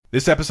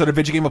This episode of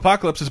Video Game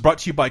Apocalypse is brought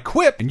to you by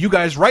Quip, and you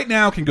guys right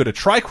now can go to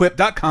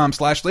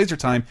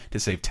tryquip.com/lasertime to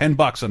save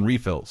 $10 on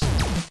refills.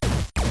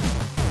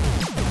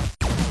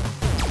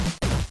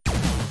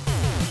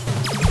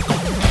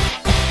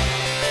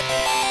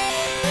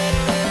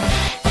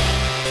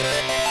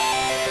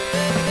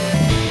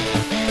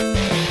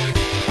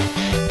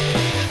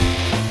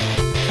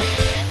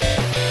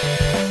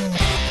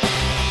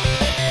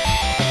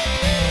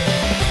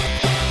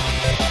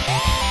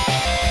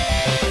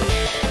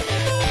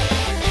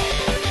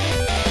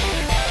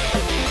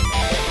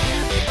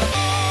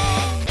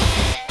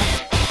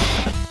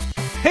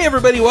 Hey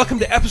everybody, welcome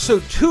to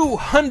episode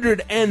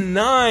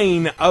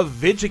 209 of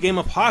Video Game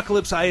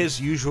Apocalypse. I, as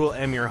usual,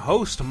 am your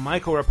host,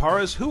 Michael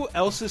Raparez. Who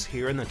else is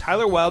here in the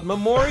Tyler Wilde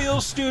Memorial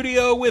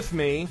Studio with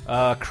me?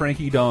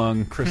 Cranky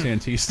Dong, Chris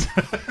Antista.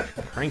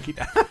 Cranky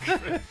Dong.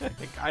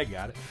 I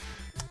got it.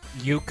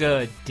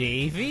 Yuka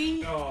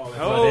Davey?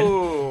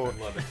 Oh,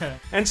 I love it.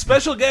 And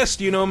special guest,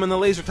 you know him in the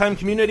Laser Time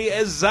community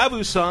as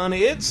Zabu-san.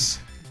 It's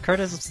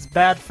Curtis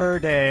Bad Fur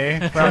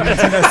Day from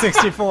Nintendo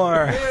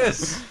 64.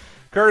 Yes.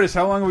 Curtis,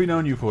 how long have we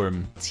known you for?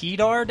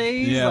 TDAR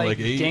days? Yeah, like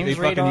eight fucking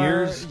Radar,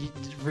 years?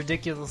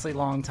 Ridiculously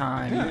long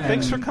time. Yeah,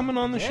 thanks for coming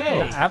on the show.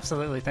 Yeah,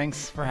 absolutely.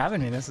 Thanks for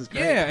having me. This is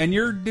great. Yeah, and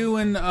you're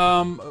doing,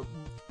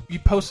 you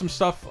post some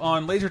stuff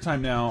on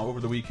LaserTime now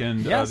over the weekend,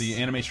 Yes. The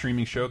anime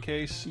streaming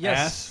showcase. Yes.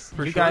 Ass,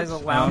 for you short. guys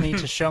allow me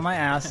to show my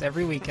ass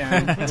every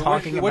weekend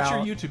talking What's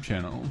about... your YouTube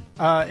channel?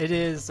 It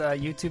is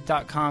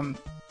youtube.com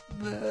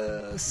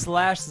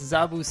 /Zabusama,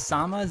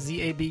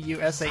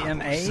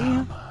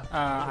 ZABUSAMA.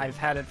 I've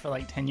had it for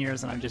like 10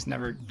 years and I've just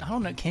never... I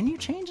don't know. Can you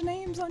change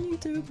names on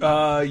YouTube?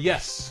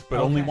 Yes, but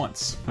Okay. only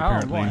once, Oh,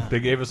 apparently. boy.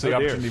 They gave us the Oh,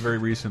 dear. opportunity very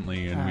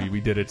recently, and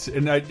we did it.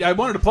 And I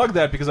wanted to plug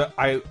that because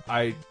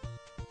I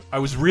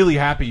was really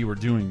happy you were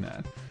doing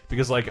that.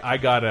 Because, like, I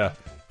got a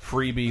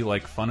freebie,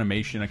 like,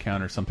 Funimation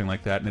account or something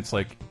like that, and it's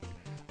like,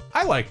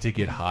 I like to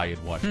get high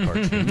and watch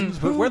cartoons,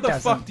 but where the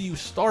doesn't? fuck do you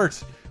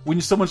start? When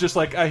someone's just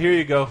like, here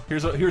you go.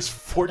 Here's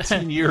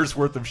 14 years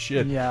worth of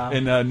shit, Yeah.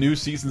 and new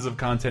seasons of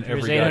content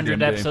There's every 800 goddamn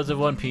day. episodes of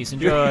One Piece.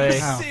 Enjoy.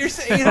 Here's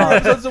 800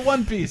 episodes of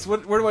One Piece. Where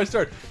do I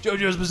start?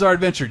 JoJo's Bizarre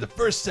Adventure. The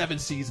first 7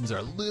 seasons are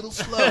a little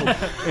slow,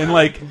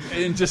 I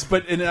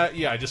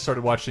just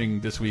started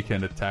watching this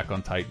weekend Attack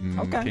on Titan.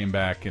 Okay. Came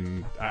back,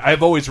 and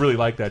I've always really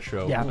liked that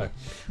show. Yeah.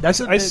 That's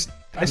a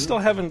I still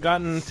haven't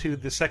gotten to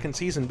the second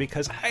season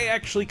because I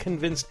actually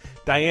convinced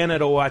Diana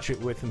to watch it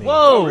with me.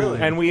 Whoa!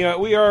 Really? And we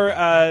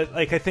are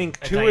like I think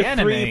 2 or 3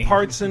 Diana-me.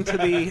 parts into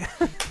the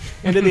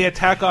into the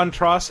Attack on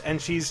Tross,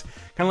 and she's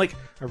kind of like,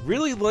 I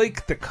really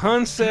like the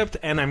concept,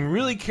 and I'm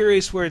really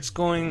curious where it's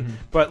going.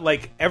 But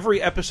like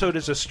every episode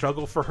is a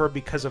struggle for her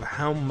because of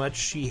how much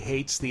she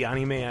hates the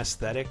anime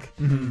aesthetic.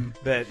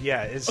 That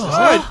it's just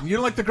What? You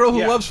don't like the girl who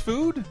Yeah. loves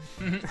food?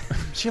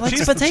 She likes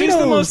she's potatoes.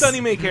 the most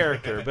anime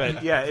character,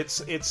 but yeah, it's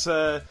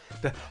the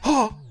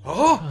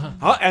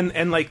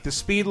and like the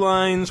speed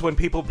lines when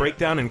people break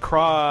down and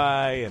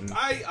cry, and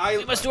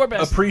I must do our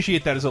best.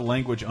 appreciate that as a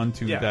language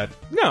unto that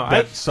no,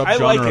 that I subgenre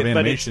like of it, but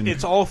animation.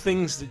 it's all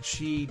things that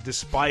she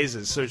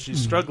despises, so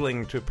she's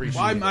struggling to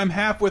appreciate. Well, it. I'm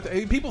half with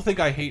people think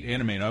I hate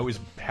anime, and I always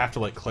have to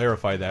like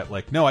clarify that.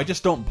 Like, no, I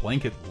just don't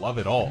blanket love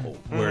it all.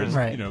 Whereas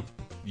Right. you know,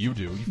 you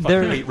do. You fucking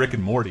There- hate Rick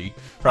and Morty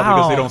probably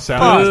because they don't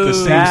sound fuck like the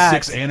same that.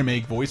 6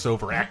 anime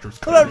voiceover actors.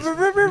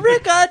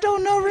 Rick, I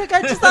don't know, Rick.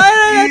 I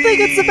think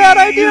it's a bad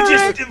idea,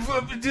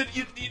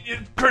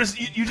 Curtis,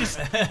 you just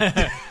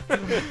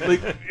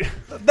like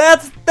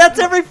That's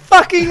every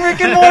fucking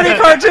Rick and Morty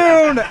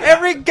cartoon.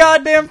 Every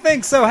goddamn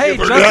thing. So hey,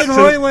 forgot Justin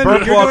to Roiland,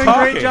 burp you're while doing a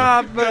talking. great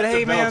job. But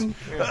hey, man,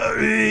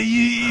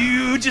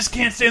 you just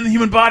can't stand the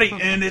human body,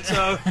 and it's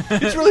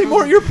really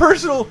more your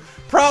personal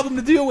problem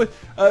to deal with.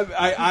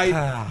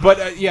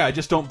 I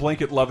just don't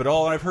blanket love at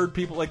all. And I've heard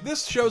people like,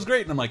 this show's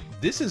great, and I'm like,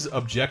 this is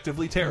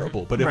objectively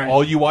terrible. But if Right.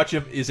 all you watch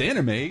is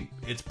anime,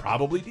 it's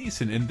probably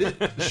decent. And this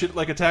shit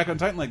like Attack on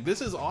Titan, like,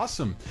 this is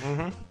awesome.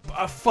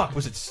 Fuck,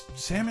 was it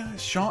Samuel?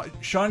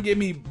 Sean gave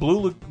me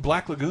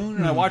Black Lagoon,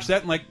 and I watched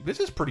that, and like, this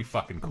is pretty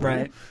fucking cool.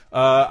 Right.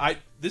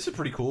 This is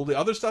pretty cool. The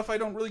other stuff I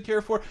don't really care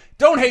for.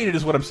 Don't hate it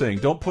is what I'm saying.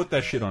 Don't put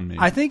that shit on me.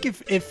 I think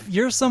if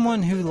you're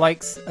someone who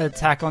likes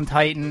Attack on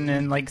Titan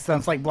and like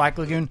stuff like Black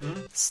Lagoon,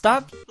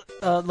 stop.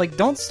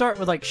 Don't start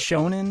with like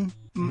shonen,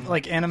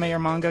 like anime or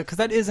manga, because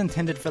that is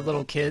intended for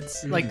little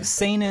kids. Like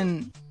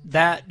seinen,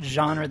 that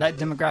genre, that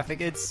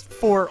demographic, it's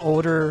for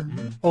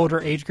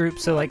older age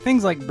groups. So like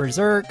things like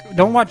Berserk.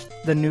 Don't watch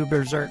the new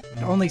Berserk.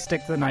 Only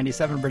stick to the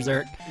 '97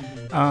 Berserk.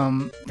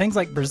 Things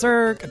like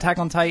Berserk, Attack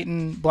on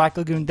Titan, Black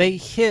Lagoon, they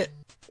hit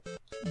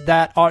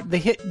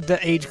the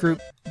age group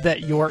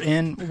that you're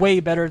in way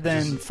better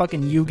than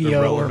fucking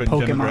Yu-Gi-Oh or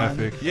Pokemon.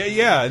 demographic.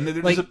 Yeah, and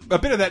there's Like- a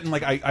bit of that. And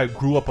like, I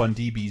grew up on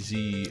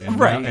DBZ, and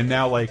Right.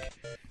 now like,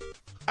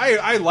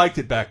 I liked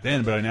it back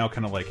then, but I now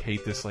kind of like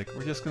hate this. Like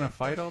we're just gonna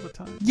fight all the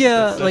time.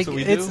 Yeah, that's like what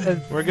we it's do?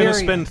 We're gonna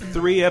spend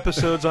 3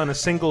 episodes on a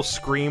single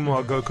scream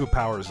while Goku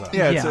powers up.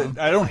 Yeah, Yeah.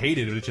 I don't hate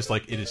it. It's just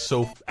like it is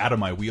so out of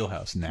my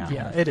wheelhouse now.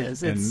 Yeah, it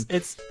is. And-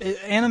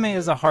 Anime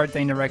is a hard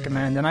thing to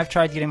recommend, and I've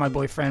tried getting my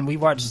boyfriend. We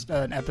watched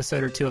an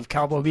episode or 2 of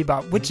Cowboy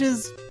Bebop, which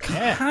is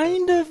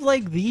kind of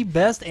like the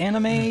best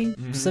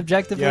anime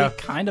subjectively,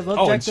 kind of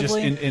Oh, it's just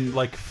objectively. in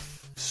like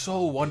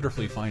so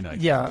wonderfully finite.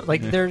 Yeah,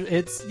 like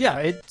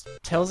it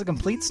tells a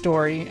complete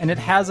story, and it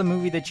has a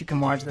movie that you can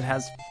watch that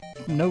has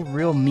no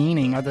real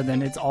meaning other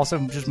than it's also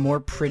just more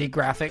pretty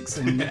graphics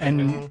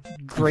and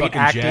great fucking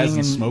acting jazz and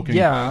and smoking.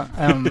 yeah.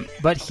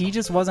 But he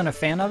just wasn't a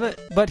fan of it.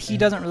 But he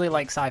doesn't really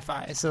like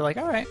sci-fi, so like,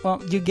 all right,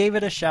 well, you gave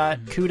it a shot.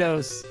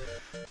 Kudos.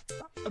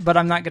 But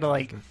I'm not gonna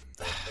like.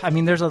 I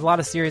mean, there's a lot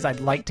of series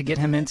I'd like to get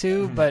him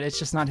into, but it's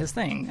just not his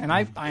thing, and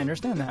I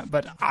understand that.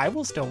 But I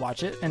will still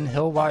watch it, and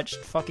he'll watch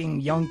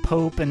fucking Young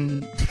Pope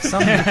and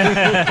some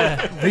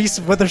Reese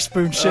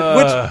Witherspoon shit,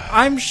 which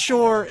I'm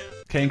sure.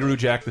 Kangaroo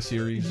Jack the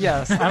series.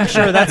 Yes, I'm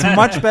sure that's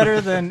much better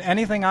than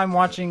anything I'm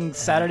watching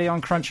Saturday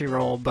on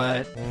Crunchyroll.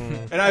 But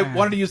And I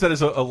wanted to use that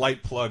as a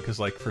light plug because,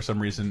 like, for some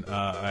reason,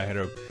 I had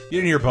you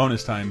didn't hear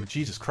bonus time.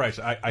 Jesus Christ,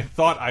 I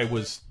thought I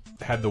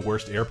had the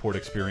worst airport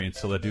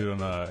experience till I do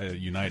it on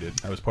United.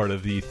 I was part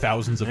of the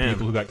thousands of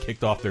people who got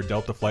kicked off their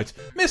Delta flights.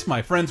 Missed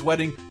my friend's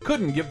wedding.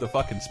 Couldn't give the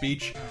fucking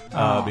speech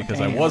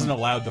because I wasn't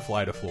allowed to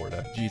fly to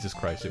Florida. Jesus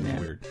Christ, it was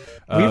weird.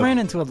 we ran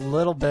into a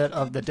little bit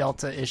of the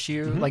Delta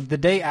issue, like the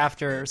day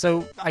after.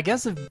 So I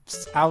guess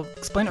I'll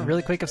explain it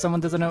really quick if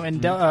someone doesn't know.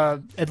 And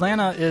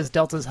Atlanta is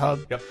Delta's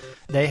hub. Yep.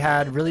 They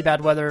had really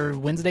bad weather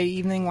Wednesday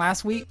evening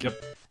last week. Yep.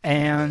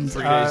 And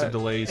 3 days of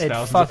delays, it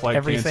thousands of fucked flights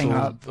everything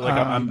canceled. up.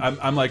 Like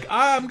I'm like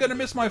I'm gonna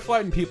miss my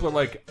flight, and people are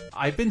like,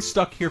 I've been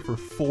stuck here for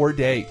 4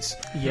 days.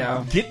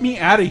 Yeah. Get me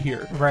out of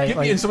here. Right, Get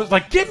me, like- and someone's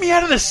like, get me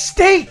out of the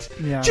state.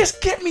 Yeah.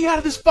 Just get me out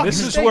of this fucking This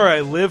is state. where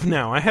I live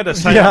now. I had a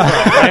site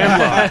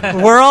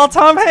landlocked. We're all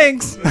Tom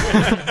Hanks.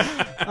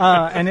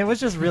 And it was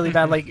just really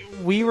bad. Like,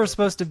 we were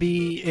supposed to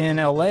be in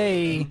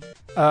LA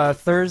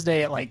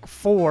Thursday at like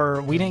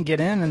 4. We didn't get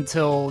in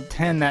until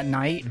 10 that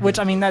night, which,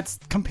 I mean, that's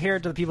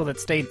compared to the people that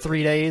stayed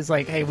 3 days.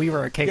 Like, hey, we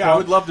were a cakewalk. Yeah, I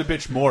would love to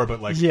bitch more,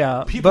 but like,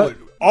 Yeah, people but-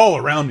 all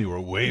around me were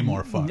way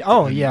more fun.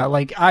 Oh, yeah.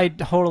 Like, I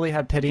totally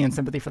had pity and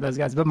sympathy for those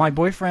guys. But my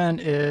boyfriend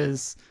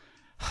is...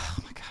 Oh,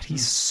 my God.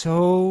 He's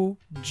so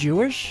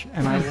Jewish,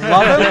 and I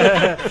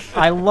love him.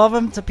 I love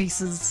him to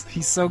pieces.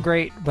 He's so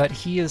great, but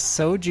he is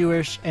so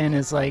Jewish and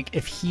is like,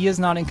 if he is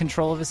not in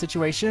control of a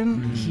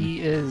situation, he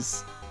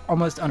is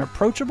almost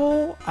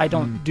unapproachable. I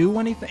don't do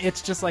anything.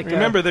 It's just like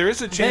Remember, there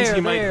is a chance there,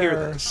 he might hear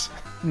there. this.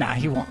 Nah,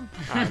 he won't.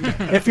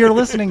 If you're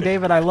listening,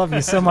 David, I love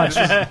you so much.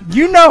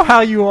 You know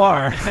how you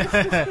are.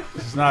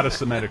 This is not a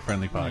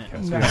Semitic-friendly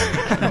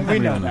podcast. We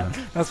know that.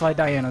 That's why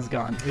Diana's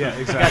gone. Yeah,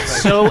 exactly.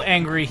 So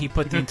angry he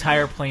put the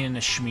entire plane in a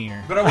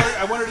schmear. But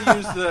I wanted to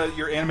use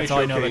your anime That's all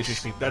I know about showcase.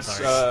 Jewish people. That's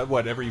Sorry.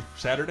 what, every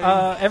Saturday?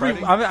 Every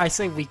Friday? I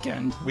say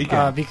weekend,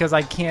 Weekend. because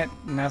I can't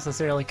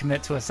necessarily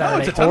commit to a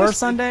Saturday a ton or of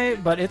Sunday,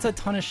 but it's a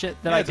ton of shit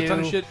that Yeah, I it's do. a ton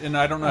of shit, and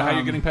I don't know how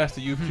you're getting past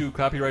the YouTube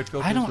copyright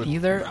filters. I don't but-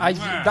 either.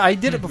 I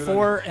did it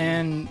before,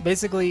 and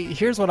basically,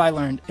 here's what I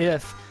learned: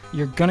 if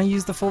you're gonna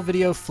use the full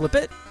video, flip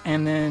it,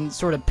 and then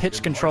sort of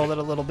pitch control it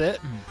a little bit,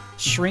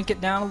 shrink it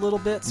down a little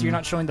bit, so you're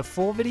not showing the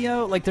full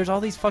video. Like, there's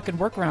all these fucking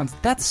workarounds.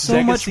 That's so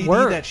Sega much CD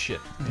work. that shit.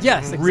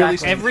 Yes, Really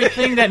exactly.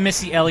 Everything that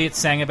Missy Elliott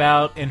sang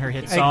about in her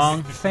hit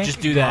song, Thank just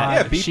do God that.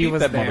 Yeah, beep, she beep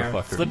was that there.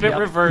 motherfucker. Flip it, Yep.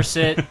 reverse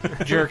it,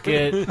 jerk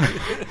it.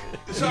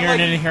 So,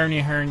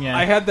 Hernia.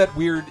 I had that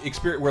weird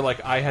experience where,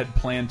 like, I had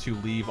planned to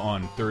leave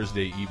on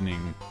Thursday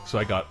evening, so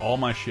I got all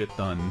my shit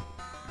done,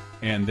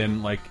 and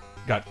then, like,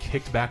 got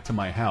kicked back to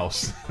my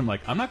house. I'm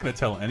like, I'm not going to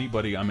tell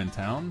anybody I'm in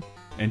town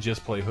and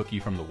just play hooky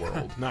from the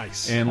world.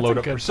 Nice. And That's load a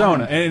up good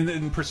Persona. plan.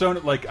 And Persona,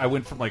 like, I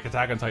went from, like,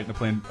 Attack on Titan to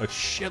playing a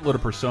shitload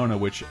of Persona,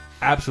 which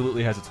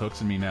absolutely has its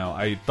hooks in me now.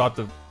 I thought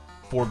the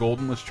 4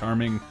 Golden was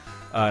charming,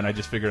 and I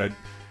just figured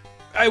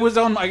I was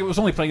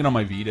only playing it on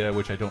my Vita,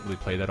 which I don't really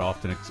play that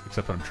often,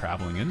 except when I'm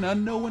traveling, and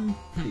no one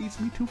pays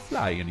me to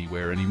fly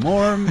anywhere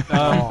anymore.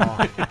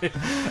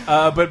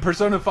 But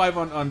Persona 5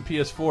 on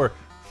PS4,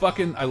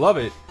 fucking, I love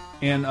it.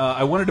 And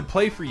I wanted to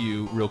play for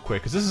you real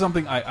quick, because this is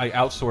something I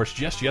outsourced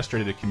just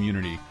yesterday to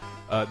community.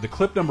 The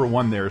clip number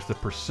 1 there is the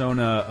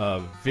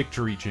Persona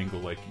victory jingle,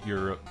 like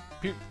you're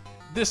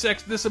this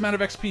amount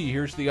of XP.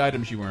 Here's the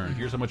items you earned.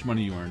 Here's how much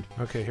money you earned.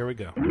 Okay, here we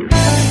go.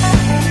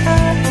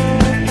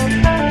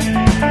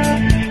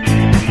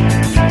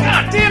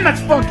 God damn,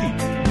 that's funky.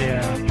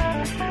 Yeah.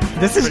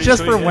 This is Pretty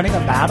just sweet, for yeah. winning a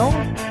battle?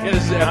 Yeah,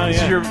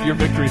 this is your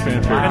victory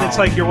fanfare. And it's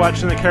like you're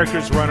watching the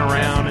characters run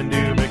around and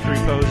do victory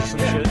poses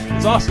and shit.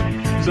 It's awesome.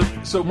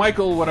 So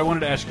Michael, what I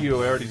wanted to ask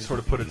you, I already sort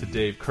of put it to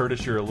Dave.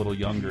 Curtis, you're a little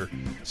younger.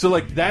 So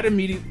like that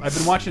immediate, I've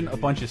been watching a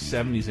bunch of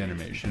 70s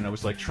animation, and I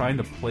was like trying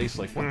to place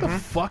like, what the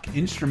fuck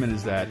instrument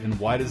is that, and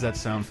why does that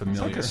sound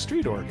familiar? It's like a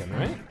street organ,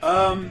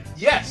 right?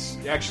 Yes,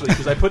 actually,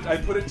 because I put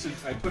it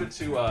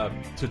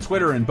to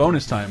Twitter in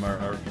bonus time,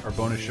 our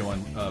bonus show on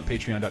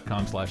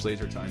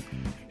patreon.com/lasertime,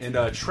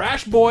 and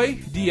Trash Boy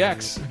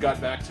DX got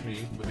back to me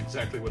with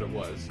exactly what it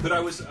was. That I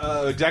was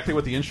exactly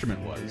what the instrument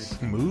was.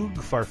 Moog,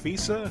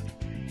 Farfisa.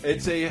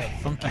 It's a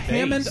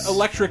Hammond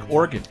electric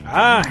organ.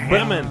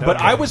 Hammond. But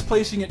okay. I was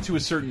placing it to a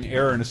certain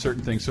era and a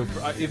certain thing. So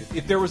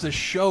if there was a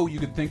show you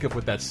could think of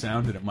with that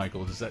sounded at,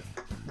 Michael,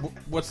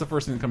 what's the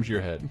first thing that comes to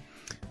your head?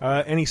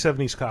 Any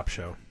 70s cop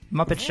show.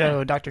 Muppet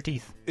Show, Dr.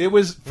 Teeth. It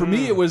was for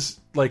me. It was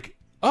like,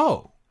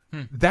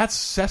 that's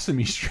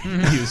Sesame Street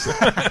music.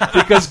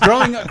 Because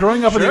growing up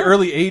in the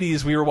early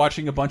 '80s, we were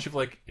watching a bunch of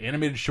like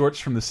animated shorts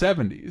from the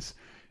 '70s.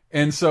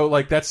 And so,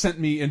 like, that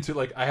sent me into,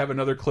 like, I have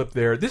another clip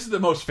there. This is the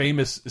most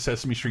famous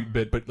Sesame Street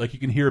bit, but, like, you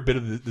can hear a bit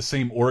of the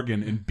same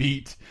organ and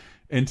beat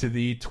into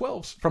the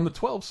 12s, from the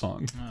 12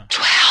 song.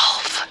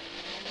 12.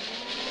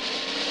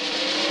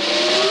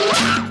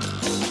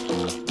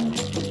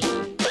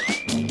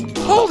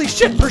 Holy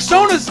shit,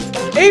 Persona's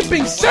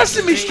aping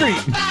Sesame Street!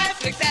 5,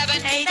 6,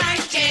 7, 8, 9,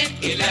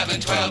 10,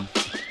 11,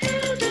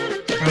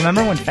 12.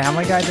 Remember when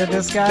Family Guy did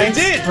this, guys?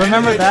 They did!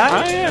 Remember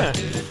that? Oh,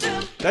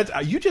 yeah.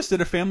 You just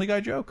did a Family Guy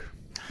joke.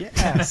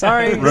 Yeah,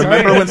 sorry.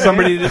 Remember when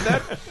somebody did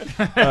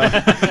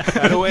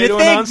that? You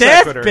think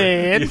that's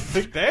bad? You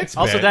think that's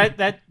Also,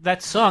 bad.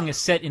 that song is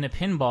set in a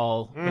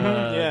pinball.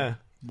 Yeah.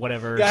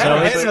 Whatever. Yeah, so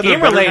I it's had game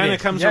another related. kind of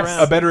comes Yes.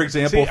 around. A better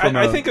example See, from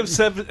I think of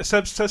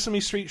Sesame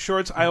Street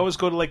shorts. I always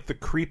go to like the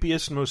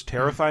creepiest, most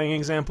terrifying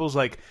examples,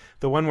 like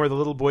the one where the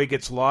little boy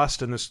gets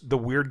lost and the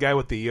weird guy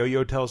with the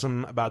yo-yo tells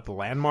him about the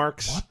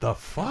landmarks. What the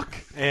fuck?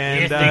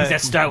 And things that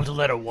start with the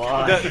letter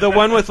Y. the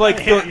one with like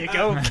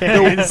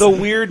the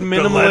weird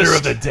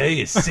minimalist. the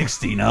day is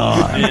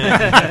 69.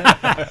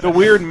 The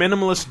weird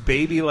minimalist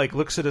baby like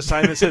looks at a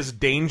sign that says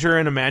danger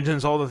and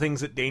imagines all the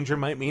things that danger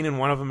might mean, and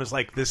one of them is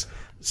like this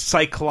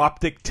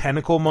cycloptic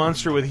tentacle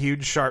monster with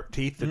huge sharp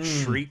teeth that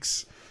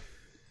shrieks.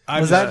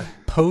 Was that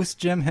post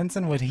Jim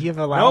Henson? Would he have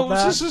allowed No,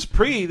 that? this is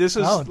pre. This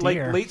is Oh, like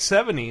dear. late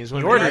 70s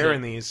when ordered they're it.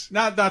 airing these.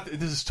 Not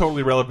this is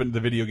totally relevant to the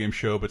video game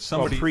show, but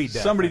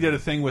pre-death, somebody I did a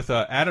thing with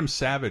Adam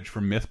Savage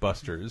from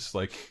MythBusters.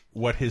 Like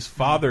what his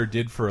father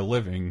did for a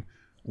living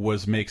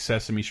was make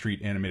Sesame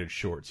Street animated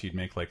shorts. He'd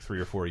make like 3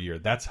 or 4 a year.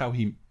 That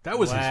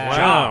was his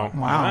job.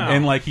 Wow.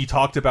 And like he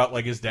talked about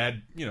like his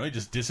dad, he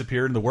just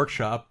disappeared in the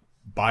workshop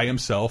by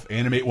himself,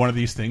 animate one of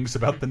these things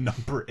about the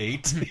number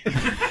 8.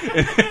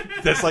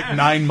 That's like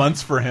 9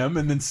 months for him,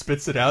 and then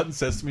spits it out, and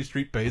Sesame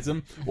Street pays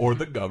him, or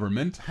the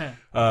government,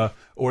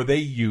 or they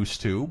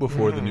used to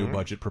before the new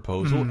budget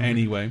proposal.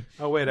 Anyway,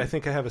 Oh wait, I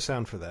think I have a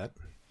sound for that.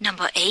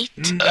 Number 8.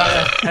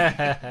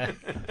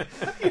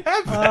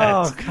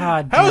 Oh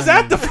God! how is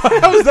that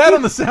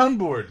on the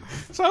soundboard?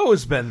 It's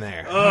always been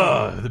there.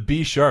 The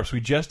B sharps. We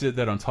just did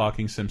that on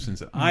Talking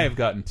Simpsons, and I have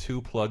gotten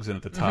 2 plugs in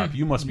at the top.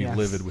 You must be Yes.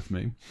 livid with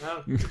me.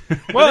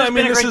 Well, I It's mean,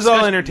 been a this great is all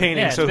discussion- entertaining.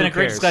 Yeah, it's so been who a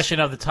great cares? discussion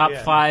of the top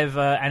Yeah. 5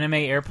 anime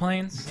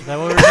airplanes. Is that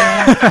what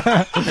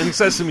we're doing? And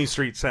Sesame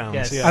Street sounds.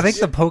 Yes. Yes. I think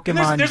the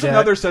Pokemon. There's Jet-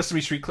 another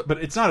Sesame Street clip,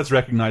 but it's not as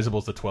recognizable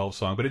as the 12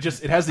 song. But it has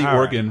the All right.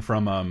 organ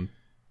from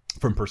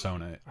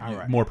Persona. All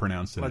right. More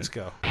pronounced in Let's it.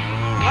 go.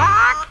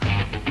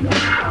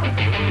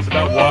 It's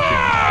about walking.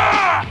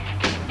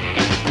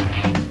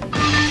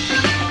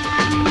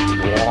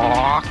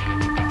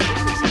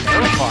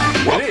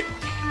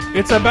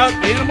 It's about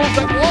animals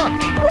that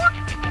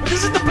walk. But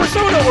this is the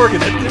Persona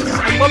organ.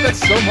 I love that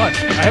so much.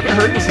 I haven't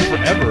heard this in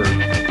forever.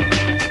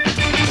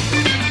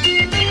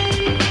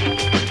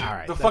 All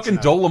right. The that's fucking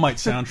enough. Dolomite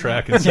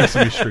soundtrack in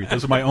Sesame Street.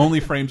 Those are my only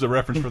frames of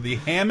reference for the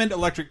Hammond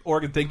electric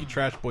organ. Thank you,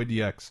 Trash Boy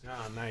DX.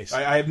 Oh, nice.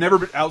 I have never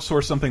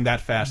outsourced something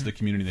that fast to the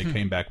community. They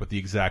came back with the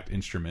exact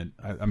instrument.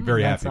 I'm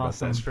very That's happy about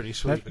awesome. that. That's pretty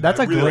sweet. That's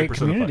I a really like great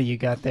Persona community 5. you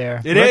got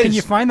there. It Where can is.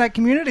 you find that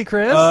community,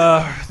 Chris?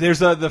 There's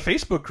the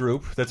Facebook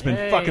group that's been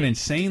Yay. fucking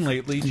insane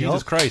lately. Jesus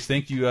Yup. Christ!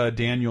 Thank you,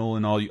 Daniel,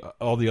 and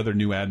all the other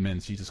new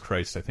admins. Jesus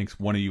Christ! I think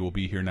one of you will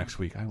be here next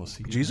week. I will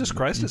see you. Jesus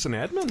Christ is an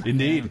admin?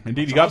 Indeed,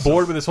 indeed. He got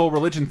bored with this whole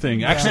religion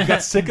thing. Actually,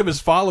 got sick of his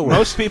followers.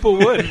 Most people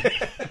would.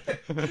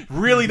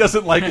 Really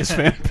doesn't like his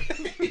fan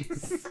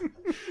base.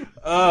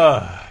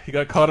 He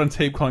got caught on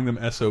tape calling them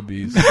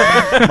SOBs.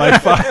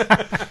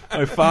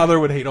 My father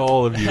would hate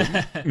all of you.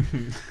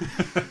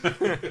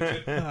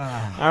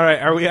 All right,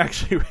 are we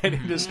actually ready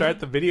to start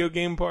the video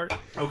game part?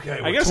 Okay,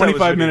 I guess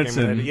 25 minutes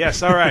in.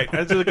 Yes, all right.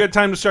 That's a good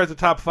time to start the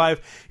top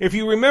 5. If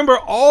you remember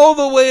all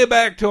the way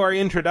back to our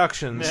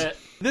introductions, Yeah.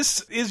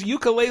 this is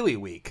Ukulele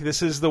Week.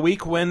 This is the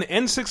week when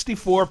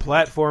N64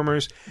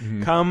 platformers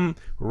come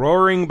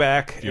roaring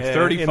back. If you're in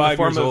the 35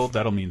 form years of- old,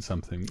 that'll mean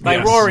something. By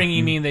Yes. roaring,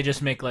 you mean they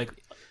just make like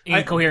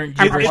incoherent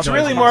gibberish It's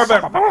really noises. more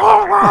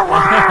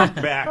about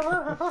back.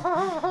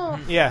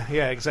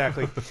 Yeah,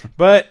 exactly.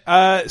 But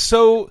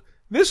so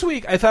this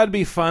week I thought it'd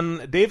be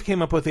fun. Dave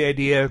came up with the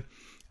idea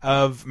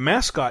of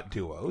mascot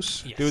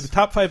duos. Do the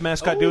top 5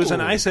 mascot duos,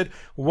 and I said,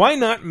 why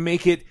not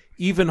make it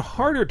even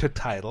harder to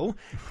title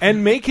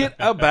and make it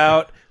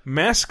about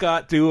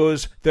mascot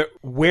duos that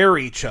wear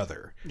each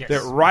other,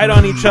 that ride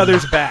on each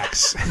other's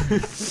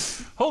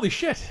backs. Holy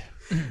shit!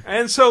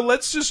 And so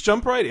let's just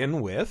jump right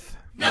in with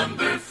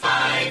Number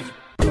 5.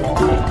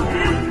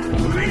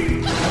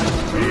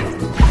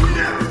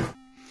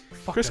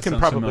 Chris that can sounds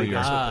probably familiar.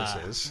 guess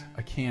what this is.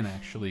 I can't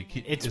actually.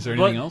 It's Is there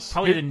anything what- else?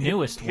 Probably the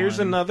newest Here's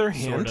one. another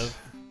sort hint.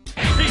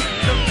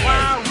 of.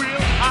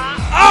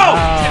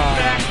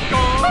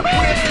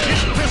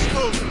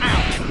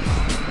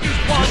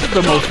 This is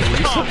the most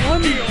recent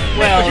one.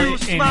 Well,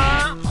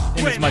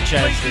 in as much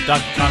as the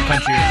Donkey Kong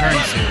Country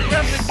Returns series.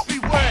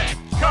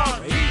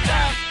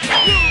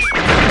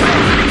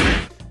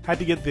 Had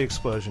to get the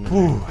explosion.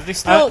 In there. They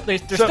still, they're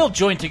so- still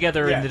joined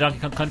together Yeah. in the Donkey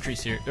Kong Country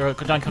series, or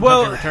Donkey Kong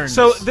Well, Country Returns.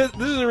 so this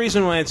is the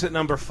reason why it's at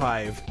number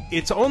 5.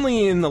 It's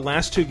only in the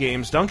last 2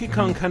 games. Donkey Mm-hmm.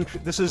 Kong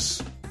Country. This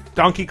is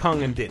Donkey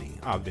Kong and Diddy,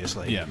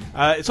 obviously. Yeah.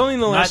 It's only in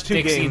the not last 2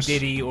 Dixie games. and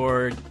Diddy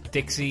or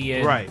Dixie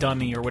and Right.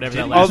 Dummy or whatever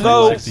Diddy that last was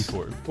Although- one was.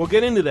 64. We'll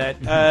get into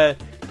that.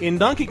 In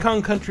Donkey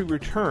Kong Country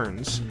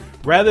Returns,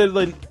 rather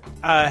than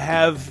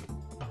have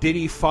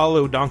Diddy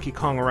follow Donkey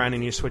Kong around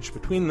and you switch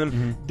between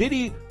them,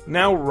 Diddy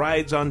now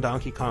rides on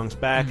Donkey Kong's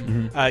back,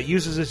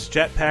 uses his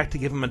jetpack to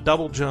give him a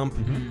double jump,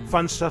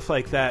 fun stuff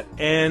like that.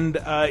 And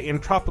in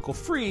Tropical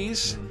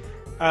Freeze,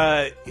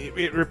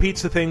 it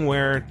repeats the thing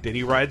where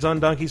Diddy rides on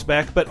Donkey's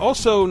back, but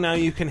also now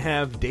you can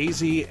have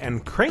Daisy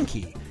and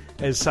Cranky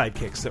as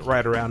sidekicks that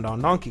ride around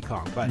on Donkey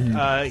Kong. But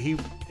he,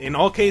 in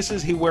all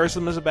cases, he wears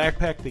them as a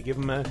backpack. They give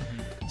him a.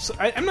 So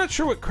I'm not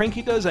sure what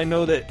Cranky does. I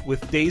know that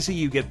with Daisy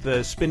you get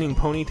the spinning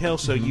ponytail,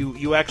 so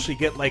you actually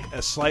get like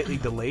a slightly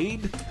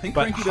delayed I think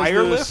but Cranky higher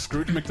does the lift.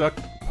 Scrooge McDuck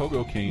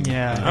pogo cane.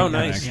 Yeah. Oh, in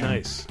nice, action.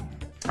 nice.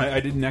 I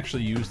didn't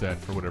actually use that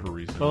for whatever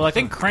reason. Well, I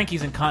think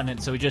Cranky's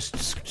incontinent, so he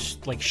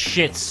just like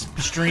shits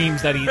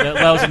streams that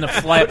allows him to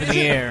fly up in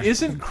the air.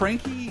 Isn't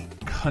Cranky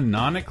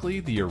canonically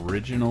the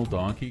original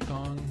Donkey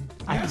Kong?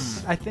 I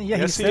think Yes,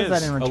 he he says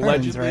that is. in Returns,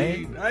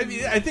 Allegedly, right? I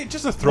mean, I think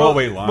just a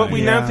throwaway line. What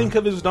we now Yeah. think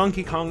of as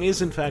Donkey Kong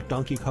is in fact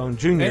Donkey Kong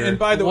Jr. and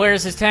by the way,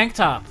 Where's his tank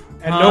top?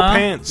 and no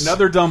pants.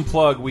 another dumb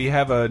plug. We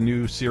have a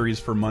new series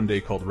for Monday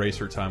called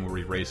Racer Time, where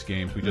we race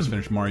games. We just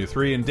finished Mario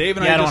 3, and Dave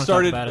and Yeah, I I don't just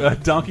wanna started talk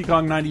about Donkey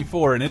Kong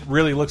 94, and it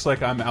really looks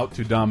like I'm out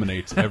to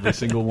dominate every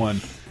single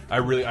one. I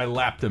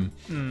lapped him.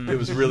 It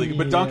was really good.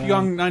 But Donkey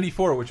Kong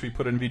 94, which we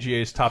put in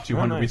VGA's top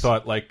 200, we nice.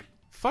 thought like,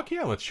 fuck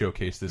yeah, let's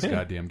showcase this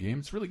goddamn game.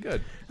 It's really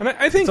good. And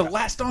I think It's the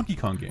last Donkey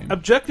Kong game.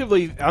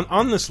 objectively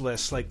on this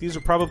list, like these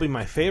are probably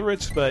my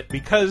favorites, but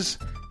because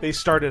they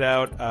started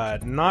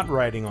out not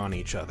riding on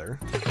each other,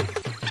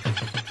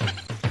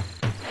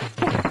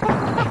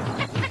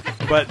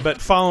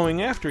 but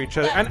following after each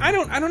other, and I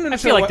don't understand. I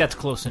feel like why, that's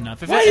close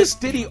enough. If why it- is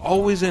Diddy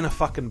always in a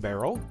fucking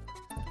barrel?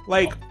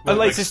 Like,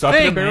 like his stuck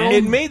in a thing, barrel? man.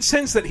 it made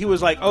sense that he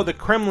was like, oh, the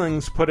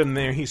Kremlings put him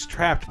there, he's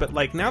trapped. But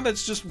like now,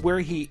 that's just where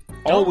he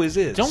always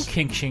is. Don't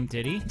kink shame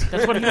Diddy.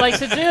 That's what he likes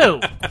to do.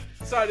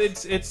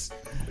 It's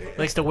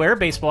Likes to wear a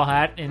baseball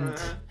hat and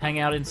hang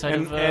out inside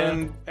and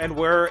of. and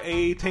wear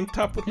a tank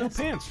top with no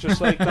pants, just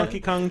like Donkey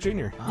Kong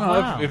Jr.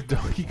 well, wow. if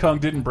Donkey Kong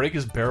didn't break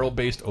his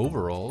barrel-based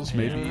overalls,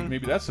 maybe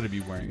that's what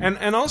he'd be wearing.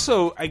 And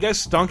also, I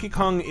guess Donkey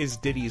Kong is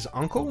Diddy's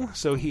uncle,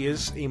 so he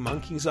is a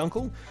monkey's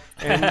uncle,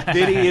 and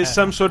Diddy is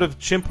some sort of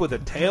chimp with a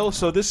tail.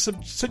 So this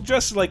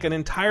suggests like an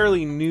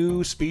entirely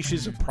new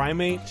species of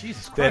primate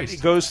Jesus that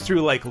Christ. goes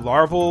through like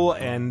larval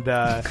and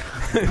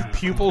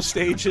pupal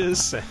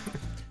stages.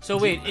 So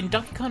wait, in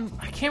Donkey Kong,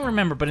 I can't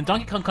remember, but in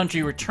Donkey Kong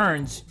Country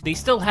Returns, they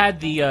still had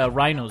the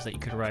rhinos that you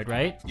could ride,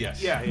 right?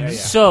 yes, Yeah.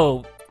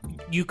 So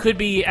you could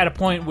be at a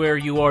point where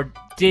you are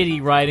Diddy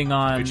riding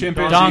on A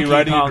chimpanzee Donkey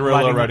riding Kong, a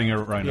gorilla riding a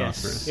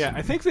rhinoceros. Yes. Yeah,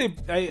 I think they.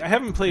 I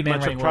haven't played Man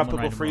much of riding a woman Tropical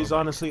riding a Freeze, dog.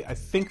 honestly. I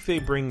think they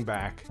bring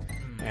back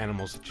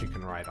animals that you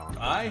can ride on.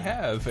 I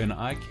have, and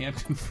I can't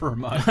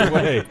confirm either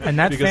way. And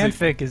that because it-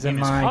 fanfic is in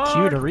is my hard.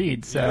 queue to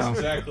read, so Yes,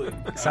 exactly.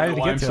 Excited to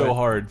Why get I'm to so it.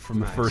 hard from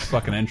the first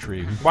fucking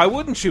entry. Why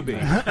wouldn't you be?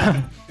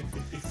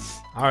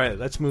 All right,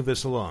 let's move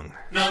this along.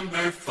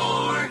 Number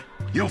 4.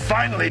 You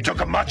finally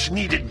took a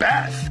much-needed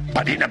bath,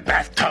 but in a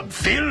bathtub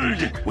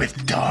filled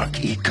with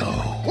dark eco.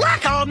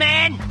 Look, old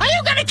man, are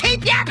you gonna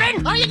keep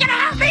yapping, or are you gonna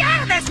help me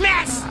out of this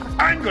mess?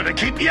 I'm gonna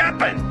keep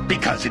yapping,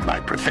 because in my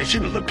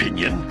professional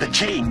opinion, the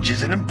change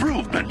is an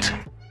improvement.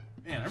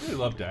 Man, I really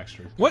love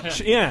Daxter. What?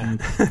 Yeah.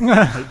 Wait,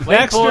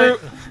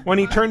 Daxter, boy. when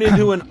he turned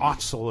into an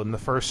Otzel in the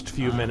first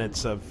few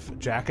minutes of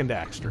Jack and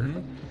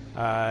Daxter.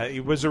 He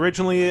was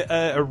originally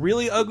a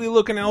really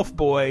ugly-looking elf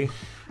boy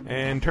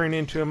and turned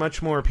into a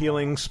much more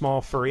appealing,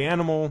 small, furry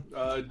animal.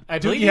 I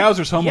Doogie believe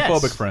Howser's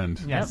homophobic yes.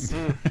 friend. yes.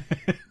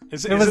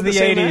 Is It was it the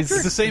same 80s. actor?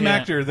 It's the same Yeah.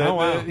 actor that Oh,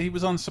 wow. he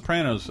was on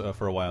Sopranos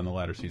for a while in the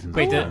latter seasons.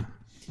 Wait,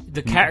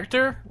 the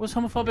character was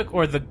homophobic,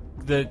 or the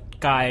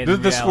guy? In the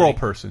reality? squirrel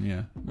person,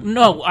 yeah.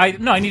 No, I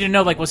need to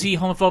know. Like, was he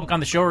homophobic on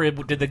the show, or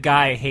did the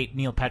guy hate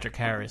Neil Patrick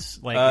Harris?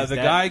 Like, the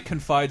guy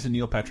confides in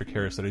Neil Patrick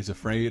Harris that he's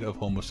afraid of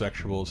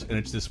homosexuals, and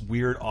it's this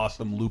weird,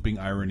 awesome looping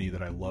irony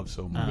that I love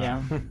so much.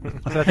 Yeah.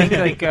 So I think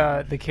like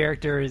the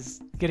character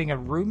is getting a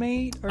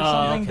roommate or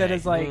something that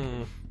is like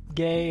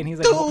gay, and he's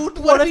like, Dude,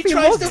 what if he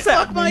tries to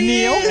fuck my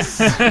Neil? ears?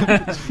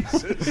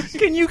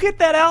 Can you get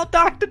that out,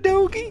 Dr.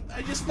 Doogie?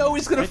 I just know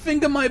he's gonna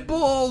finger my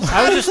balls. I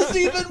How was does this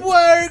even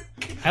work?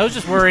 I was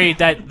just worried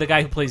that the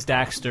guy who plays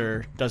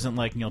Daxter doesn't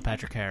like Neil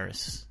Patrick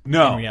Harris.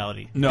 No. In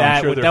reality, No, I'm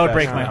that sure would they're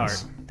break fast my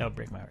friends. heart. That would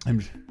break my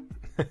heart.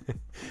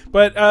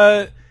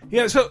 But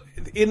yeah, so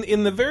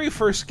in the very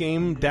first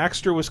game,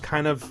 Daxter was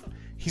kind of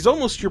he's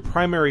almost your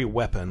primary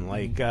weapon.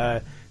 Like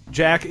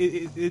Jack,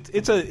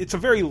 it's a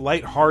very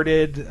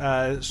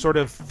lighthearted sort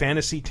of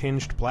fantasy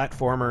tinged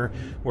platformer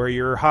where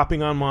you're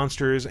hopping on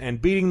monsters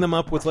and beating them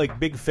up with like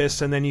big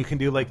fists, and then you can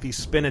do like these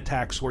spin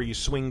attacks where you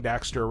swing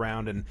Daxter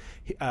around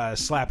and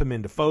slap him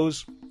into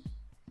foes.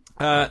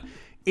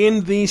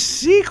 In the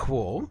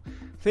sequel,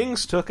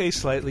 things took a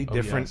slightly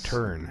different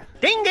turn.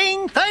 Ding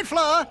ding, third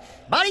floor.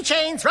 Body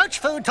chains, roach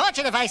food,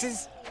 torture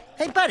devices.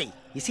 Hey, buddy,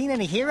 you seen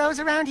any heroes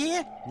around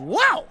here?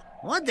 Whoa!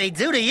 What'd they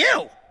do to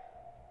you?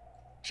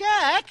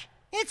 Jack,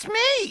 it's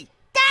me,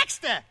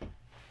 Daxter.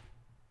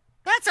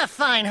 That's a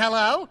fine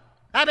hello.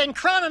 I've been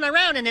crawling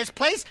around in this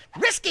place,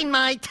 risking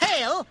my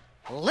tail,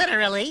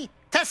 literally,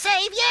 to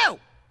save you.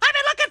 I've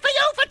been looking for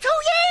you for 2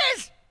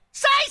 years.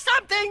 Say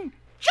something,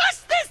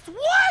 just this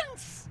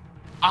once.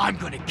 I'm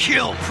gonna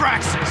kill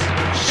Praxis.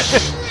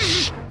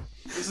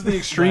 This is the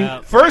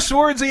extreme. First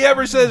words he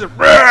ever says.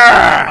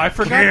 I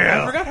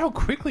forgot how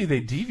quickly they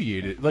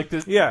deviated. Like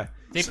this. Yeah.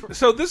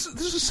 So this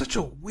is such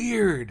a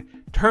weird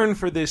turn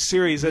for this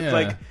series. It's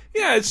like,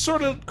 it's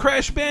sort of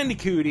Crash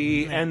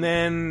Bandicoot-y, and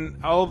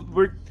then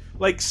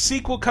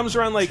sequel comes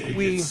around like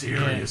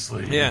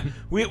Seriously. Yeah.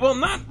 Well,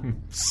 not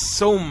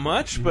so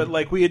much, but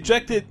like we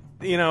ejected,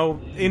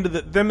 into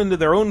them into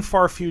their own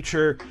far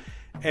future,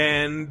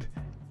 and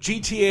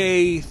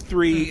GTA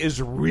 3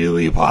 is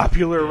really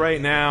popular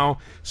right now.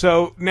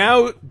 So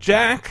now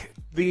Jack,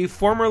 the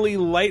formerly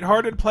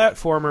lighthearted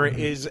platformer,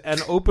 is an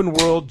open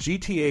world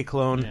GTA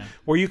clone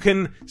where you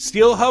can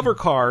steal hover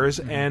cars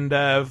and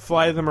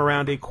fly them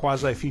around a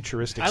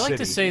quasi-futuristic city. I like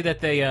to say that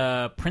they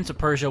Prince of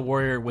Persia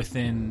warrior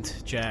within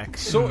Jack.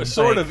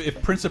 Sort of.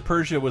 If Prince of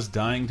Persia was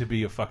dying to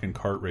be a fucking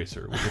kart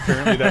racer, which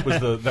apparently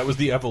that was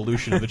the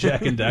evolution of the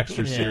Jack and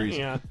Daxter series.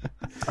 Yeah.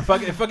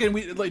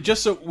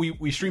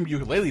 We streamed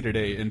Yooka-Laylee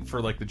today, and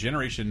for like the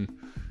generation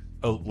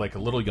like a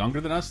little younger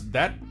than us,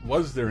 that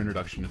was their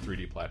introduction to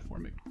 3D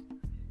platforming.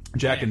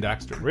 Jack and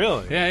Daxter.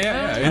 Really?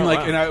 Yeah. And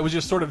and I was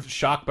just sort of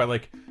shocked by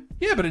like,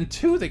 but in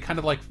 2 they kind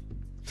of like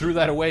threw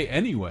that away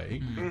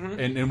anyway,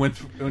 and went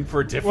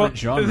for a different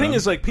genre. The thing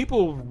is, like,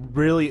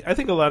 I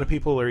think a lot of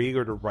people are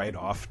eager to write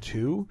off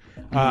 2.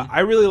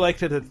 I really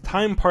liked it at the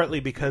time, partly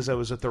because I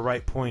was at the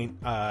right point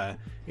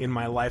in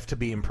my life to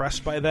be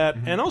impressed by that,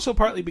 and also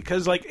partly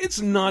because, like,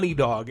 it's Naughty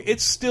Dog.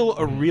 It's still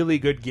a really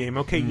good game.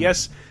 Okay,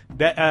 yes,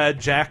 that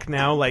Jack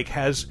now, like,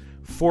 has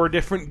 4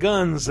 different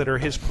guns that are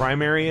his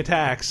primary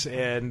attacks,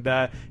 and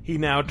he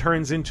now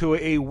turns into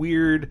a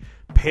weird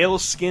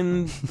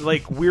pale-skinned,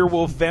 like,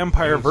 werewolf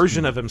vampire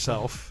version of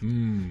himself,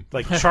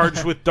 like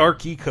charged with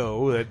dark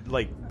eco that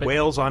like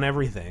wails on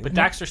everything. But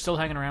Daxter's still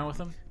hanging around with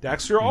him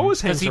Daxter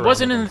always hangs because he around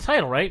wasn't with in him. the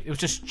title, right? It was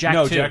just Jack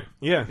 2. Jack.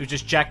 Yeah, It was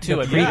just Jack 2.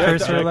 The I believe.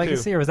 Precursor Jack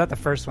Legacy, or was that the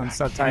first one I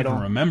subtitle?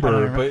 don't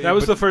remember, but that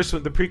was the first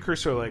one. The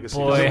Precursor Legacy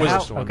Boy, was the how-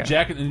 first one. okay.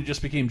 Jack, and it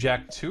just became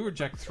Jack 2 or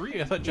Jack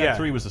 3. I thought Jack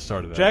 3 was the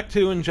start of that. Jack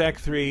 2 and Jack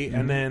 3,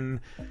 and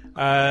then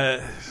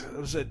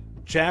was it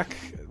Jack?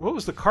 What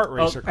was the kart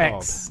racer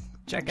called? X.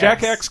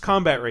 Jack X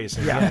Combat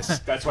Racing. Yes.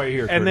 That's why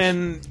you're here. And Chris.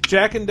 then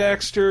Jack and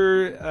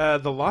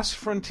Daxter, The Lost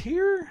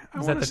Frontier.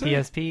 Was that the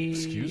PSP?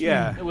 Excuse me?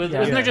 Yeah. Wasn't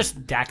Yeah. there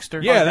just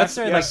Daxter? Yeah, that's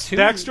Daxter, Yes, like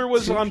Daxter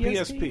was two on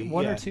PSP? PSP.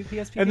 One yeah. or two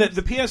PSP and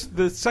games?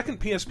 the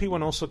second PSP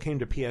one also came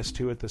to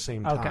PS2 at the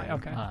same time.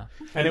 Okay.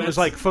 And it was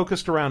like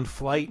focused around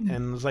flight, and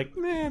it was like,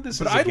 this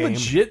But is a I game.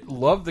 legit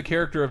love the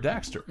character of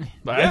Daxter.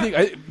 But Yeah.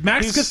 I think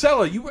Max He's-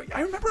 Casella.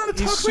 I remember on a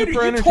he's talk later super you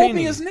told entertaining.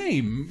 me his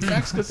name,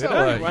 Max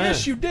Casella. Did I?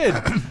 Yes, you did.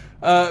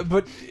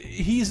 But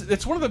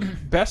it's one of the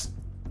best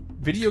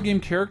video game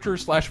character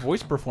 /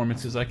 voice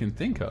performances I can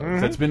think of.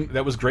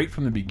 That was great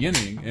from the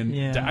beginning, and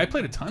Yeah. I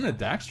played a ton of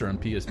Daxter on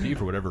PSP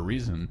for whatever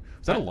reason.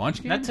 Was that a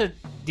launch game? Not to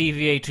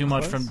deviate too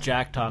much from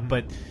Jack talk,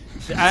 but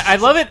I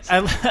love it.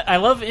 I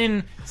love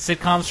in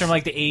sitcoms from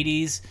like the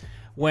 80s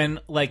when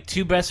like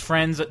two best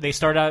friends, they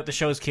start out the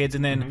show as kids,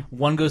 and then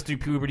one goes through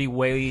puberty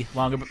way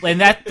longer.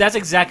 And that's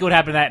exactly what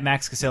happened to that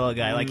Max Casella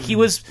guy. Like he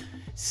was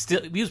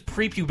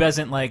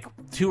prepubescent like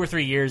 2 or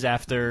 3 years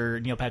after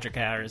Neil Patrick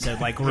Harris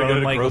had like got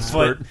grown a like a growth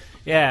foot. spurt.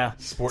 Yeah,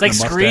 it's Sporting like a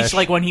Screech, mustache.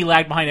 like when he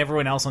lagged behind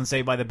everyone else on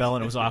Saved by the Bell,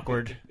 and it was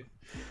awkward.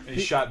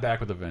 He shot back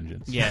with a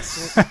vengeance.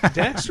 Yes.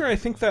 Daxter, I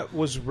think that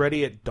was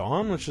Ready at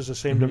Dawn, which is the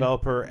same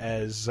developer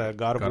as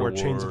God of War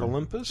Chains of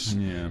Olympus.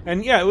 Yeah.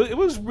 And yeah, it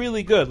was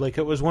really good. Like,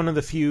 it was one of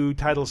the few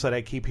titles that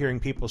I keep hearing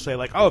people say,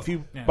 like, oh, if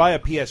you buy a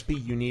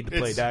PSP, you need to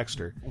play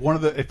Daxter. One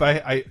of the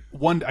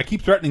I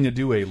keep threatening to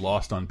do a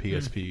Lost on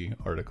PSP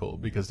article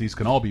because these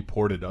can all be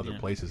ported to other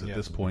places at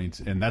this point,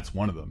 and that's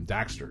one of them.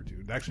 Daxter,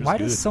 dude. Daxter's Why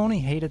good. does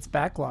Sony hate its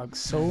backlog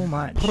so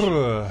much?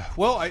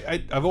 Well,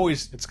 I've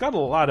always It's got a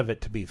lot of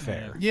it, to be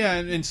fair. yeah,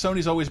 and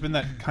Sony's always been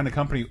that kind of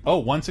company. Oh,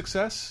 one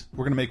success,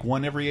 we're going to make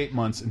one every 8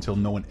 months until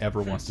no one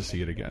ever wants to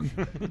see it again.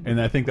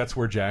 And I think that's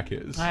where Jack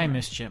is. I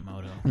miss Chip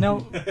Moto.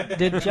 No,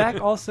 did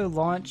Jack also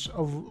launch?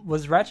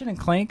 Was Ratchet and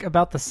Clank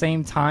about the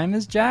same time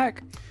as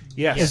Jack?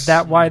 Yes. Is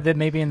that why that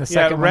maybe in the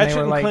second one Ratchet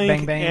they were like and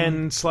Clank bang bang?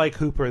 and Sly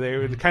Cooper, they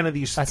were kind of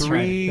these That's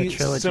three right, the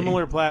trilogy.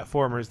 similar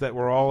platformers that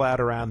were all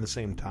out around the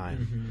same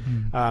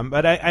time.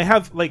 But I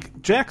have,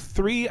 like, Jack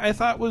 3 I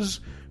thought was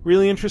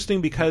really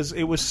interesting because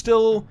it was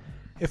still,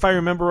 if I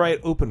remember right,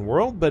 open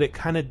world, but it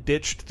kind of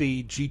ditched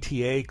the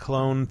GTA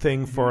clone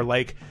thing for,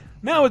 like,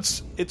 now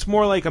it's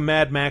more like a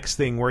Mad Max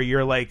thing where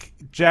you're like,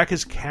 Jack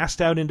is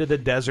cast out into the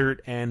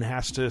desert and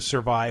has to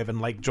survive and,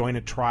 like, join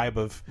a tribe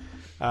of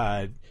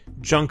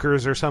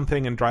junkers or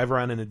something and drive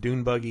around in a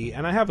dune buggy,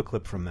 and I have a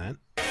clip from that.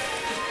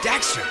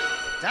 Daxter!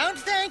 Don't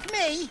thank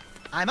me.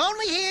 I'm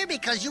only here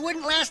because you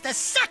wouldn't last a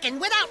second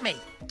without me.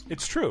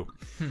 It's true.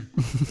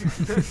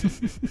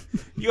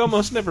 You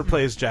almost never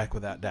play as Jack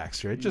without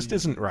Daxter. It just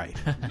isn't right.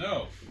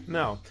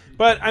 No.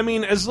 But, I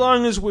mean, as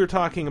long as we're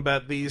talking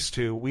about these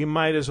two, we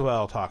might as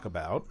well talk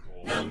about...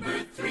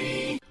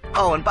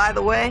 Oh, and by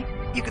the way,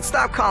 you can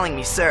stop calling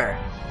me sir.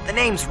 The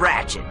name's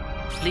Ratchet.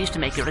 Pleased to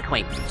make your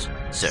acquaintance,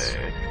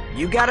 sir.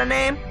 You got a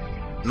name?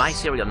 My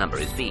serial number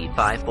is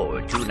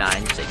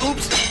V54296.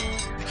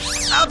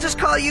 Oops. I'll just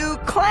call you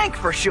Clank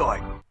for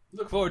short.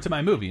 Look forward to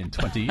my movie in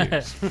 20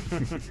 years.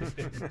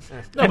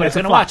 Nobody's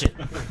going to watch it.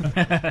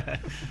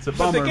 It's a But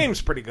bummer. the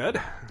game's pretty good.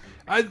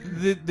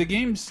 The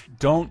games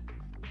don't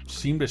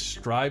seem to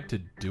strive to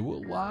do a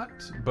lot,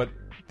 but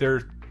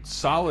they're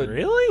solid.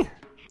 Really?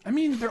 I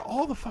mean, they're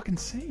all the fucking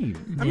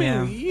same. I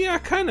mean, yeah,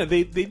 kind of.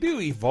 They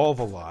do evolve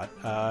a lot.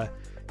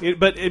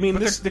 But I mean,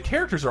 the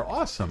characters are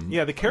awesome.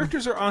 Yeah, the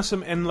characters are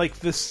awesome, and like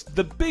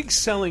the big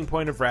selling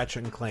point of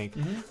Ratchet and Clank,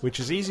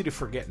 which is easy to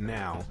forget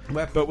now,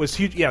 but was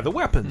huge. Yeah, the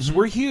weapons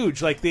were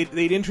huge. Like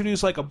they'd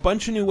introduce like a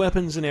bunch of new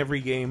weapons in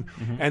every game,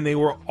 and they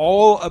were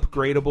all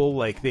upgradable.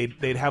 Like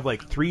they'd have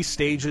like 3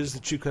 stages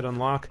that you could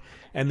unlock,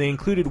 and they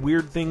included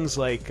weird things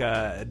like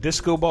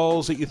disco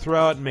balls that you throw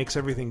out and makes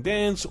everything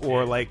dance,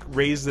 or like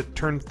rays that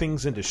turn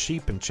things into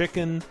sheep and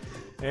chicken,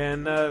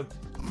 and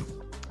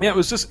yeah, it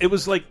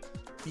was like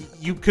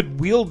you could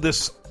wield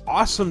this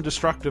awesome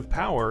destructive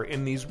power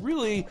in these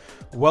really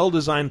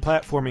well-designed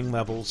platforming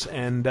levels,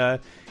 and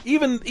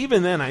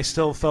even then I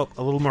still felt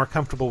a little more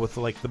comfortable with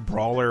the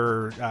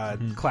brawler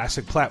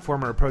classic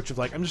platformer approach of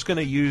like, I'm just going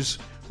to use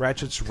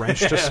Ratchet's wrench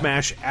to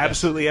smash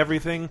absolutely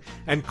everything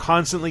and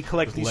constantly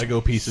collect these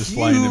Lego pieces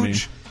flying to me.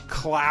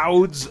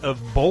 Clouds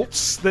of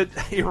bolts that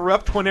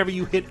erupt whenever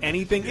you hit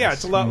anything. Yeah,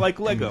 it's a lot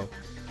like Lego.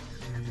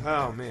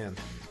 Oh man.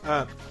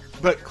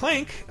 But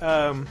Clank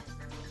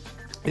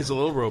is a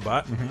little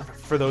robot,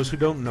 for those who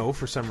don't know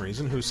for some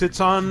reason, who sits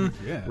on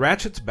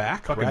Ratchet's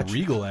back. Fucking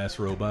regal ass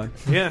robot.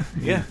 Yeah.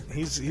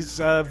 He's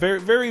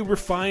very very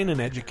refined and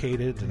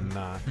educated,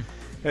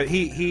 and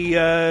he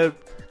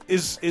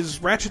is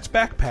Ratchet's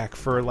backpack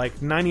for like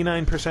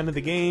 99% of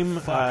the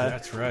game.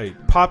 That's right.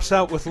 Pops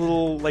out with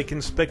little like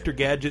Inspector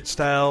Gadget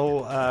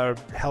style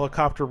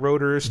helicopter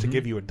rotors to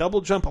give you a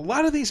double jump. A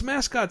lot of these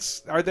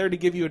mascots are there to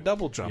give you a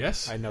double jump.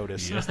 Yes, I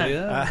noticed. Yes, they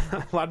are.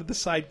 A lot of the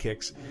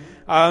sidekicks,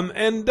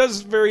 and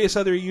does various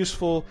other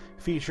useful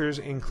features,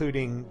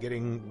 including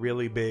getting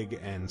really big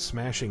and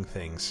smashing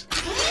things.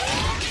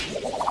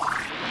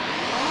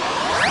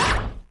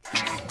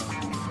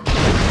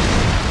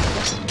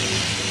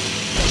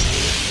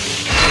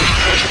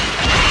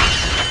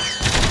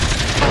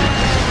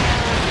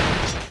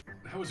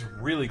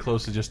 Really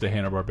close to just a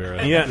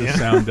Hanna-Barbera. Yeah, the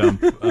sound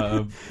dump.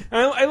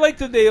 I like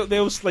that they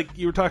was like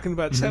you were talking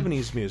about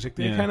 70s music.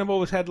 They kind of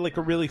always had like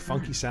a really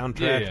funky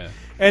soundtrack, Yeah.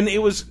 And it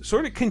was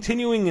sort of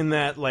continuing in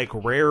that like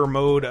rare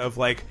mode of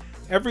like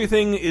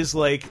everything is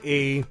like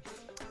a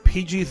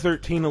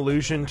PG-13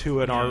 allusion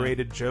to an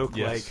R-rated joke.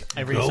 Yes. Like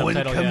Every Going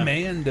subtitle,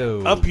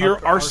 commando. up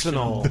your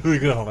arsenal.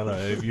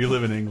 If you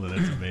live in England,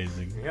 that's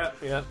amazing.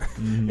 Yeah.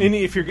 And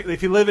if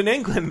you live in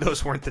England,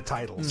 those weren't the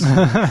titles.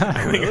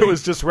 I think it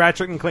was just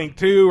Ratchet and Clank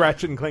 2,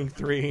 Ratchet and Clank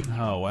 3.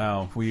 Oh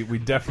wow, we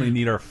definitely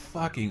need our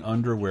fucking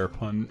underwear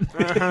pun.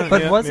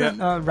 But wasn't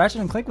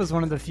Ratchet and Clank was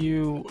one of the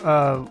few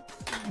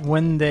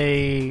when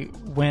they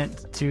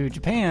went to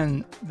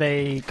Japan,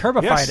 they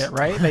curbified it,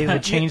 right? They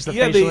changed the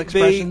facial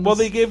expressions.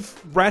 They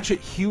give Ratchet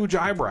huge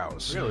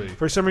eyebrows. Really?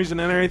 For some reason.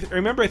 And I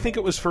remember, I think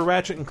it was for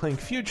Ratchet and Clank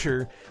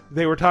Future,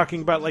 they were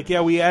talking about, like,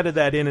 yeah, we added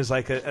that in as,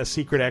 like, a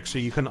secret extra.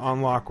 You can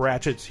unlock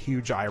Ratchet's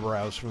huge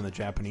eyebrows from the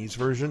Japanese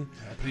version.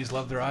 Japanese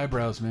love their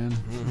eyebrows, man.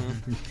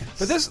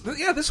 But this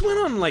went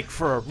on, like,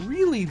 for a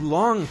really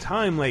long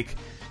time, like,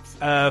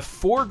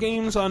 4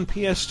 games on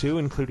PS2,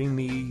 including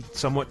the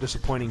somewhat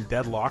disappointing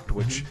Deadlocked,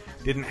 which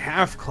didn't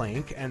have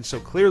Clank, and so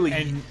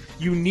clearly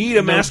you need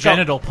a mascot.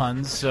 Genital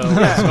puns, so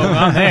what's going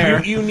on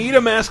there? You need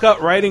a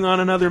mascot riding on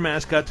another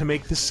mascot to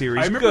make the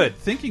series I remember good.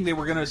 thinking they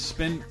were going to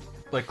spin,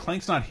 like,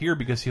 Clank's not here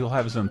because he'll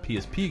have his own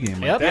PSP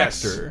game like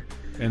Dexter.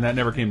 And that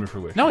never came to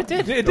fruition. No, it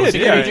did. It did.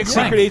 Secret Agent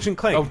Clank. Secret Agent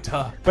Clank. Oh,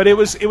 duh. But it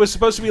was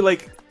supposed to be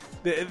like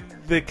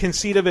the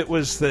conceit of it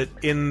was that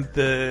in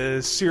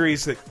the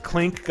series that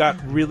Clank got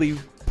really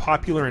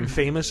popular and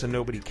famous, and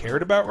nobody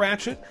cared about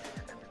Ratchet,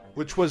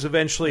 which was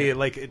eventually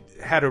like it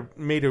had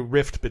made a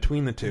rift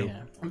between the two.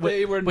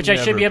 They were Which I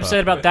should be upset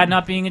about that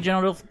not being a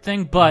genital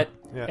thing, but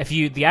if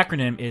you the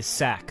acronym is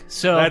SAC,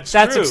 so that's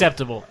true.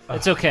 acceptable.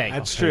 It's okay.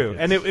 That's true.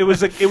 And it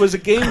was a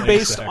game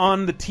based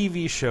on the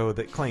TV show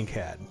that Clank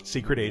had,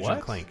 Secret Agent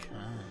Clank.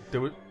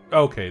 There was,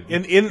 okay.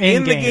 In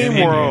the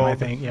game world, I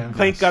think,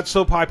 Clank got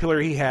so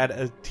popular he had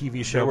a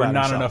TV show. There were about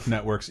not himself. enough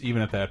networks,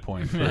 even at that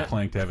point, for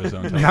Clank to have his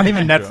own. Not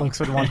even Netflix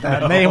would want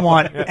that. They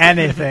want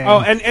anything. Oh,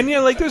 and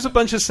yeah, like there's a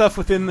bunch of stuff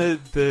within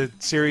the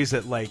series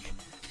that like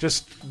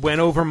just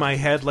went over my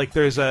head. Like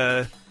there's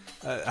a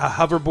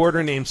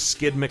hoverboarder named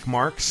Skid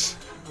McMarks.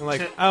 I'm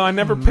like, oh, I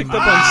never picked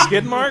up on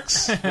skid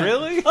marks.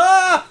 Really?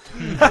 So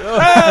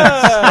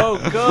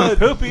good.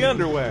 Poopy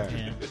underwear.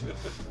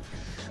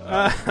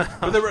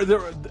 But there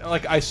were,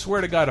 like, I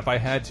swear to God, if I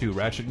had to,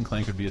 Ratchet and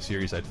Clank would be a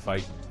series I'd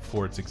fight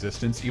for its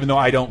existence, even though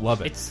I don't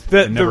love it.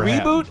 The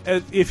reboot,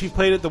 if you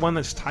played it, the one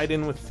that's tied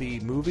in with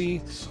the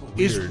movie,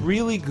 is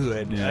really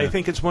good. Yeah. I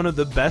think it's one of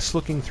the best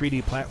looking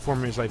 3D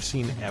platformers I've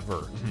seen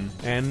ever.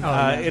 And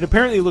it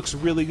apparently looks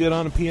really good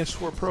on a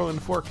PS4 Pro in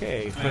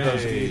 4K, for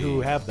those of you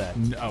who have that.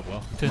 Oh,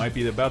 well, it might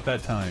be about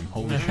that time.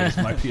 Holy shit, is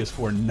my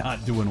PS4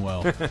 not doing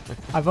well.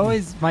 I've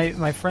always,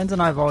 my friends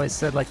and I have always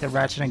said, like, the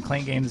Ratchet and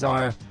Clank games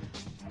are,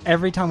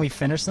 every time we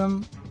finish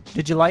them,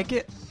 did you like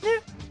it? Yeah.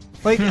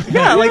 Like,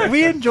 yeah, like,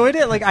 we enjoyed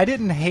it. Like, I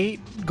didn't hate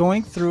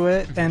going through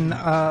it, and,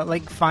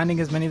 like, finding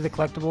as many of the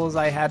collectibles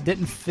I had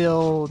didn't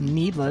feel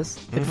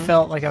needless. It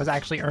felt like I was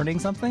actually earning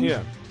something.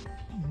 Yeah.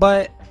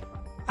 But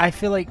I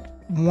feel like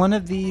one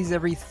of these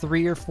every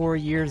 3 or 4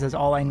 years is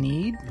all I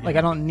need. Like,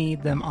 I don't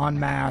need them en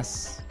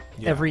masse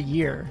every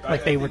year,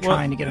 like they were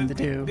trying to get them to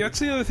do. That's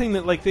the other thing,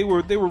 that like they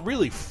were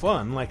really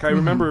fun. Like I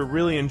remember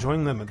really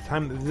enjoying them at the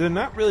time. They're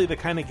not really the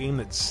kind of game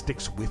that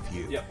sticks with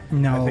you.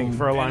 No, I think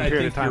for a long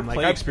period of time. Your Like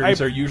play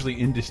experience are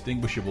usually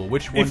indistinguishable.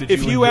 Which one did you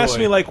If you enjoy? asked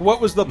me, like, what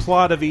was the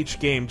plot of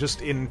each game,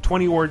 just in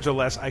 20 words or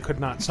less, I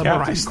could not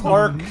summarize. Captain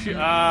Clark.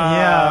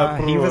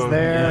 Yeah, he was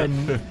there,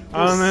 and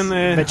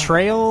then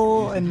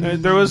Betrayal, and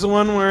there was the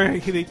one where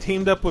they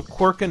teamed up with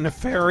Quirk and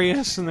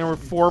Nefarious, and there were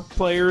 4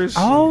 players.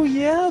 Oh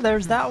yeah,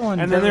 there's that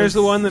one. And then there's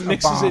the one that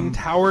mixes in bomb.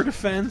 tower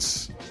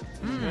defense.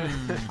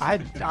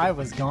 I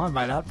was gone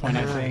by that point,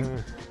 I think.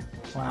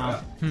 Wow.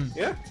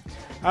 Yeah.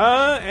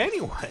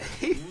 Anyway.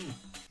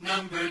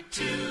 Number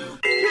 2.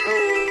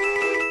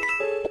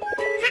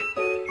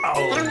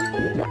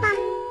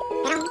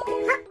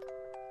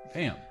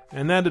 Damn.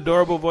 And that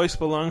adorable voice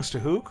belongs to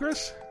who,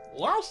 Chris?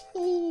 Yep.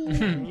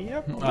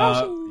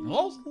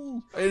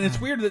 And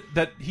it's weird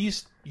that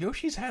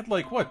Yoshi's had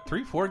like what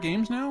 3-4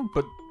 games now,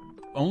 but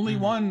only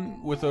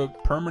one with a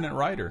permanent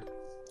rider.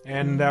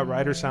 And that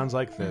rider sounds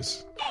like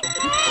this.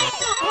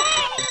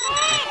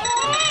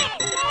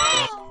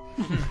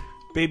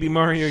 Baby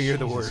Mario, you're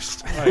the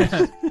worst.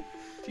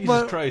 Jesus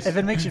Well, Christ. if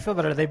it makes you feel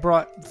better, they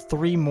brought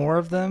 3 more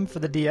of them for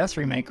the DS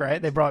remake,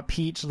 right? They brought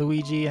Peach,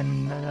 Luigi,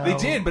 and They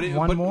did, but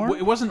one more.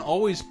 it wasn't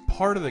always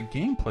part of the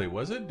gameplay,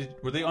 was it?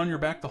 Were they on your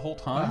back the whole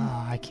time?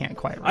 I can't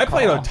quite recall. I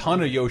played a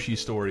ton of Yoshi's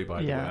Story,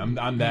 by the way. Yeah.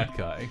 I'm that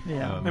guy.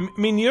 Yeah. I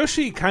mean,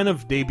 Yoshi kind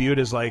of debuted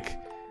as like,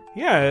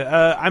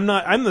 I'm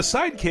the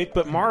sidekick,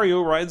 but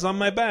Mario rides on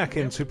my back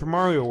in Super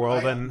Mario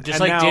World, and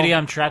Just and like now, Diddy,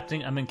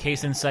 I'm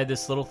encased inside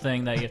this little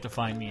thing that you have to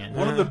find me in.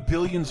 One of the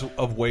billions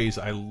of ways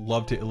I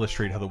love to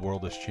illustrate how the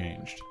world has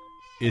changed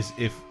is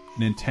if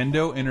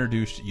Nintendo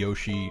introduced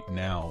Yoshi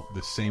now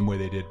the same way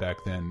they did back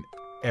then,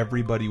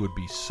 everybody would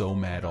be so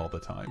mad all the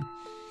time.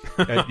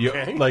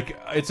 Like,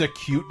 it's a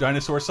cute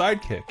dinosaur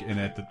sidekick, and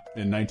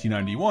in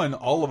 1991,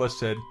 all of us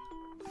said,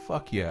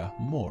 "Fuck yeah,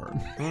 more."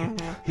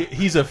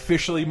 He's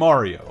officially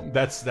Mario.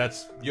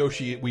 That's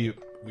Yoshi. We've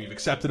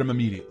accepted him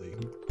immediately.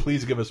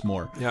 Please give us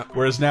more. Yeah.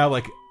 Whereas now,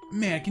 like,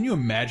 man, can you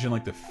imagine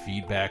like the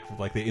feedback?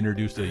 Like they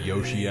introduced a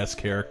Yoshi-esque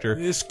character.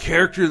 This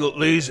character that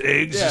lays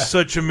eggs Yeah. is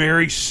such a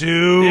Mary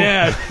Sue.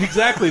 Yeah,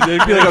 exactly.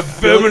 There'd be like a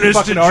feminist billion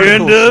fucking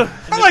agenda. articles.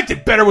 I liked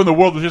it better when the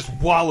world was just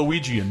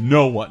Waluigi and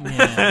no one.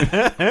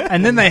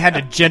 And then they had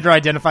to gender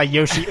identify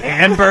Yoshi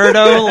and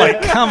Birdo.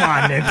 Like, come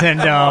on,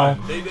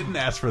 Nintendo. They didn't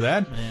ask for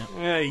that.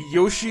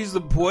 Yoshi's the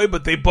boy,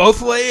 but they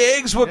both lay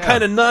eggs? What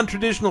kind of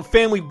non-traditional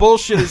family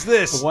bullshit is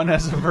this? One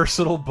has a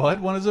versatile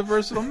butt, one has a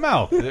versatile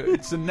mouth.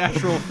 It's a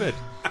natural fit.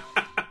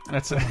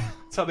 That's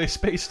how they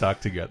space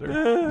talk together.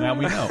 Now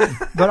we know.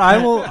 But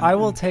I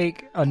will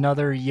take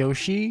another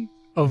Yoshi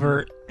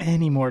over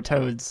any more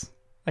Toads.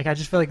 Like, I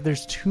just feel like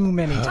there's too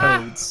many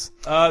Toads.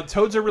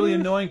 Toads are really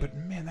annoying, but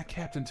man, that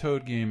Captain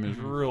Toad game is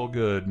real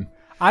good.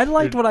 I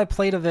liked what I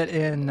played of it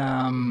in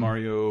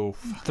Mario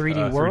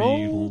 3D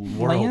World. 3D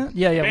World. Land?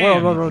 Yeah,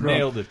 Bam, World.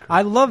 nailed it, Kurt.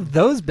 I loved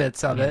those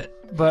bits of it,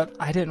 but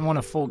I didn't want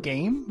a full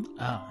game.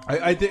 Oh.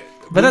 I did,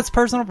 But that's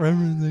personal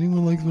preference.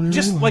 Anyone likes whatever.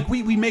 just they like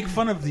want. we make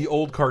fun of the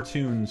old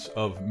cartoons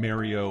of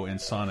Mario and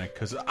Sonic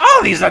because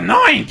these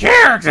annoying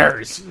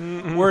characters.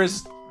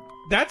 Whereas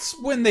that's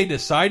when they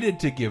decided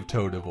to give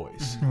Toad a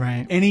voice,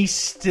 Right. and he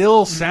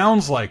still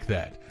sounds like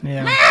that.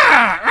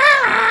 Yeah.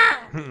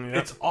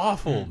 It's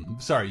awful.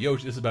 Sorry,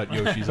 Yoshi. This is about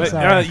Yoshi's.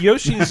 But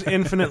Yoshi's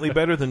infinitely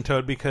better than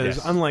Toad because,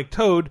 Yes. unlike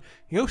Toad,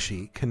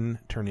 Yoshi can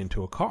turn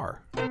into a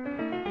car. The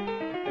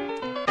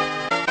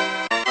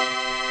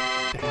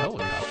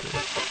helicopter.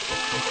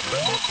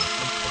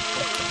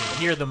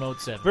 Hear the Mode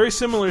 7. Very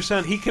similar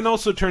sound. He can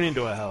also turn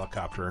into a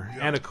helicopter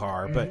and a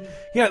car. But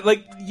yeah,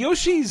 like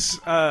Yoshi's.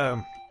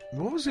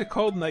 What was it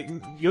called? Like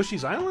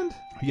Yoshi's Island?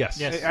 Yes.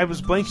 Yes. I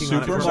was blanking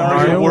on it. Super for some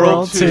Mario reason.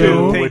 World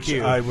 2, Thank which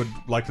you. I would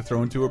like to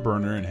throw into a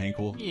burner, and Hank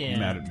will Yeah. be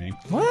mad at me.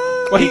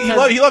 What?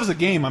 Well, he loves the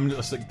game. I'm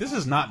just like, this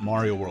is not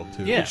Mario World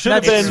 2. Yeah. It should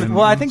have That's- been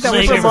well, I think that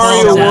was Super Super just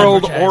Mario the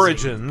World advertising.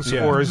 Origins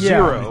Yeah. or Yeah.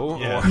 Zero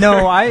Yeah.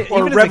 No, I or even as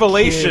a kid-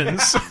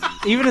 Revelations.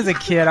 even as a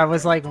kid, I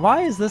was like,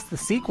 "Why is this the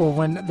sequel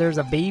when there's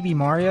a baby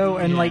Mario?"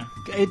 And like,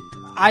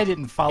 I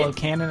didn't follow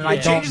canon, and I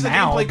It don't changes the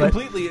now. gameplay But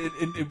completely.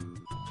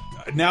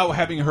 Now,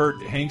 having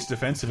heard Hank's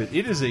defense of it,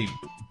 it is a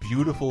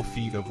beautiful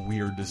feat of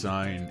weird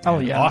design. Oh,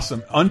 and yeah.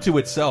 awesome unto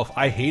itself.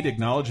 I hate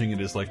acknowledging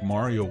it as like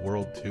Mario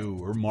World 2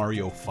 or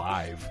Mario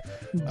 5.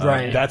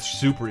 Right. That's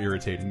super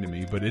irritating to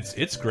me, but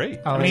it's great.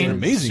 Oh, I It's mean, an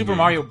amazing Super game.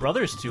 Mario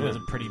Brothers 2 was a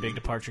pretty big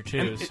departure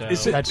too. So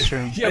Is it- that's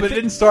true. Yeah, but it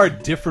didn't star a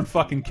different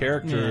fucking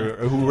character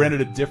who ran at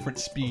a different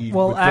speed.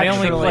 Well, with They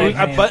only actually,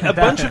 played- A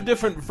bunch of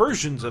different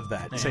versions of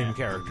that same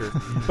character.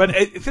 But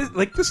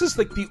this is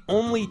like the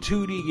only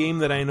 2D game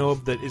that I know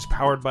of that is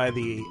powered by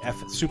the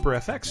Super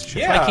FX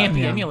chip. Yeah. It can't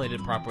be Yeah.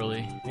 emulated properly.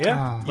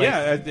 Yeah. Oh.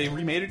 yeah, they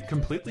remade it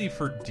completely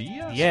for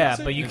DS. Yeah, is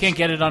it? but you It's- can't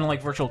get it on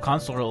like Virtual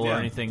Console Yeah. or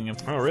anything. If,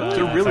 Oh, really? It's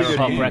a really if I good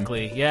recall game.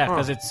 correctly. Yeah,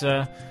 because it's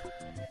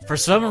for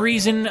some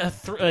reason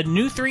a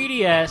new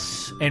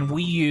 3DS and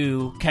Wii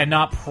U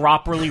cannot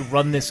properly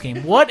run this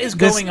game. What is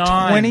this going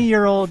on?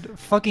 20-year-old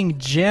fucking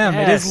gem.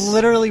 It Yes. is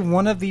literally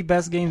one of the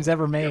best games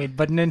ever made.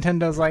 But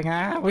Nintendo's like,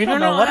 we don't don't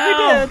know what know we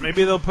how. did.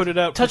 Maybe they'll put it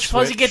out. Touch for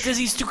Fuzzy Switch. Get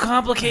Dizzy's too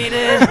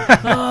complicated.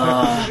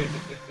 Oh.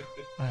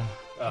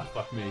 Oh,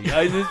 fuck me.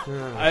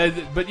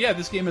 But yeah,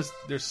 this game is.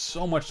 There's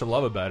so much to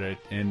love about it,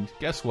 and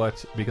guess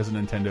what? Because of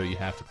Nintendo, you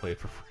have to play it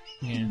for free.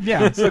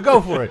 Yeah. So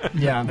go for it.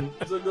 Yeah.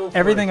 So go for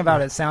Everything it.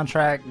 about it,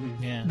 soundtrack.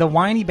 Yeah. The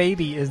whiny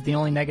baby is the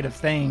only negative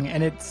thing,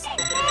 and it's.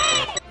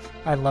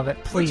 I love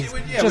it. Please,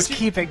 just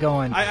keep it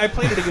going. I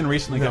played it again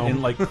recently, No.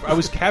 and like I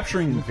was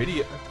capturing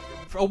video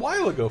for a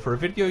while ago for a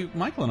video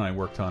Michael and I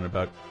worked on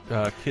about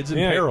kids in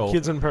peril.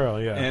 Kids in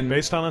Peril, yeah. And-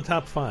 based on a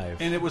top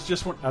 5 and it was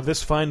just one, of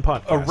this fine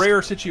podcast. a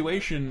rare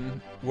situation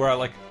where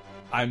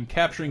I'm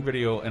capturing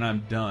video and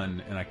I'm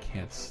done and I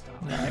can't stop.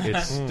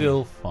 It's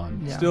still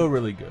fun, Yeah. still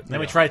really good. Then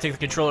we try to take the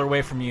controller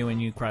away from you,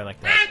 and you cry like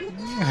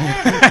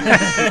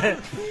that.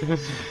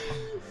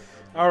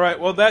 All right,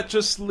 well, that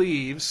just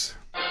leaves.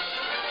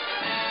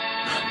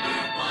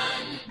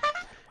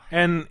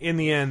 And in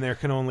the end, there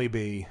can only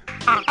be.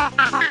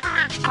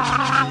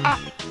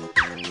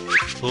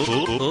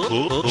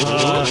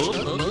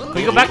 Can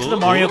we go back to the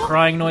Mario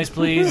crying noise,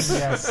 please?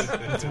 Yes,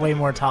 it's way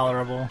more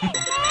tolerable.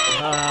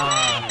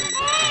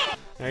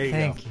 There you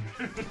Thank you.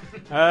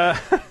 go.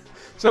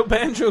 So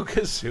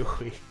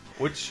Banjo-Kazooie,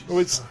 Which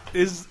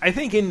is I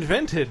think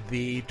invented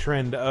the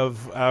trend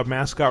of a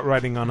mascot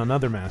riding on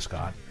another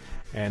mascot,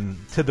 and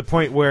to the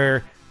point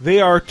where they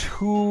are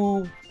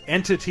two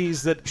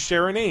entities that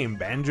share a name,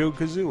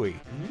 Banjo-Kazooie.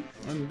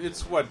 and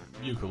it's what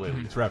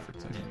ukulele is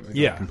referencing.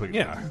 Yeah, completely.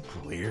 yeah,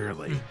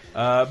 clearly.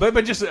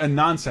 But just a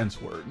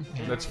nonsense word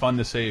that's fun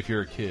to say if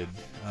you're a kid.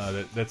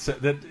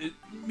 That it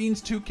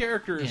means two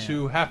characters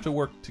who have to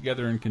work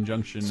together in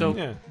conjunction. So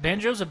Yeah.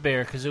 Banjo's a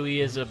bear, Kazooie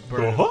is a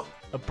bird. Uh-huh.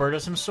 A bird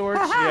of some sort.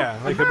 Yeah,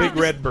 like a big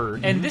red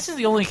bird. And this is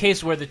the only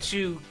case where the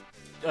two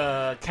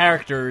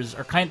characters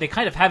are kind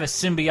of have a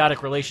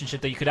symbiotic relationship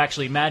that you could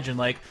actually imagine.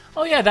 Like,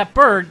 oh yeah, that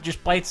bird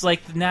just bites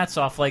like the gnats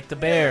off like the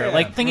bear. Yeah.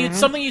 Like it's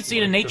something you'd see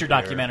in a nature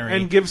documentary.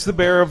 And gives the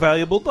bear a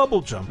valuable double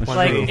jump. when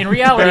Like, the in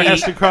reality- bear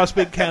has to cross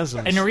big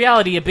chasms. in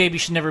reality, a baby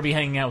should never be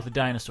hanging out with a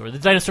dinosaur. The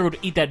dinosaur would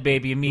eat that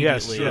baby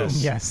immediately.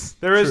 yes. Yes.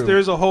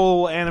 There's a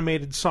whole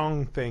animated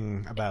song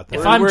thing about that.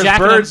 If I'm Whereas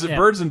jacking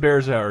birds and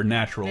bears are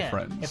natural Yeah.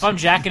 friends. If I'm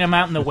jacking him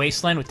out in the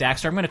wasteland with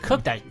Daxter, I'm going to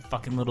cook that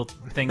fucking little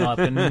thing up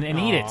and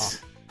eat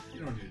it.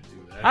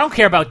 I don't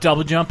care about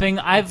double jumping.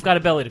 I've got a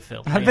belly to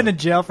fill. I've been in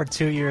jail for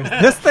 2 years.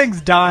 This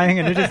thing's dying,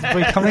 and it is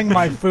becoming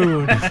my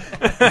food.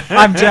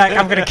 I'm Jack.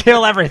 I'm gonna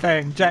kill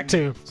everything. Jack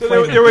 2.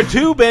 So there were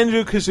two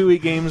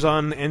Banjo-Kazooie games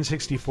on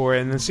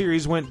N64, and the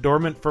series went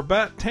dormant for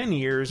about 10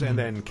 years and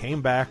then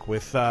came back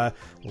with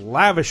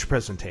lavish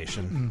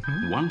presentation.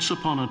 Once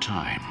upon a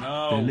time,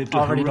 there lived a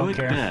Already don't heroic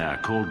care. bear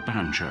called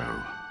Banjo,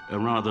 a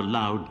rather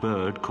loud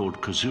bird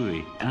called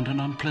Kazooie, and an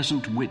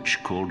unpleasant witch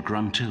called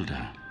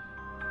Gruntilda.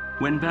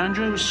 When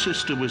Banjo's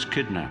sister was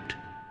kidnapped,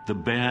 the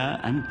bear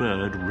and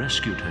bird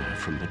rescued her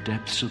from the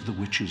depths of the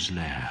witch's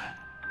lair,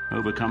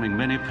 overcoming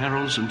many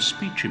perils and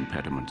speech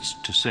impediments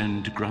to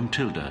send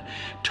Gruntilda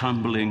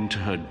tumbling to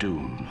her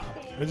doom.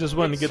 I just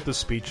wanted to get the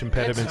speech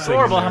impediments. It's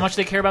horrible how much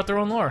they care about their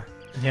own lore.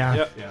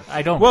 Yeah.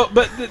 I don't. Well,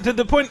 but to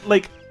the point,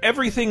 like,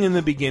 everything in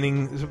the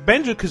beginning,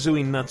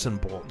 Banjo-Kazooie Nuts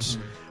and Bolts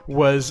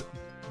was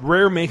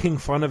Rare making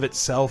fun of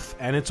itself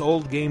and its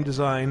old game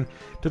design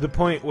to the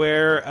point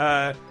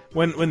where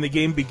when the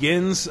game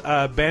begins,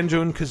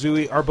 Banjo and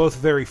Kazooie are both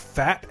very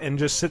fat and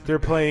just sit there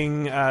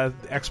playing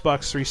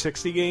Xbox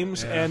 360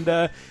 games. Yeah.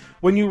 And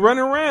when you run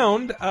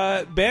around,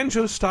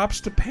 Banjo stops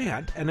to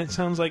pant, and it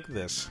sounds like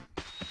this.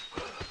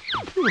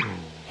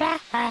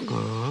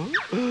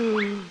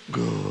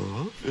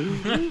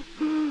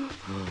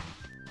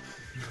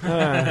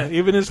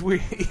 Even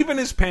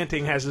his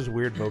panting has his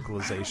weird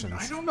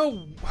vocalizations. I don't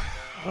know.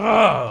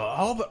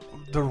 All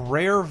the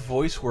Rare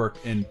voice work,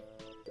 and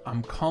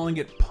I'm calling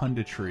it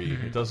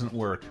punditry. It doesn't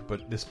work,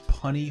 but this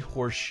punny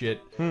horse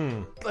shit,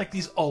 like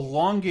these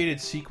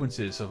elongated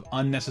sequences of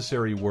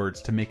unnecessary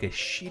words to make a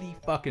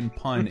shitty fucking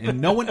pun, and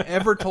no one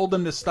ever told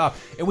them to stop.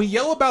 And we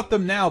yell about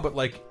them now, but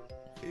like,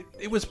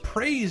 it was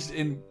praised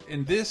in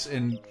this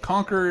and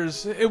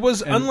Conker's. It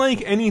was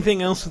unlike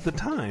anything else at the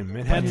time.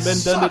 It hadn't been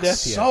done to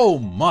death yet. So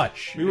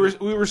much. We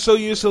were so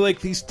used to like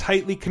these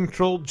tightly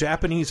controlled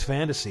Japanese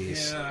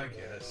fantasies. Yeah, I guess.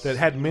 That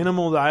had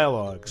minimal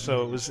dialogue,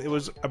 so it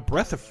was a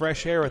breath of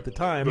fresh air at the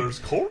time. There's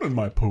cold in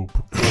my poop.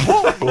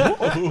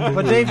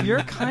 But Dave,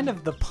 you're kind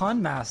of the pun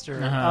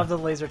master of the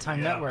Laser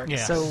Time Network. Yeah.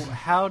 So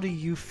how do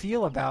you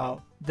feel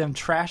about them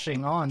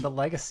trashing on the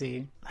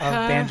legacy of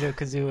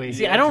Banjo-Kazooie?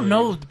 See, I don't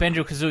know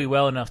Banjo-Kazooie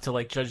well enough to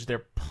like judge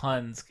their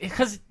puns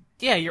because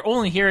you're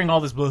only hearing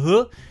all this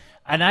blah,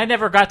 and I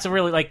never got to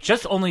really like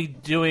just only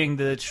doing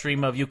the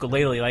stream of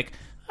Yooka-Laylee. Like,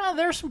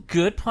 there's some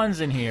good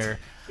puns in here.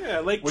 Yeah,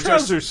 like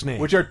Trouser Snake,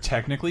 which are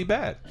technically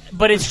bad.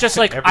 But it's just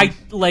like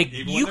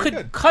you could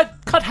good.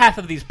 cut half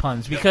of these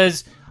puns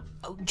because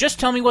just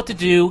tell me what to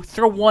do.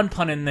 Throw one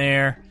pun in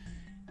there.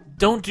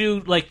 Don't do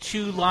like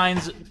 2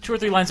 or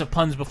 3 lines of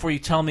puns before you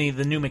tell me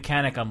the new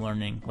mechanic I'm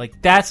learning.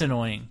 Like that's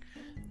annoying.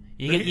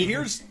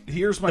 Here's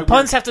my the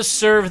puns have to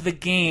serve the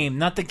game,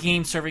 not the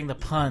game serving the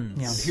puns.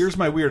 Yeah. Here's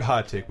my weird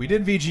hot take. We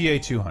did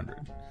VGA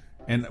 200.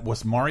 And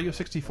was Mario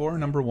 64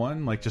 number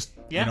 1? Like, just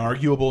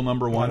inarguable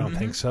number 1? I don't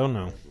think so,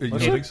 no. You don't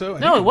think so?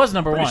 No, it was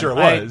number 1. Pretty sure it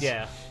was.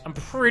 I'm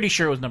pretty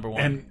sure it was number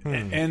 1.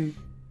 And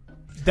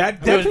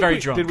that was very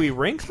drunk. Did we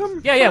rank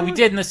them? Yeah, we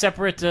did in the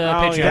separate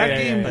Patreon. That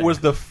game was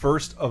the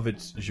first of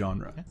its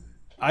genre.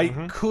 I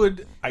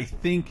could, I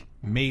think,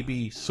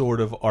 maybe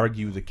sort of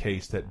argue the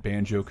case that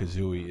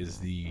Banjo-Kazooie is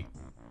the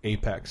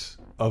apex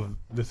of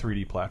the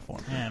 3D platform.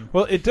 Man.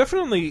 Well, it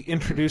definitely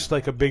introduced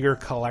like a bigger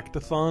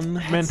collectathon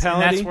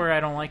mentality. And that's where I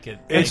don't like it.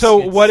 And so,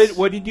 what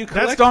did you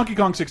collect? That's Donkey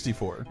Kong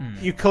 64.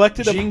 You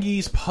collected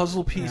Jingies,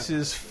 puzzle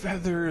pieces,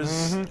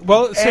 feathers.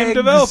 Well, same eggs.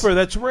 developer.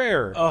 That's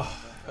Rare.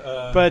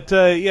 But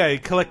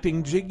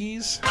collecting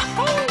Jiggies.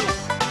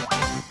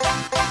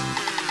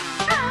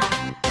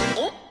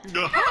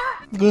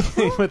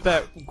 With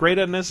that great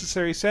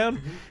unnecessary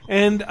sound,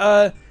 and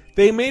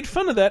they made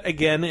fun of that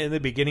again in the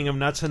beginning of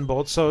Nuts and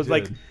Bolts. So it's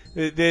like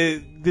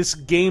this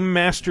game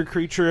master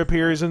creature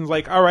appears and is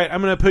like, all right,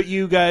 I'm going to put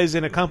you guys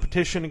in a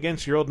competition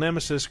against your old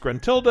nemesis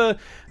Gruntilda.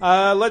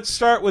 Let's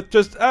start with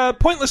just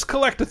pointless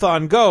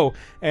collectathon. Go,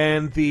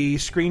 and the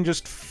screen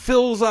just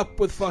fills up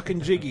with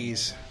fucking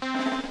Jiggies.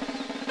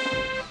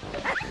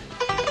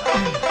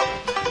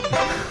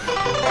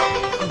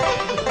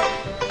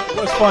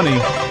 It was funny.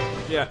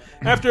 Yeah.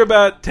 After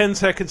about 10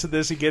 seconds of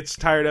this, he gets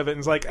tired of it and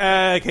is like,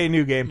 okay,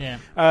 new game. Yeah.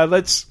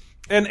 Let's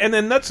and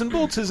then Nuts and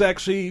Bolts is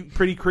actually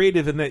pretty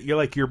creative in that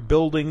you're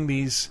building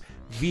these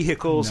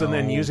vehicles and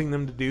then using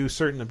them to do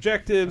certain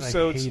objectives.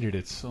 I hated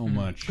it so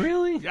much.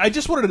 Really? I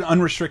just wanted an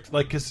unrestricted,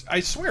 like, because I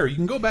swear you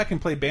can go back and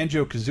play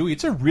Banjo-Kazooie.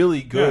 It's a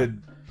really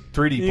good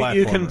 3D platformer.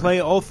 You can play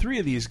all 3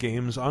 of these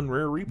games on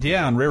Rare Replay.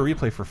 Yeah, on Rare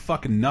Replay for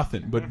fucking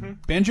nothing.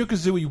 But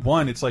Banjo-Kazooie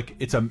 1,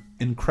 it's an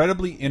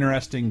incredibly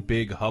interesting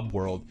big hub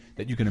world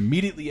that you can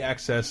immediately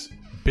access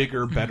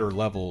bigger, better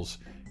levels,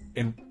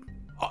 and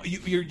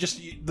you're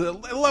just the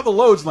level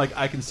loads. And like,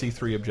 I can see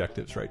 3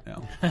 objectives right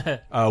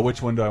now.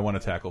 Which one do I want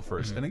to tackle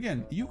first? And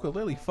again,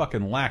 Yooka-Laylee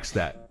fucking lacks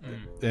that,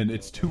 and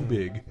it's too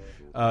big.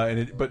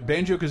 But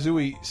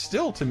Banjo-Kazooie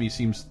still, to me,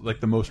 seems like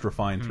the most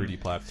refined 3D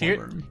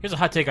platformer. Here's a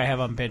hot take I have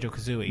on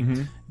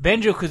Banjo-Kazooie.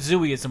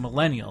 Banjo-Kazooie is a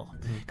millennial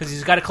because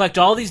he's got to collect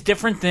all these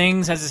different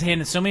things, has his hand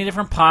in so many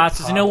different pots,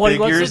 doesn't know what he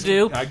wants to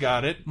do. I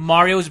got it.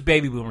 Mario's a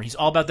baby boomer. He's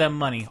all about that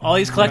money. All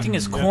he's collecting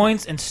is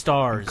coins and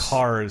stars.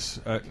 Cars.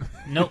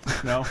 Nope.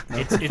 No.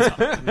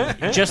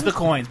 It's just the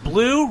coins.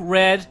 Blue,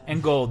 red,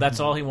 and gold. That's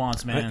all he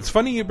wants, man. It's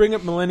funny you bring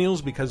up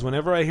millennials because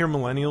whenever I hear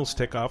millennials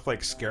tick off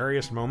like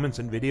scariest moments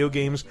in video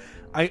games,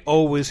 I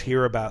always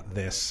hear about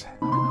this.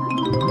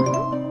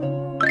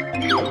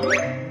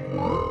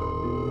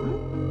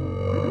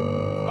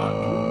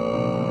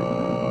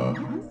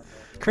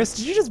 Chris,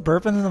 did you just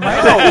burp into the mic?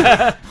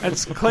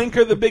 That's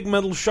Clanker the Big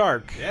Metal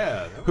Shark.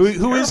 Yeah,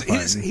 who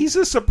is he's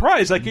a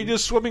surprise. Like you're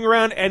just swimming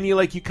around and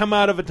you come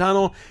out of a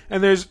tunnel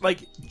and there's like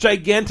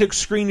gigantic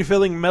screen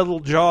filling metal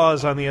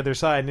jaws on the other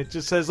side, and it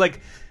just says like,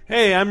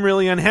 "Hey, I'm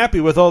really unhappy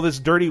with all this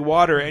dirty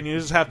water," and you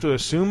just have to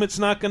assume it's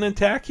not going to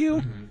attack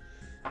you.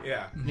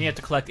 Yeah, And you have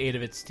to collect 8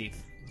 of its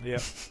teeth. yeah.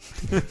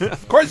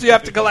 Of course you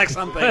have to collect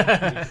something.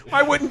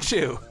 Why wouldn't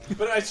you?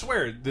 But I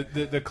swear,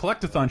 the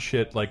collectathon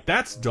shit, like,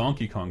 that's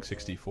Donkey Kong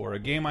 64, a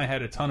game I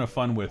had a ton of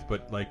fun with,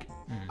 but, like,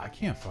 I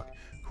can't fuck...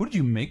 Who did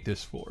you make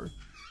this for?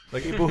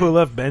 Like people who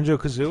love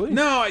Banjo-Kazooie?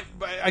 No,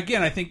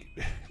 again, I think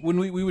when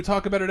we would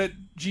talk about it at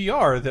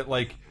GR, that,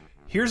 like,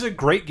 here's a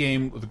great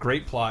game with a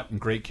great plot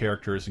and great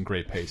characters and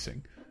great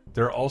pacing.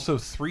 There are also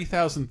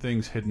 3,000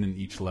 things hidden in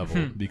each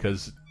level,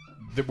 because...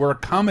 we're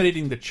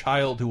accommodating the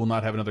child who will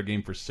not have another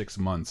game for 6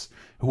 months,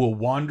 who will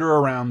wander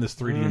around this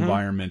 3D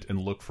environment and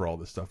look for all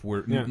this stuff.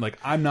 Like,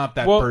 I'm not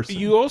that person.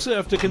 You also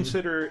have to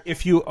consider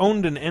if you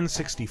owned an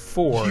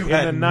N64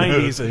 in the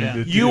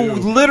 90s, you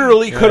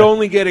literally could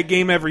only get a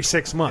game every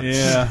 6 months.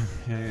 Yeah.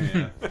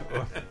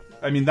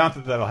 I mean, not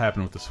that that'll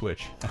happen with the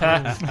Switch.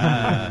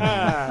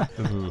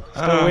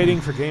 Still waiting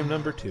for game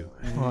number 2.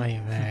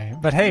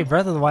 But hey,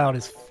 Breath of the Wild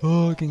is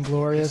fucking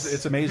glorious.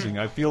 It's amazing.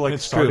 I feel like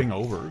It's starting true.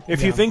 over.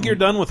 If you think you're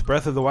done with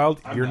Breath of the Wild,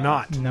 you're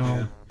not.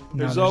 No.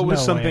 There's No, always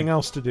no something way.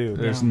 else to do.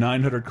 There's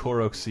 900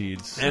 Korok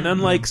seeds. And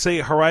unlike, say,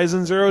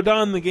 Horizon Zero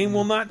Dawn, the game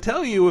will not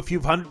tell you if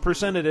you've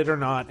 100%ed it or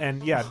not.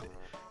 And yeah,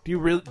 do you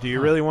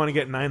really want to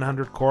get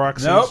 900 Korok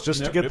seeds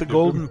just to get the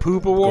Golden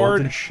Poop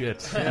Award? Golden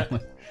shit.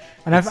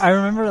 And I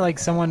remember like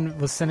someone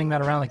was sending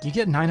that around, like you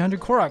get 900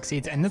 Korok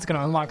seeds, and it's going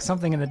to unlock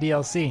something in the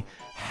DLC.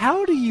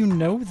 How do you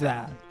know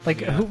that?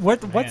 Like,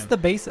 what's the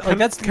base? Like,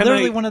 that's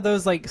literally one of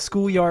those like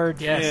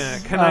schoolyard. Yeah.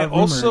 Can I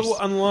also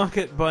unlock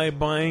it by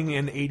buying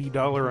an $80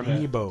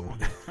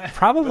 amiibo?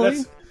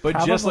 Probably.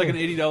 But just like an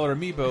 $80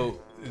 amiibo,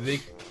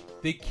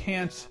 they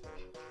can't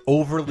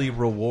overly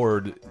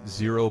reward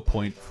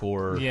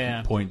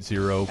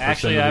 0.4.0%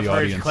 Actually, of I've the heard if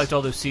audience. you collect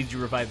all those seeds, you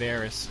revive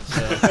Eris.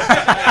 So.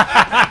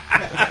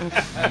 I'm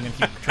gonna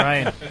keep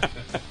trying.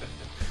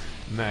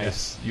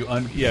 Nice. You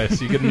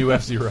get a new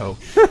F-Zero.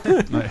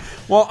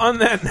 Nice. Well, on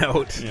that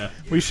note,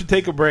 we should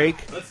take a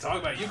break. Let's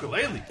talk about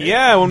Yooka-Laylee.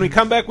 Yeah, when we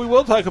come back, we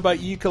will talk about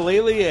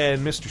Yooka-Laylee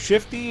and Mr.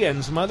 Shifty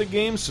and some other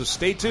games, so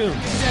stay tuned.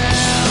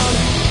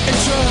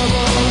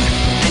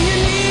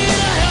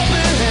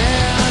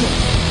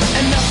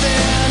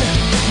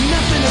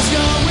 Nothing is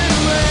going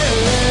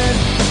red.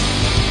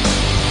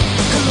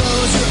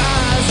 Close your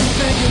eyes and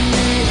think of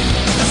me.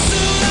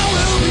 Soon I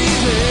will be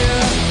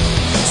there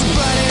to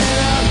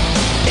brighten up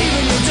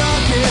even your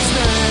darkest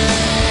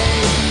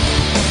night.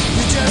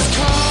 You just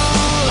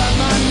call out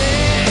my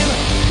name,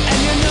 and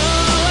you know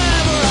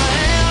wherever I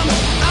am,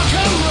 I'll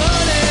come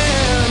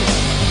running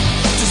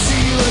to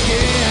see you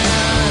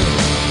again.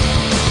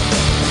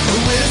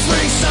 Winter,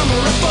 spring, summer,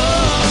 or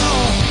fall,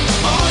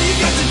 all you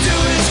got to do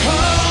is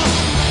call.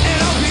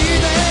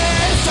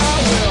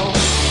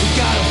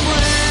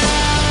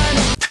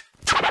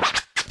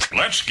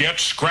 Let's get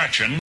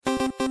scratching.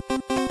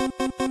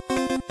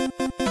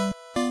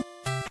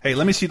 Hey,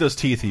 let me see those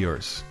teeth of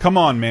yours. Come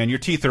on, man. Your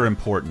teeth are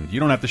important.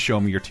 You don't have to show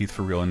me your teeth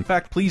for real. In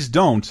fact, please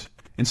don't.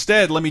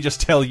 Instead, let me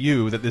just tell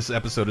you that this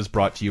episode is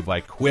brought to you by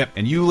Quip.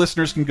 And you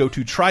listeners can go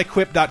to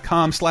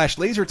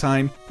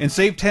tryquip.com/lasertime and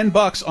save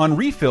 $10 on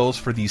refills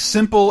for these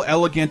simple,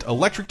 elegant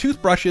electric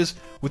toothbrushes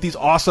with these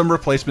awesome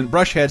replacement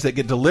brush heads that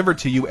get delivered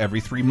to you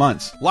every 3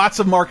 months. Lots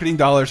of marketing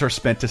dollars are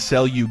spent to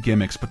sell you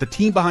gimmicks, but the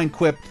team behind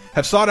Quip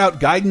have sought out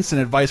guidance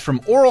and advice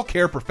from oral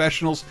care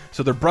professionals,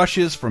 so their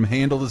brushes, from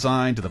handle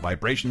design to the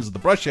vibrations of the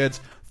brush heads,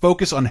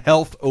 focus on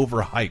health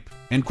over hype.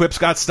 And Quip's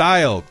got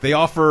style. They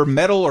offer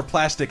metal or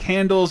plastic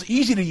handles,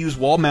 easy-to-use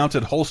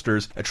wall-mounted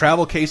holsters, a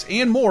travel case,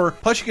 and more.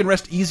 Plus, you can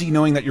rest easy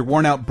knowing that your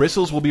worn-out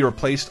bristles will be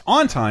replaced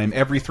on time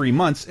every 3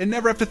 months and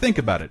never have to think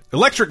about it.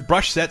 Electric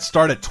brush sets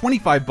start at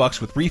 $25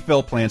 with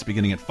refill plans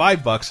beginning at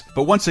 $5.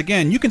 But once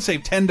again, you can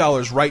save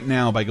 $10 right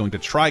now by going to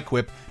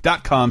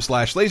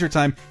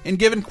tryquip.com/lasertime and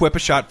giving Quip a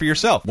shot for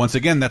yourself. Once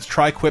again, that's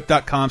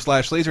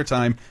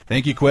tryquip.com/lasertime.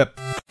 Thank you, Quip.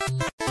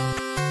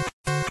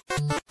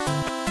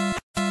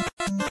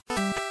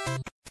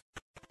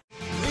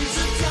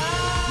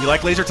 You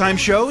like Laser Time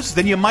shows?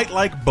 Then you might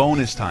like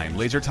Bonus Time,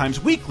 Laser Time's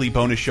weekly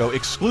bonus show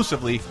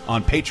exclusively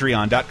on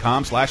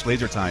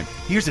patreon.com/lasertime.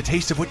 Here's a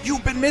taste of what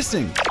you've been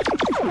missing.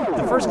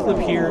 The first clip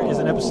here is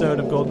an episode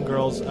of Golden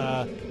Girls.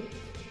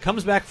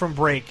 Comes back from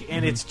break,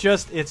 and it's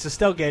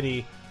Estelle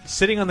Getty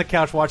sitting on the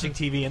couch watching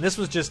TV, and this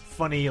was just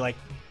funny, like,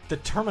 the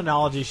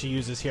terminology she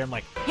uses here. I'm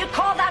like, You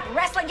call that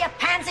wrestling, you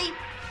pansy?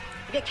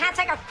 If you can't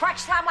take a crutch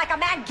slam like a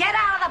man, get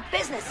out of the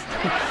business.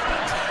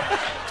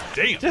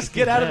 Damn. just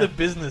get out of the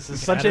business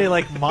is such a,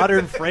 like,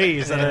 modern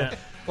phrase. Yeah.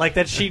 Like,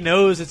 that she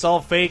knows it's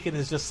all fake and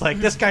is just like,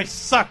 this guy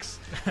sucks.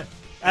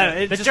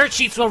 The dirt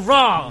sheets were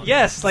wrong.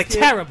 Yes, like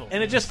terrible.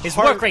 And it just his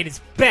work rate is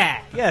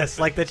bad. Yes,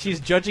 like that she's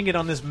judging it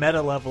on this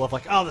meta level of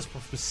like, oh, this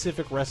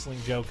specific wrestling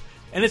joke,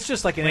 and it's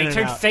just like an When in he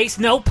and turned out. face,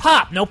 no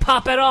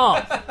pop at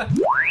all.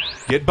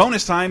 Get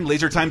Bonus Time,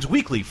 Laser Time's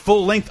weekly,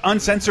 full-length,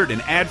 uncensored,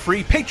 and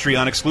ad-free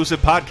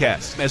Patreon-exclusive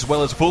podcast, as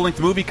well as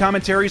full-length movie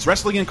commentaries,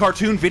 wrestling and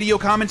cartoon video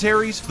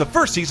commentaries, the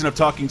first season of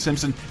Talking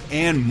Simpson,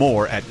 and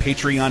more at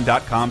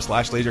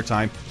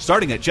patreon.com/lasertime,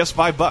 starting at just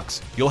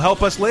 $5. You'll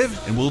help us live,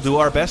 and we'll do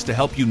our best to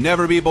help you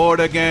never be bored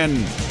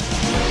again.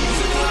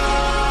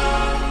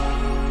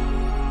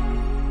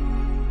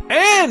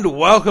 And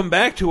welcome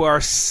back to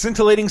our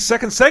scintillating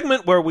second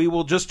segment, where we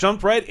will just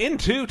jump right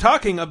into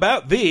talking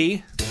about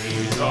the...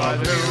 These are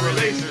the new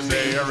releases,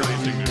 they are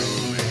releasing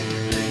new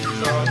releases.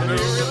 These are the new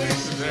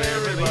releases,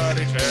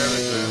 everybody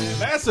cherish them.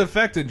 Mass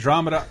Effect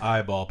Andromeda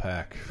Eyeball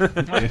Pack.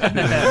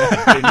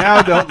 They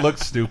now don't look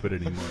stupid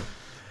anymore.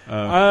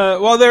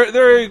 Well, there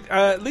are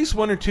at least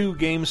one or two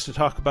games to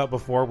talk about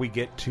before we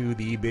get to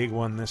the big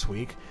one this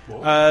week.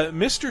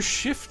 Mr.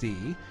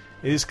 Shifty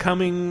is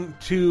coming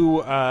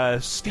to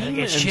Steam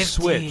and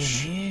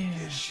Switch.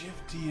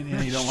 Shifty in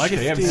here. You don't like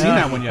it? You haven't seen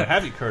that one yet,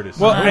 have you, Curtis?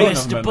 Well,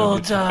 Mr.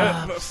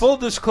 Bulldogs. Full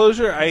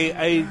disclosure,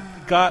 I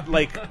got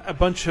like a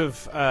bunch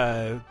of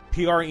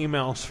PR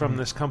emails from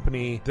this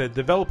company, the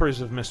developers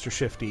of Mr.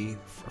 Shifty,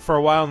 for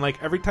a while, and like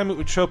every time it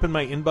would show up in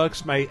my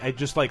inbox, I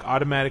just like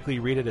automatically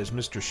read it as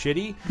Mr.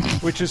 Shitty,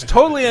 which is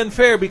totally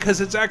unfair because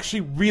it's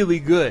actually really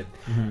good.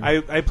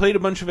 I played a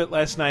bunch of it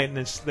last night, and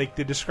it's like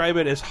they describe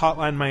it as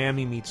Hotline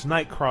Miami meets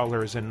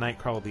Nightcrawlers and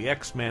Nightcrawler the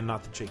X-Man,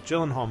 not the Jake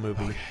Gyllenhaal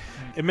movie. Okay.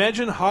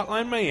 Imagine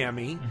Hotline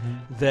Miami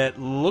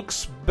that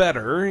looks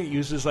better,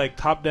 uses like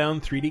top-down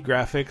 3D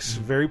graphics,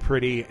 very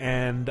pretty,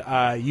 and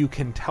you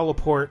can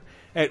teleport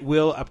at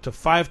will up to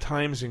 5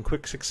 times in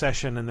quick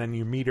succession, and then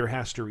your meter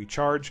has to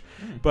recharge.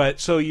 But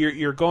so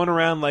you're going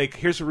around like,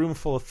 here's a room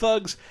full of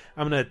thugs,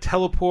 I'm going to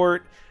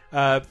teleport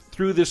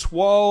through this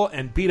wall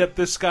and beat up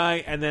this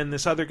guy, and then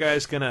this other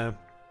guy's going to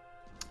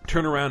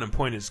turn around and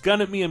point his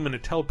gun at me. I'm going to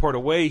teleport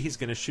away. He's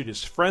going to shoot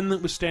his friend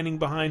that was standing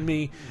behind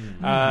me.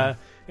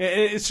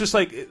 It's just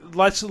like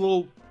lots of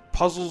little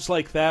puzzles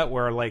like that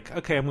where like,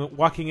 okay, I'm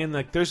walking in,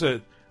 like there's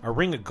a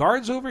ring of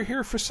guards over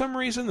here for some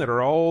reason that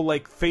are all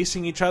like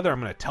facing each other. I'm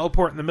going to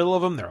teleport in the middle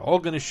of them. They're all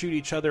going to shoot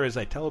each other as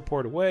I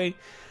teleport away.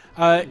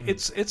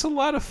 It's a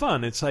lot of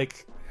fun. It's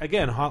like,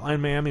 again,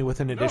 Hotline Miami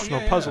with an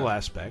additional puzzle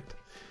aspect.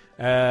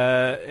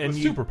 And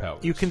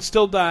superpowers. You can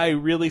still die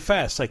really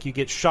fast. Like you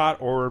get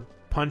shot or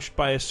punched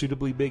by a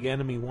suitably big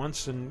enemy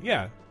once, and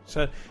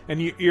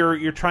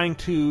you're trying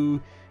to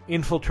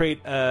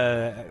infiltrate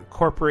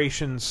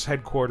corporation's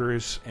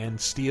headquarters and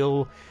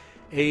steal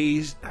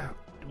a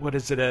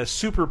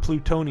super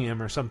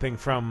plutonium or something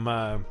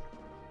from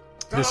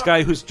this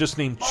guy who's just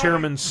named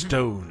Chairman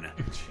Stone.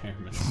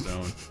 Chairman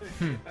Stone.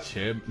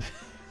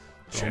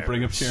 Don't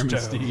bring up Chairman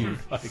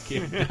Steve. I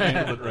can't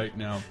handle it right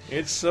now.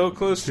 It's so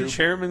close to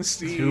Chairman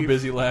Steve. Too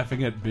busy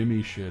laughing at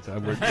Bimmy shit. I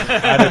worked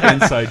out of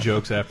inside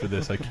jokes after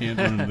this. I can't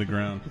run into the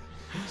ground.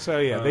 So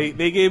yeah,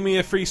 they gave me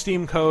a free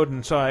Steam code,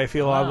 and so I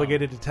feel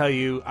obligated to tell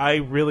you I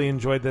really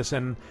enjoyed this.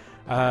 And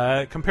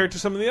compared to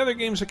some of the other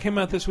games that came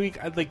out this week,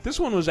 this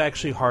one was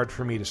actually hard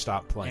for me to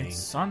stop playing.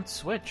 It's on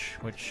Switch,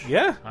 which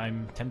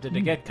I'm tempted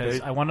to get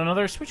because I want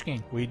another Switch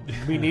game. We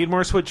need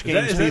more Switch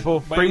games, people.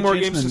 Bring more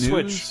games to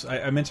Switch.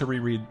 I meant to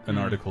reread an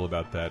article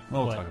about that.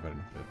 We'll talk about it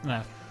in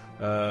a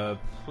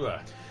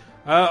bit.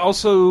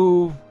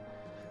 Also,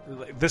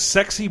 the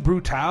Sexy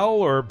Brutale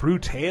or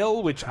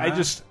Brutale, which I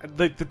just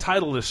the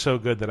title is so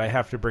good that I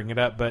have to bring it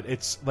up. But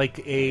it's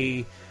like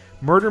a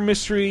murder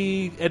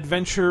mystery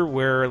adventure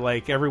where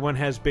like everyone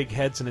has big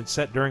heads and it's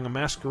set during a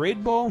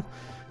masquerade ball.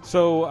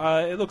 So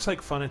it looks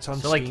like fun. It's on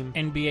Steam. Like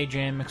NBA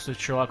Jam mixed with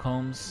Sherlock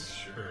Holmes.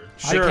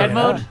 Sure. Arcade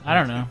mode? I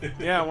don't know.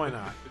 Yeah, why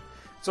not?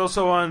 It's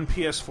also on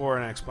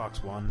PS4 and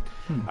Xbox One.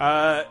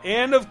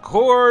 And of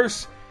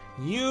course,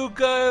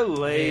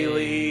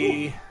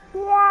 Yooka-Laylee.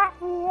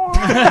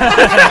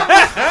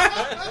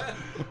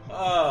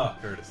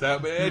 Curtis,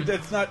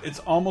 that's not. It's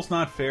almost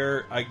not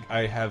fair.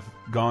 I have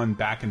gone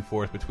back and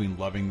forth between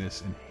loving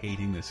this and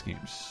hating this game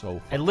so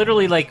far. I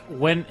literally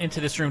went into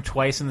this room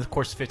twice in the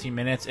course of 15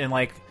 minutes, and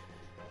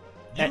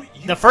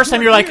the first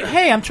time you're like,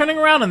 "Hey, I'm turning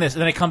around on this,"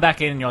 and then I come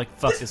back in and you're like,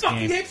 "Fuck this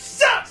game." Game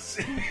sucks.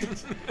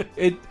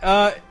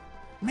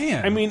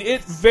 Man, I mean,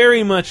 it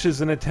very much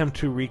is an attempt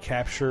to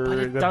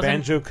recapture the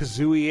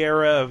Banjo-Kazooie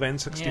era of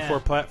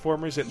N64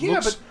 platformers. It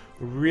looks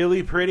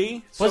really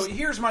pretty. So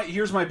here's my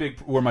big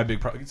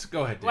problem.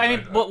 Go ahead,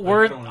 Dave.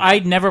 I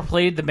never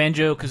played the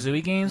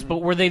Banjo-Kazooie games,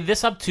 but were they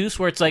this obtuse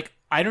where it's like,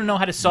 I don't know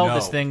how to solve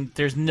this thing.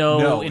 There's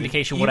no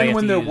indication what I have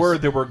to use. Even when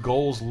there were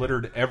goals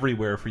littered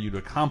everywhere for you to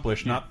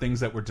accomplish, not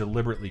things that were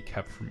deliberately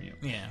kept from you.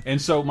 Yeah.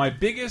 And so my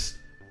biggest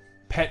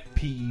pet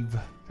peeve,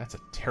 that's a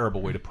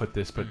terrible way to put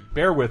this, but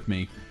bear with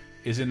me,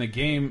 is in the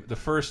game, the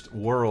first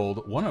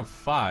world, 1 of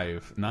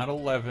 5, not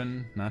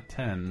 11, not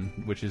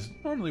 10, which is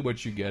normally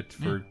what you get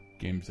for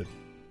games that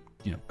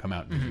come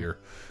out in a year.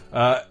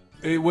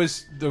 It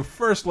was the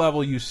first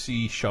level you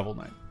see Shovel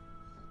Knight.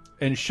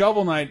 And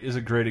Shovel Knight is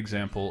a great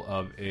example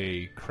of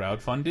a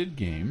crowdfunded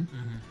game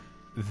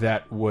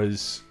that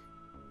was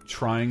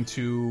trying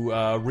to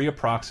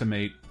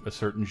reapproximate a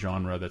certain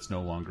genre that's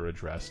no longer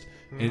addressed.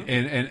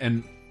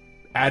 And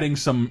adding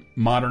some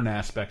modern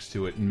aspects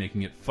to it and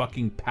making it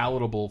fucking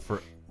palatable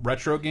for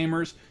retro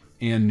gamers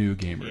and new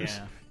gamers.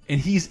 Yeah. And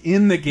he's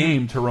in the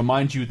game to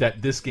remind you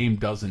that this game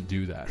doesn't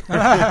do that.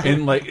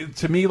 And like,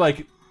 to me,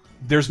 like,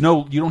 you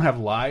don't have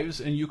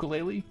lives in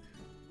Yooka-Laylee.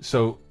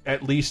 So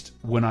at least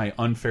when I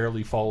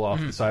unfairly fall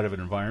off the side of an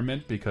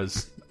environment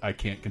because I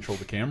can't control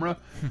the camera,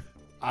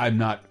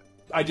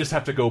 I just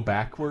have to go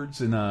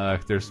backwards, and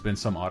there's been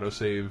some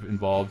autosave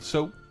involved.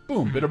 So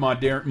boom, bit of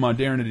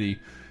modernity.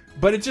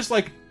 But it's just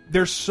like,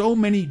 there's so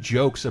many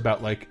jokes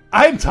about like,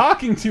 I'm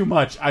talking too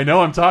much. I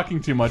know I'm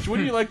talking too much.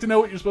 Wouldn't you like to know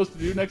what you're supposed to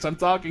do next? I'm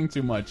talking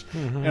too much.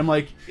 And I'm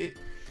like,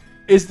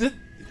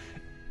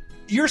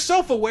 you're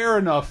self-aware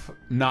enough,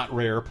 not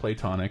Rare,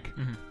 Platonic,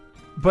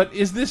 but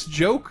is this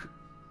joke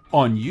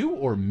on you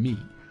or me?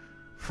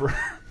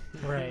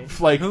 Right.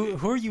 Like,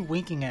 who are you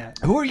winking at?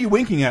 Who are you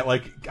winking at?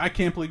 Like, I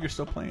can't believe you're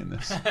still playing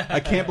this.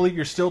 I can't believe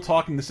you're still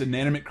talking to this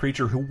inanimate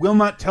creature who will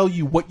not tell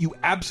you what you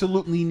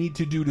absolutely need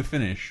to do to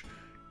finish,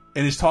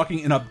 and is talking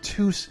in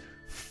obtuse,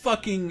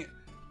 fucking,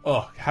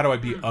 how do I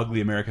be ugly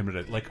American,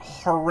 but like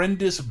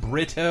horrendous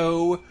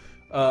Brito.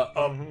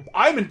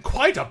 I'm in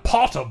quite a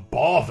pot of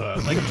bother.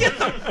 Like,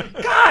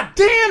 God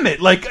damn it!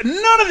 Like,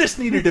 none of this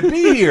needed to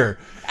be here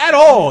at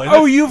all.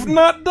 And you've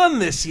not done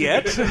this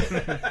yet.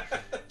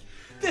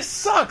 This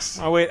sucks.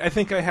 Oh wait, I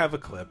think I have a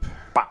clip.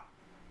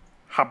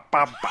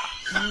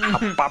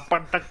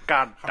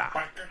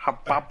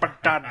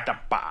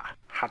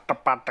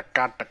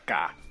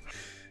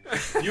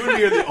 You and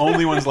me are the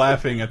only ones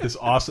laughing at this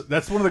awesome.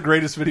 That's one of the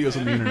greatest videos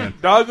on the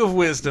internet. Dog of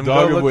Wisdom.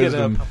 Dog Go of look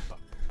Wisdom. It up.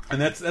 And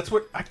that's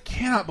what I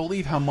cannot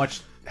believe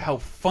how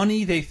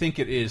funny they think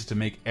it is to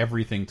make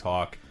everything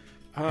talk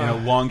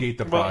and elongate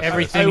the process.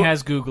 Everything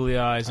has googly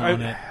eyes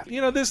on it.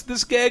 You know,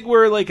 this gag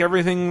where like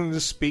everything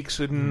just speaks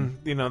in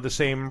the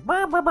same.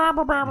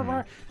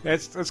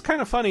 That's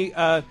kind of funny.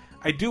 I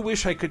do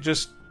wish I could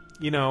just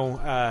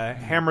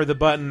hammer the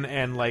button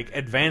and like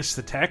advance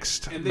the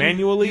text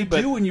manually. You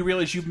do, and you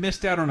realize you've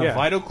missed out on a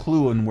vital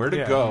clue on where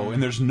to go,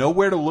 and there's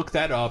nowhere to look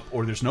that up,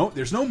 or there's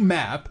no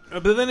map.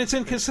 But then it's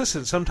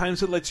inconsistent.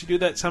 Sometimes it lets you do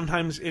that.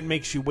 Sometimes it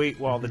makes you wait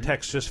while the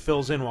text just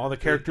fills in while the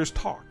characters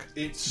talk.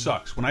 It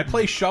sucks. When I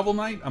play Shovel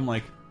Knight, I'm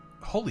like,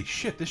 holy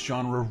shit, this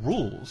genre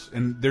rules,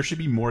 and there should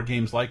be more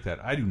games like that.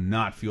 I do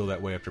not feel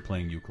that way after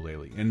playing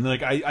Yooka-Laylee, and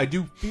like I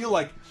do feel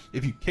like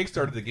if you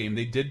kickstarted the game,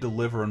 they did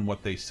deliver on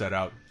what they set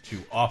out to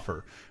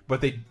offer,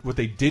 but what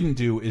they didn't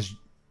do is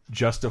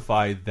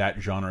justify that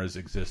genre's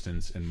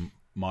existence in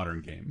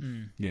modern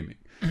gaming,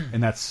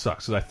 and that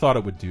sucks. So I thought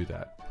it would do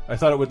that. I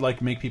thought it would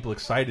like make people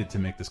excited to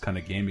make this kind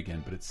of game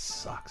again, but it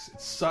sucks.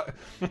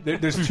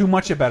 There's too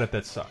much about it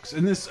that sucks,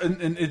 and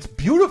it's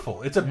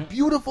beautiful. It's a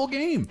beautiful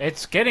game.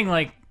 It's getting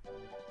like.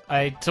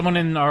 Someone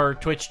in our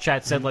Twitch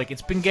chat said like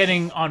it's been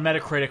getting on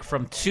Metacritic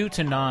from 2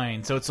 to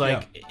 9, so it's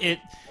like it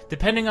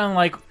depending on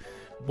like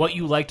what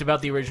you liked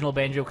about the original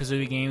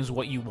Banjo-Kazooie games,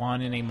 what you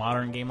want in a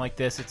modern game like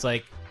this. It's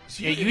like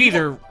you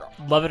either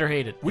love it or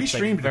hate it. We it's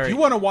streamed. Like if you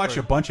want to watch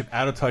a bunch of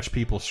out of touch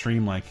people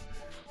stream, like,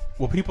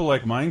 well, people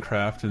like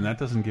Minecraft, and that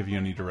doesn't give you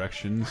any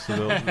direction.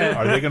 So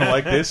are they going to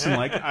like this? And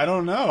like, I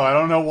don't know. I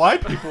don't know why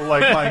people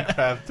like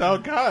Minecraft. Oh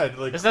God!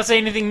 Like, does that say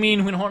anything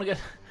mean? We don't want to get.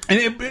 And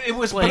it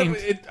was.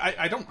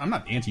 I'm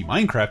not anti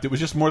Minecraft. It was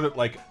just more that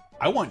like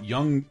I want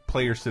young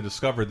players to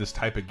discover this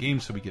type of game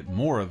so we get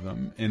more of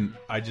them. And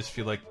I just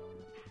feel like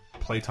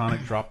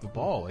Platonic dropped the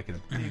ball like in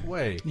a big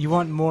way. You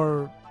want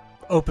more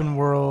open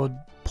world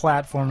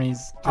platformies,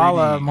 a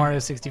la Mario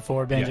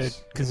 64,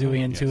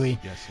 Banjo-Kazooie, and Tooie.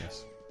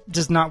 Yes.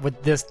 Just not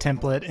with this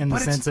template in the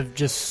sense of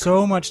just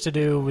so much to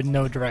do with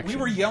no direction.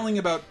 We were yelling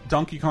about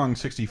Donkey Kong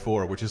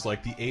 64, which is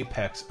like the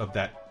apex of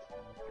that.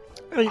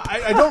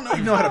 I don't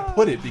even know how to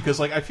put it, because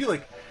like I feel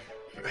like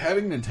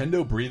having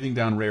Nintendo breathing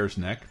down Rare's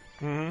neck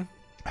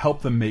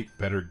helped them make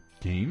better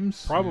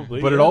games.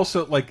 Probably. But it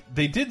also, like,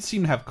 they did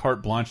seem to have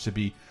carte blanche to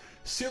be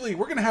silly.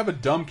 We're going to have a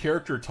dumb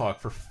character talk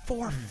for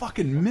 4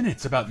 fucking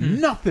minutes about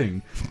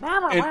nothing.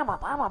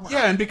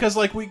 And because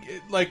it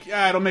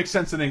don't make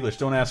sense in English.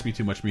 Don't ask me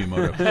too much,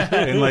 Miyamoto.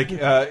 And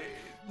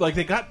like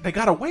they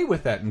got away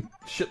with that, and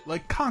shit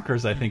like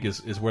Conkers, I think,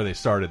 is where they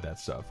started that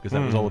stuff, because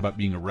that was all about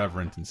being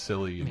irreverent and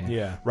silly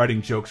and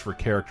writing jokes for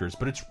characters.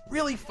 But it's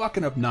really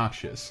fucking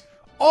obnoxious.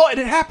 And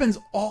it happens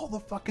all the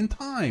fucking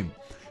time.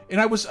 And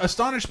I was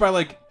astonished by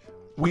like,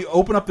 we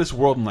open up this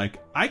world and like,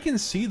 I can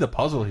see the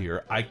puzzle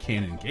here. I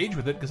can't engage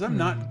with it because I'm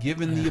not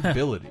given the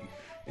ability.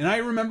 And I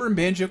remember in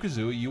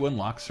Banjo-Kazooie, you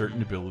unlock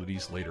certain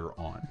abilities later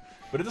on,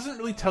 but it doesn't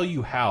really tell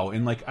you how.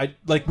 And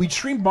we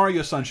streamed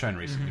Mario Sunshine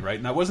recently, right?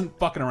 And I wasn't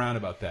fucking around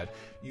about that.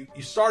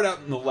 You start out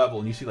in the level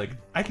and you see, like,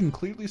 I can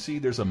clearly see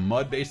there's a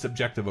mud-based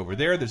objective over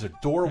there. There's a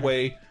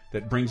doorway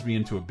that brings me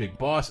into a big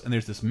boss, and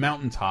there's this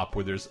mountaintop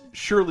where there's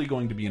surely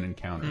going to be an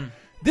encounter.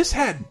 This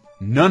had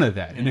none of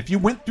that. And if you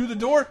went through the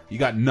door, you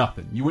got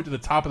nothing. You went to the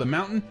top of the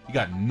mountain, you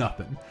got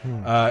nothing.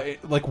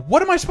 Like,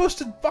 what am I supposed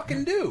to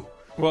fucking do?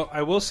 Well,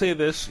 I will say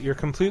this. You're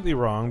completely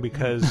wrong,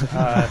 because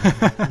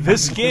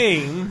this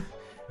game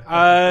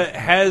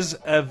has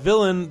a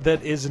villain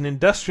that is an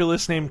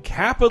industrialist named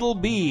Capital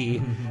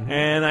B,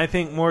 and I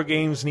think more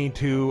games need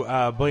to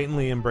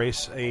blatantly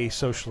embrace a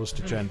socialist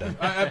agenda.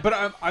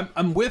 But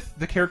I'm with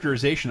the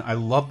characterization. I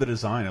love the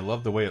design. I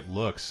love the way it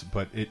looks.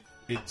 But it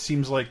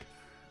seems like,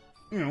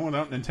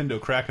 without Nintendo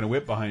cracking a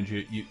whip behind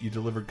you, you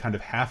delivered kind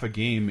of half a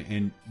game,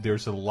 and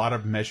there's a lot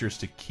of measures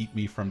to keep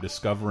me from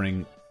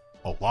discovering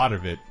a lot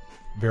of it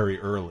very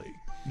early.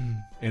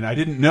 And I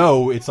didn't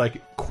know it's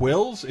like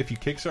quills. If you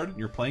kickstart it and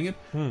you're playing it,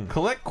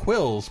 collect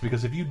quills,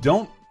 because if you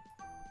don't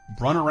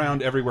run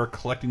around everywhere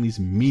collecting these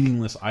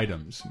meaningless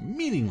items,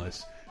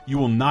 you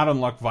will not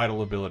unlock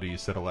vital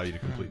abilities that allow you to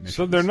complete missions.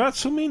 So they're not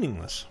so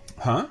meaningless.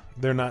 Huh?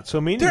 They're not so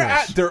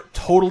meaningless. They're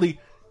totally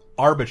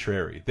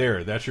arbitrary.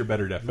 That's your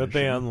better definition. But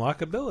they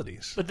unlock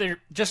abilities. But they're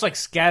just like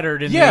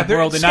scattered in they're the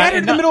world. Scattered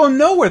in the middle of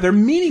nowhere. They're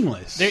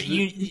meaningless.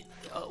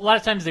 A lot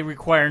of times they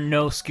require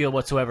no skill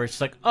whatsoever.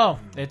 It's like, oh,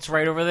 it's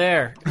right over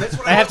there.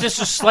 I have to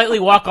just slightly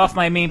walk off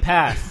my main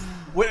path.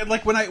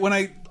 Like when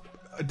I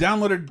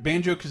downloaded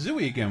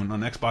Banjo-Kazooie again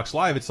on Xbox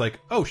Live, it's like,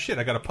 oh shit,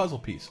 I got a puzzle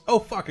piece. Oh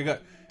fuck, I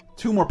got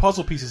 2 more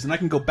puzzle pieces, and I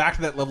can go back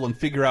to that level and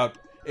figure out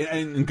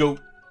and go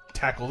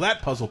tackle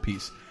that puzzle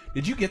piece.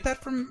 Did you get that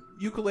from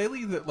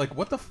Yooka-Laylee? That like,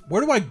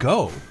 where do I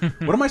go?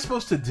 What am I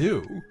supposed to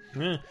do?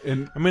 Yeah.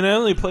 And I mean, I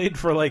only played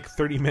for like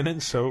 30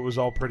 minutes, so it was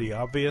all pretty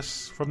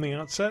obvious from the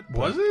outset.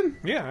 Was it?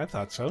 Yeah, I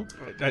thought so.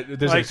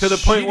 There's like to the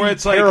point where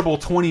it's terrible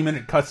like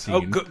 20-minute cutscene.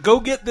 Oh,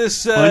 go get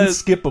this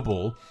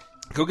unskippable.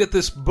 Go get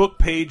this book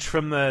page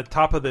from the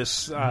top of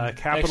this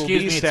Capital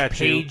B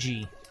statue.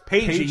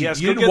 Pagey. Yes.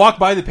 You didn't walk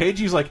by the page.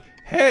 He's like,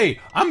 hey,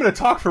 I'm going to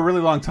talk for a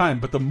really long time,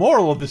 but the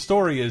moral of the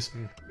story is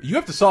you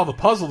have to solve a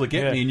puzzle to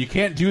get me, and you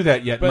can't do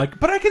that yet.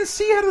 But I can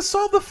see how to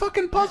solve the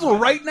fucking puzzle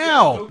right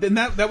now. And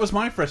that was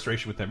my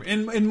frustration with them.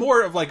 And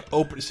more of like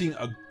seeing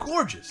a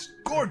gorgeous,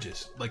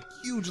 like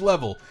huge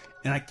level,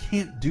 and I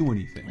can't do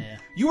anything. Yeah.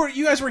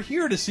 You guys were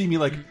here to see me.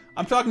 Like,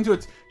 I'm talking to a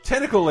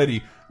tentacle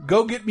lady.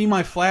 Go get me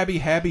my flabby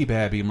habby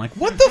babby. I'm like,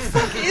 what the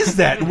fuck is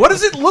that? What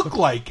does it look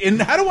like?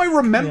 And how do I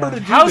remember to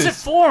do How's this?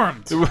 it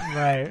formed?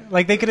 Right.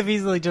 Like, they could have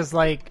easily just,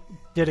 like,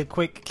 did a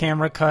quick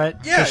camera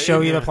cut to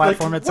show you the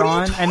platform it's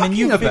on, and then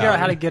you figure out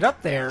how to get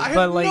up there. I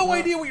have no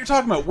idea what you're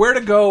talking about, where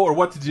to go or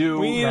what to do.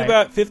 We need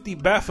about 50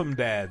 Baffum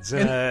Dads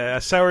and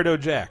a Sourdough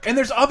Jack. And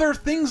there's other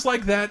things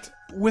like that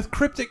with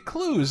cryptic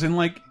clues, and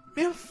like,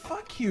 man,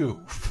 fuck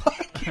you.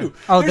 Fuck you.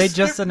 Oh, they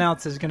just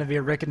announced there's going to be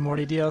a Rick and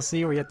Morty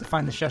DLC where you have to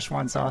find the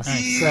Szechuan sauce.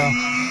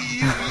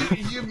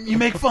 You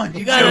make fun.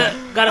 You gotta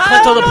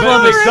collect all the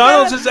plumbers.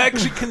 McDonald's is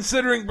actually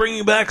considering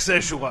bringing back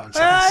Szechuan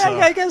sauce.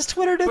 I guess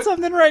Twitter did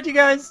something right, you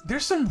guys.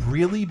 There's some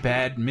really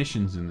bad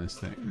missions in this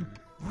thing.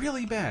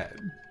 Really bad.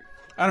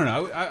 I don't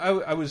know.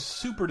 I was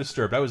super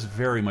disturbed. I was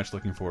very much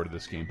looking forward to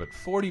this game, but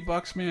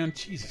 $40, man,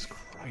 Jesus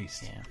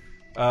Christ.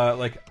 Yeah.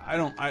 Like,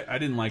 I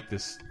didn't like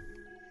this.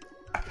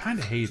 I kind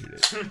of hated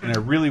it, and I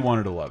really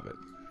wanted to love it.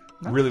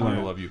 Wanted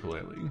to love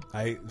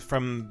Yooka-Laylee.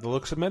 From the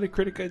looks of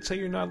Metacritic, I'd say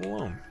you're not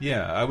alone.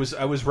 Yeah, I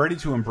was ready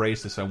to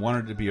embrace this. I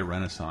wanted it to be a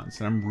renaissance,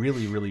 and I'm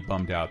really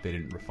bummed out they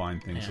didn't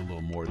refine things a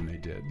little more than they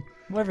did.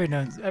 Well,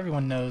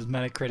 everyone knows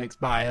Metacritic's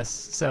bias,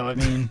 so I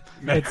mean,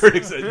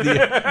 Metacritic's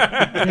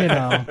you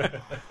know,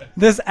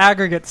 this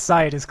aggregate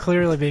site is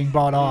clearly being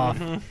bought off.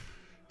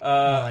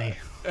 Really.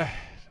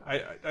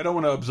 I don't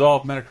want to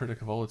absolve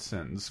Metacritic of all its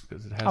sins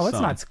because it has. Oh,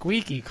 it's not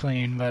squeaky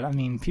clean, but I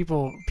mean,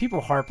 people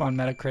harp on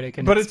Metacritic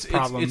and its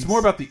problems. It's more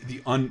about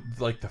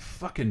the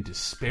fucking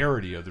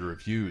disparity of the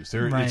reviews.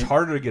 It's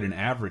harder to get an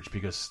average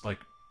because like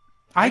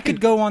I could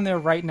go on there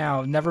right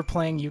now, never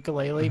playing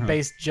Yooka-Laylee,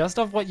 based just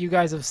off what you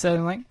guys have said,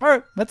 and like, all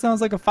right, that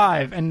sounds like a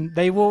 5, and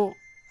they will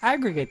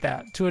aggregate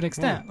that to an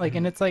extent, like,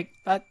 and it's like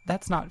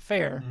that's not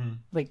fair.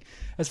 Like,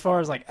 as far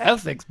as like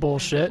ethics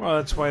bullshit. Well,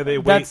 that's why they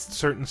weight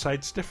certain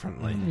sites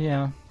differently.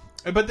 Yeah.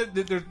 But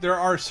there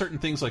are certain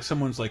things, like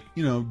someone's like,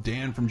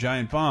 Dan from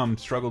Giant Bomb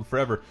struggled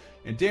forever,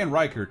 and Dan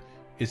Reichert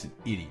is an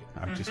idiot.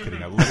 I'm just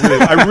kidding.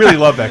 I really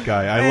love that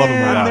guy. I love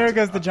him a lot. There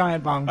goes the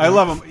Giant Bomb. I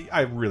love him.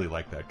 I really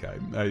like that guy.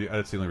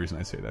 That's the only reason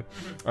I say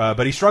that.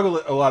 But he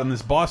struggled a lot in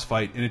this boss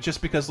fight, and it's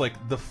just because like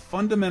the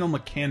fundamental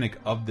mechanic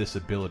of this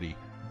ability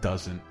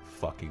doesn't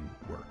fucking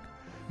work.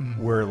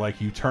 Where like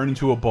you turn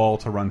into a ball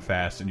to run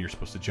fast, and you're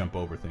supposed to jump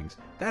over things.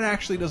 That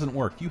actually doesn't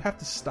work. You have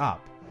to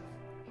stop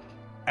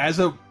as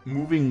a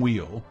moving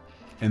wheel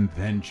and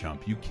then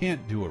jump. You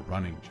can't do a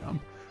running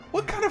jump.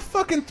 What kind of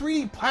fucking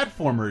 3D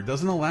platformer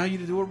doesn't allow you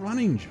to do a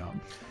running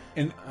jump?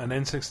 And an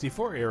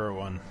N64 era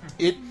one.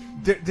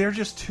 There are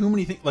just too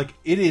many things. Like,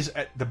 it is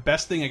the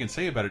best thing I can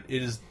say about it.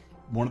 It is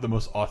one of the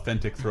most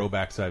authentic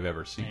throwbacks I've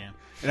ever seen. Yeah.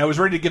 And I was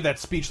ready to give that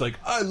speech like,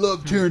 I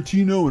love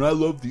Tarantino and I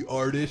love the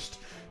artist,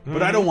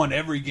 but I don't want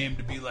every game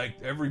to be like,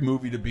 every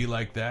movie to be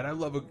like that. I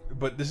love it,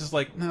 but this is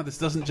like, no, this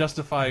doesn't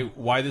justify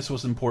why this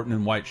was important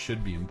and why it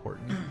should be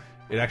important.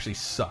 it actually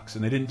sucks,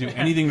 and they didn't do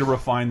anything to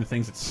refine the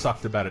things that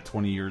sucked about it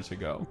 20 years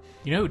ago.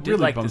 You know who did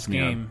like this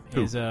game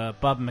is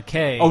Bob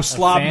McKay. Oh,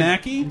 Slob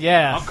Mackey?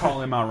 Yeah. I'll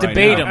call him out right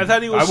debate now. him. I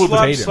thought he was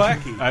Slob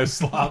Slacky. I was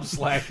Slob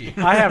Slacky.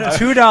 I have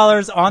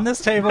 $2 on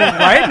this table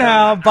right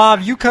now.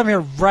 Bob, you come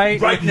here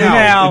right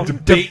now.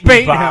 And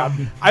debate Bob.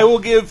 him. I will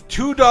give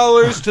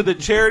 $2 to the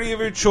charity of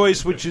your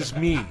choice, which is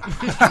me.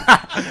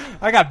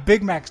 I got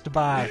Big Macs to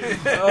buy.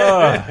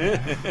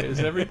 Is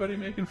everybody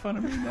making fun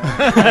of me now?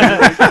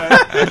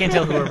 I can't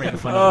tell who we're making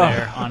fun of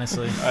there,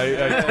 honestly.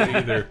 I can't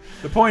either.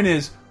 The point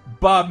is,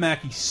 Bob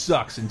Mackey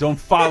sucks, and don't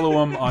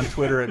follow him on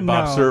Twitter at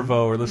Bob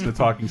Servo or listen to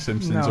Talking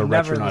Simpsons or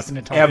never Retronauts listen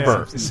to Talking ever.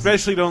 Simpsons.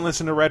 Especially don't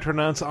listen to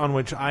Retronauts, on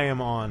which I am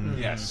on.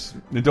 Yes,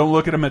 and don't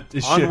look at him at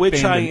his On shit which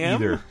fandom I am?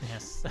 either.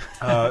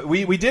 Yes.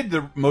 We did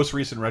the most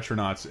recent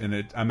Retronauts,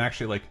 and I'm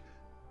actually like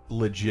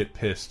legit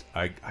pissed.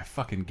 I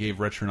fucking gave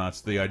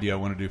Retronauts the idea I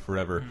want to do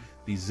forever.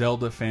 The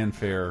Zelda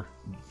fanfare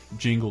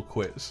jingle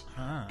quiz.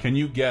 Can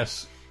you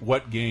guess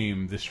what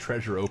game this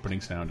treasure opening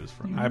sound is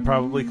from? I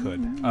probably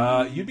could.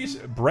 You'd be.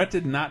 Brett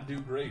did not do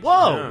great.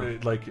 Whoa!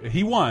 Like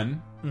he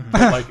won,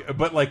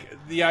 but like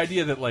the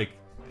idea that like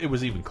it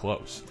was even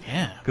close.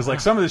 Yeah. Because like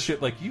some of this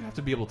shit, like you have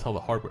to be able to tell the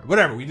hardware.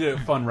 Whatever. We did a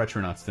fun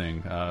Retronauts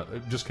thing.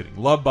 Just kidding.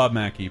 Love Bob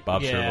Mackey.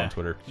 Bob Servo on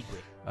Twitter.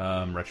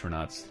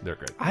 Retronauts. They're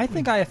great. I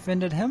think I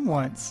offended him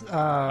once.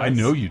 I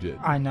know you did.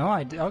 I know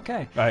I did.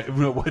 Okay.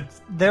 What?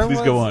 There Please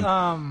was, go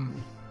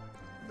on.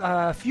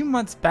 A few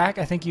months back,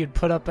 I think you had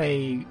put up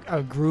a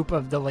group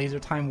of the Laser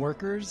Time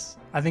workers.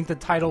 I think the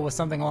title was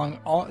something along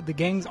the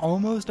gang's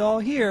almost all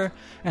here,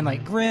 and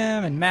like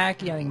Grimm and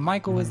Mackey. I think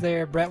Michael was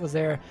there, Brett was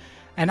there,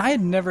 and I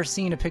had never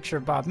seen a picture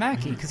of Bob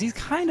Mackey because he's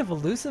kind of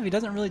elusive. He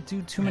doesn't really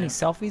do too many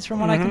selfies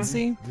from what I can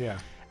see. Yeah.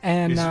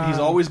 And he's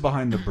always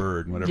behind the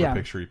bird in whatever yeah.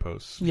 picture he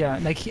posts. Yeah,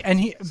 like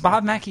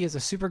Bob Mackey is a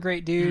super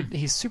great dude.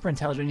 He's super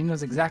intelligent. He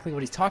knows exactly what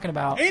he's talking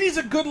about. And he's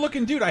a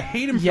good-looking dude. I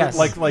hate him. Yes,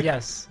 for, like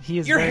yes, he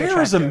is. Your very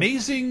hair is attractive.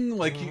 amazing.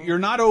 Like you're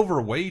not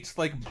overweight.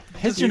 Like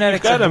his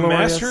genetics. Got are a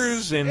glorious.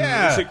 master's in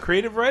is it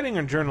creative writing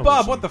or journalism?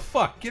 Bob, what the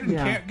fuck? Get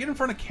in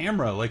front of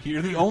camera. Like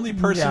you're the only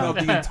person of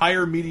the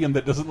entire medium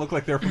that doesn't look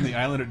like they're from the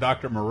island of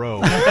Dr.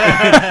 Moreau,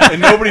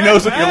 and nobody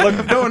knows what you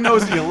look. No one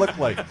knows what you look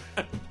like.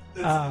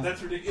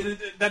 That's ridiculous.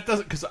 That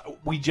doesn't, because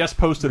we just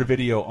posted a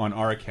video on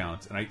our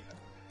account, and I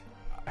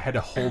had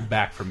to hold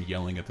back from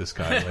yelling at this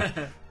guy. Like,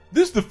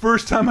 this is the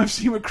first time I've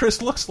seen what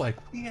Chris looks like.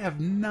 We have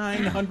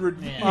 900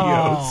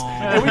 videos,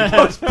 and we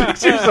post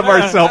pictures of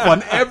ourselves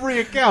on every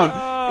account,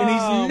 and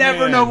he's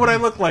never known what I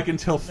look like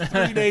until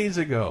 3 days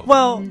ago.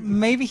 Well,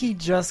 maybe he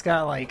just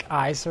got like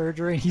eye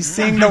surgery. He's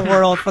seeing the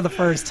world for the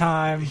first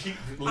time.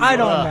 I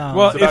don't know.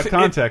 Well, it's about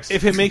context.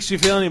 If it makes you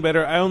feel any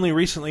better, I only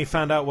recently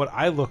found out what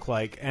I look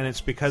like, and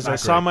it's because I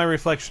saw my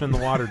reflection in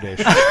the water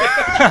dish.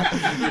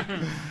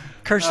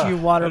 Curse you,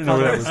 water. I didn't know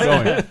where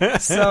that was going.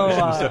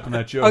 So step in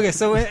that joke. okay,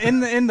 so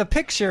in the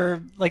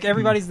picture, like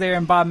everybody's there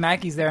and Bob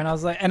Mackey's there, and I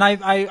was like, and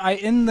I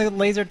in the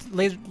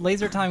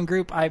laser time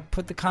group, I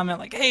put the comment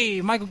like,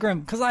 "Hey, Michael Grimm,"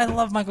 because I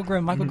love Michael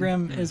Grimm. Michael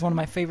Grimm is one of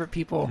my favorite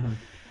people,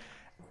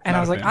 and I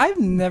was like, I've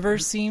never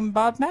seen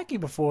Bob Mackey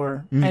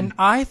before, and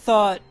I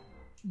thought,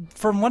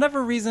 for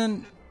whatever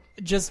reason,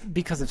 just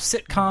because of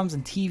sitcoms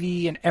and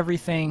TV and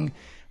everything.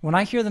 When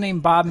I hear the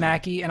name Bob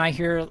Mackey and I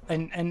hear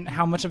and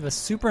how much of a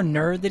super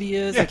nerd that he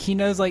is, like he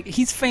knows, like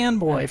he's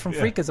Fanboy from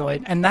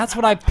Freakazoid, and that's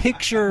what I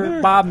picture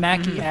Bob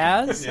Mackey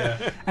as.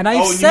 And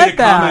I said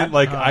that comment,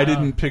 like I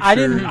didn't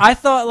picture. I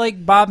thought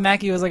like Bob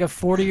Mackey was like a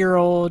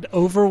 40-year-old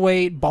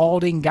overweight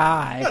balding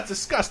guy. That's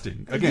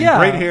disgusting. Again,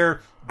 great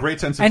hair, great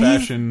sense of and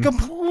fashion. he's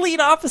complete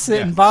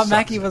opposite. And Bob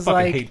Mackey was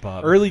like hate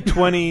Bob. Early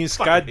 20s.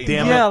 God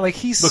damn it. Yeah, like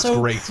he's Looks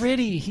so great.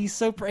 pretty. He's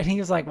so pretty. And he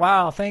was like,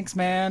 "Wow, thanks,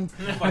 man."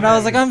 And I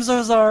was like, "I'm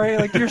so sorry.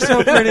 Like you're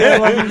so pretty. I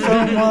love you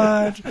so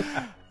much."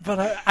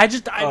 But I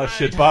just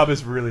shit. Bob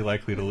is really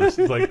likely to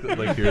listen, like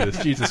hear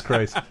this. Jesus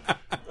Christ.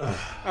 All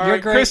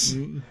right, great.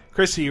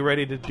 Chris, are you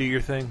ready to do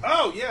your thing?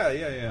 Oh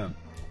yeah.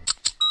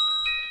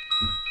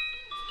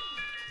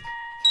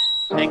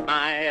 Take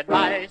my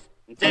advice,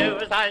 do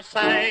as I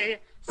say.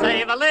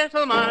 Save a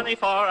little money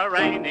for a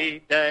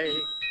rainy day.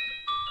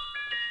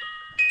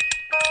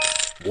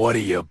 What are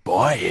you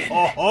buying?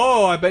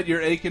 Oh, I bet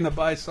you're aching to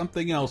buy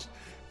something else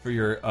for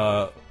your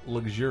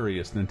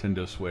luxurious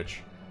Nintendo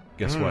Switch.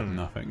 Guess what?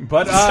 Nothing.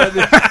 But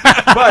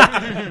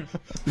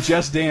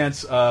Just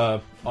Dance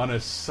on a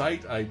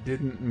site I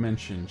didn't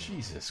mention.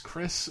 Jesus,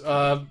 Chris, is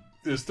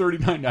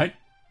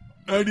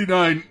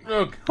 $39.99.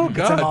 Oh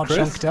God, I'm all Chris.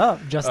 chunked up.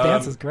 Just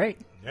Dance is great.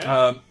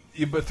 But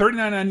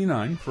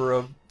 $39.99 for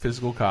a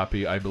physical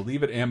copy, I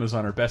believe, at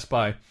Amazon or Best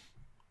Buy.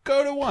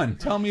 Go to one.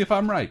 Tell me if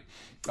I'm right.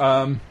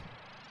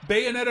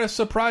 Bayonetta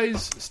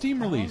surprise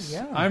Steam release.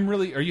 yeah. I'm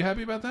really. Are you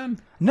happy about that?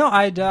 No,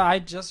 I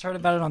just heard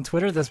about it on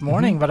Twitter this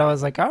morning, but I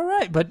was like, all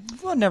right, but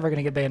we're never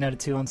gonna get Bayonetta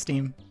 2 on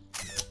Steam.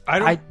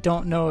 I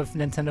don't know if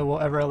Nintendo will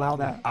ever allow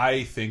that.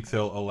 I think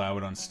they'll allow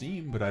it on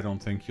Steam, but I don't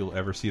think you'll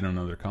ever see it on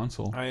another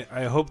console.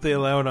 I hope they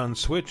allow it on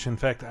Switch. In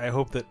fact, I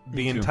hope that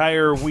the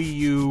entire Wii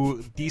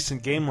U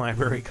decent game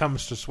library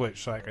comes to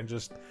Switch, so I can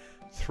just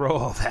throw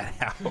all that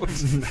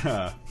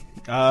out.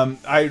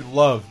 I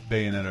love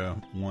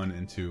Bayonetta 1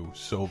 and 2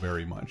 so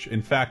very much.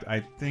 In fact, I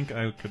think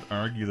I could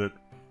argue that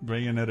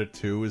Bayonetta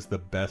 2 is the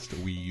best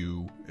Wii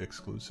U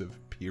exclusive,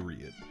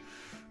 period.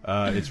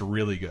 It's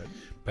really good.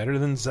 Better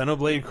than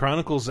Xenoblade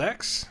Chronicles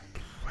X?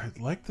 I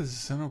like the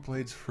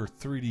Xenoblades for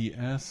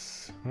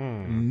 3DS.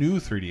 New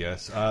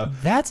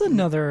 3DS. That's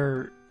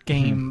another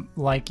game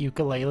like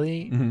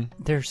Yooka-Laylee.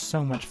 There's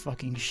so much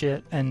fucking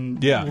shit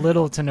and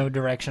little to no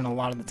direction a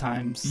lot of the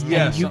times.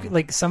 Yeah, and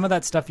like some of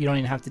that stuff you don't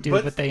even have to do,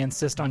 but they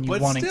insist on you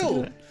wanting to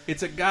do it.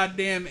 It's a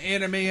goddamn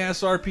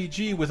anime-ass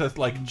RPG with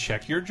a,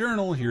 check your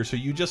journal here, so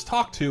you just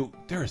talk to...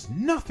 There is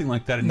nothing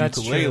like that in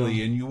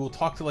Yooka-Laylee, and you will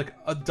talk to,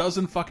 a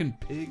dozen fucking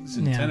pigs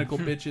and tentacle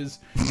bitches.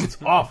 It's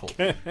awful.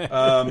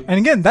 And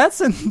again,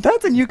 that's in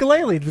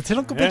Yooka-Laylee. The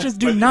tentacle bitches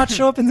do not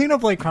show up in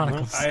Xenoblade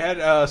Chronicles. I had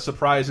a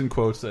surprise in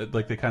quotes that,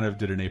 they kind of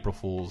did an April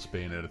Fool's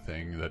Bayonetta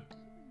thing that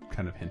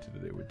kind of hinted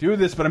that they would do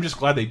this, but I'm just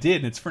glad they did,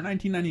 and it's for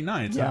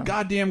 $19.99. It's a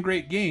goddamn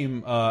great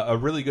game, a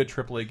really good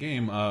AAA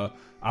game,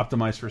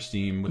 optimized for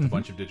Steam with a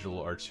bunch of digital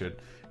art shit.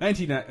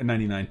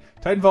 $19.99.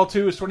 Titanfall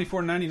 2 is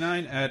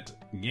 $24.99 at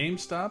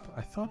GameStop.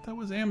 I thought that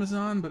was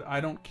Amazon, but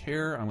I don't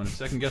care. I'm going to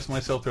second guess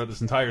myself throughout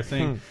this entire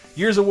thing.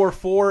 Gears of War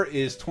 4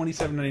 is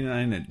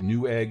 $27.99 at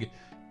Newegg,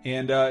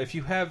 and if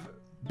you have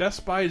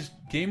Best Buy's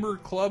Gamer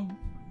Club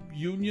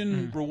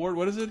Union reward,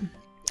 what is it?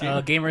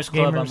 Gamers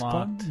Club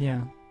Unlocked.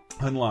 Yeah.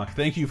 Unlocked.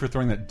 Thank you for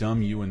throwing that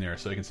dumb U in there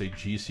so I can say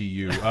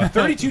GCU.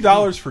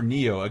 $32 for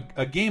Neo,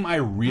 a game I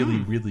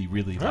really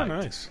liked. Oh,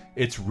 nice.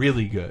 It's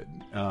really good.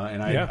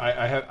 And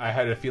I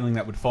had a feeling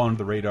that would fall under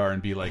the radar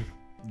and be like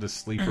the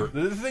sleeper.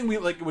 The thing we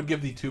would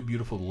give the Too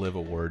Beautiful to Live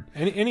award.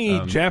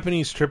 Any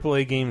Japanese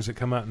AAA games that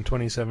come out in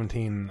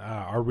 2017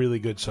 are really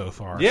good so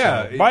far.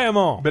 Yeah, so buy them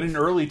all. But in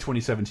early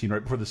 2017,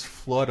 right before this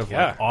flood of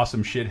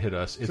awesome shit hit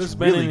us, it's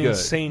been really an good.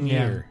 Insane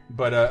year.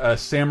 But a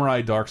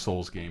Samurai Dark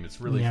Souls game.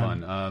 It's really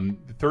fun.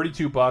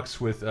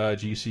 $32 with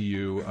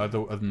GCU.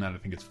 Other than that, I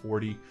think it's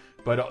 $40.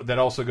 But that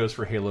also goes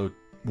for Halo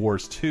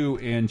Wars 2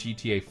 and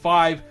GTA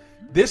 5.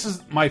 This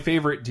is my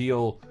favorite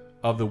deal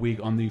of the week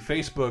on the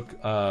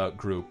Facebook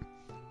group.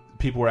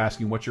 People were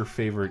asking, what's your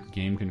favorite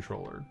game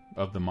controller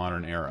of the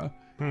modern era?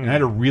 And I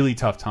had a really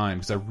tough time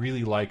because I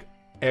really like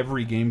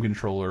every game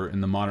controller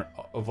in the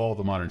all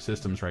the modern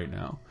systems right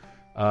now,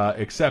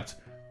 except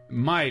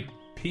my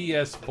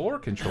PS4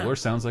 controller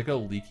sounds like a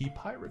leaky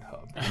Pirate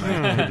Hub.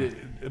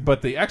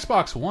 But the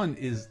Xbox One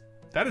is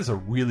a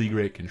really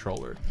great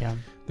controller. Yeah,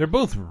 they're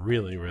both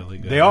really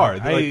good. They are.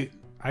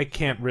 I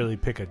can't really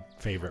pick a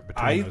favorite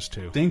between those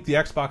two. I think the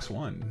Xbox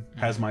One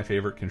has my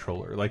favorite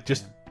controller.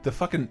 Just the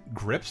fucking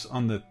grips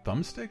on the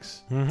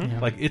thumbsticks,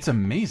 it's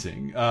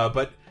amazing.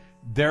 But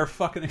they're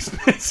fucking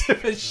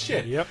expensive as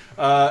shit. Yep.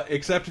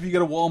 Except if you go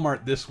to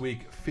Walmart this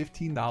week,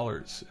 $15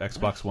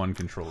 Xbox One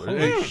controller.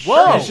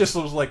 Whoa! It just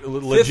was like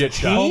legit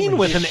 15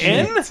 with an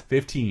N?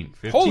 15.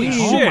 Holy shit!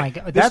 Oh my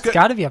god, that's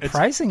got to be a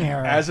pricing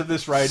error. As of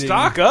this writing,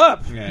 stock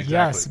up. Yeah, exactly.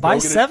 Yes, buy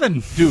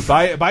 7. Dude,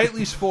 buy at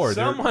least 4.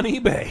 Some on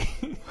eBay.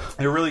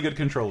 They're really good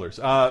controllers.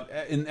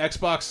 In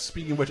Xbox,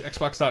 speaking of which,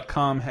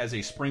 Xbox.com has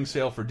a spring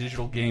sale for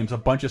digital games. A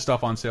bunch of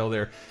stuff on sale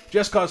there.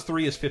 Just Cause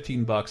 3 is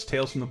 $15.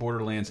 Tales from the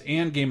Borderlands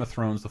and Game of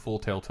Thrones, the full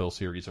Telltale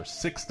series, are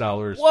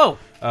 $6. Whoa!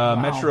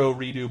 Metro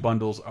Redo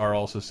bundles are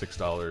also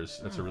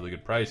 $6. That's a really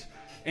good price.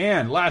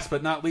 And last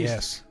but not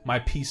least, my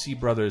PC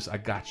brothers, I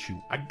got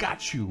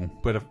you.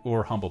 But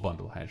or Humble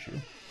Bundle has you.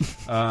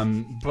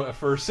 But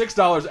for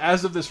 $6,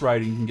 as of this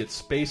writing, you can get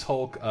Space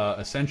Hulk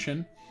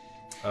Ascension,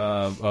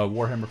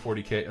 Warhammer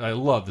 40K. I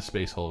love the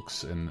Space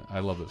Hulks, and I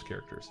love those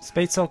characters.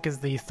 Space Hulk is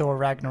the Thor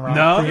Ragnarok.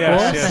 No,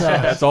 yes.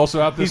 That's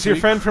also out this He's your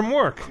week. friend from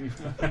work.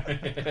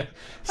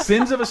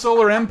 Sins of a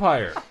Solar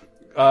Empire,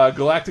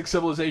 Galactic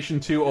Civilization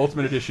 2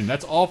 Ultimate Edition.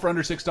 That's all for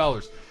under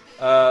 $6.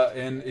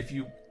 And if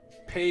you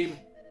pay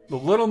a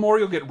little more,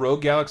 you'll get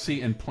Rogue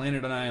Galaxy and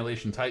Planet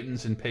Annihilation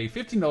Titans, and pay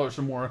 $15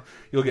 or more,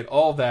 you'll get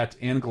all that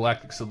and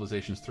Galactic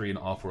Civilizations 3 and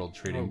Off-World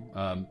Trading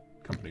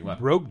Company.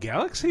 What? Rogue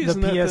Galaxy? Isn't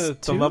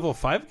that the level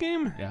 5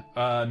 game? Yeah.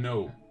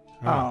 No.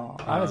 Oh,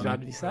 I was about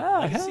to be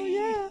sad. Hell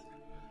yeah.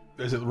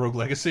 Is it Rogue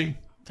Legacy?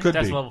 I think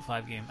that's a level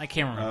 5 game. I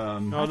can't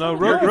remember. No,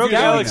 Rogue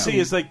Galaxy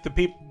is like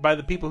by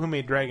the people who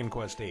made Dragon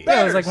Quest VIII.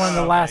 Yeah, it was like one of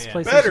the last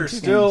PlayStation 2 Better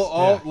still,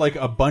 games. like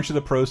a bunch of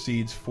the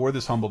proceeds for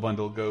this Humble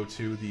Bundle go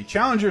to the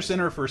Challenger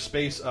Center for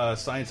Space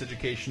Science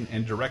Education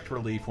and Direct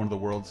Relief, one of the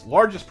world's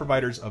largest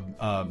providers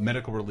of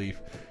medical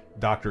relief,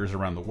 doctors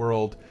around the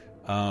world.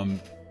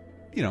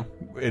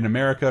 In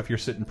America, if you're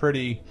sitting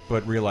pretty,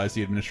 but realize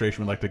the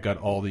administration would like to gut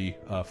all the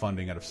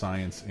funding out of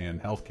science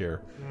and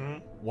healthcare,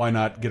 why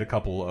not get a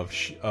couple of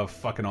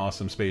fucking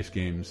awesome space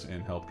games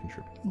and help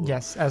contribute?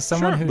 Yes, as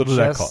someone who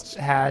just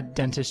had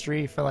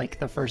dentistry for like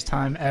the first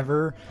time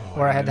ever,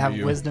 where I had to have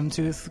wisdom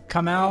tooth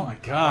come out. Oh my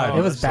god,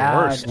 it was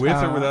bad.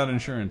 With or without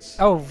insurance?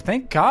 Oh,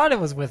 thank God it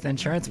was with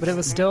insurance, but it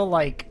was still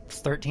like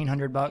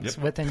 $1,300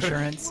 with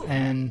insurance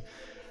and.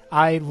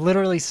 I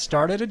literally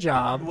started a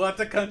job,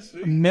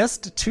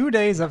 missed 2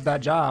 days of that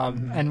job,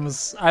 and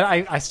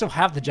I still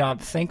have the job,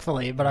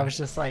 thankfully, but I was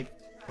just like,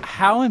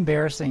 how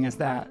embarrassing is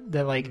that?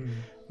 That like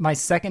my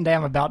second day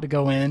I'm about to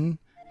go in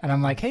and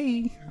I'm like,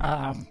 hey,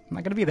 I'm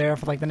not going to be there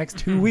for like the next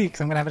 2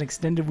 weeks. I'm going to have an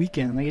extended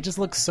weekend. Like it just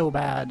looks so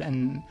bad.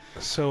 And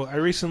so I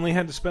recently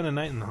had to spend a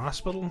night in the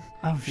hospital.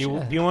 Oh,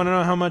 shit. Do you want to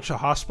know how much a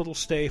hospital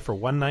stay for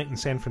one night in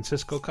San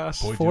Francisco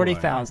costs?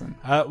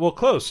 $40,000. Well,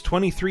 close.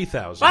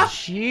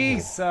 $23,000.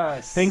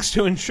 Jesus. Thanks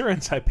to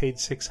insurance, I paid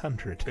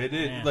 $600. It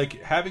is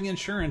like having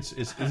insurance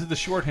is the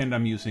shorthand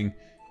I'm using.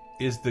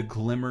 Is the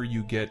glimmer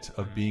you get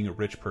of being a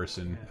rich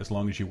person as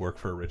long as you work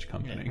for a rich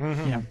company.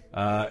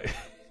 Yeah.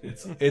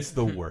 It's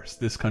the worst.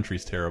 This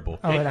country's terrible.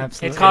 Oh, it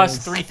absolutely It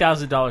costs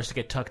 $3,000 to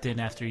get tucked in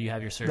after you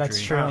have your surgery.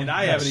 That's true. And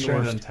I haven't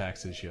even done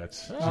taxes yet.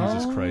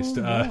 Jesus Christ.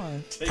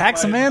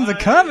 Tax man's a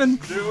coming.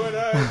 Do what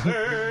I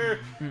say.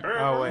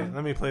 Oh, wait.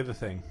 Let me play the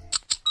thing.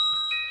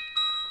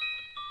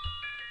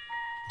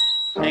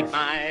 Take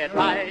my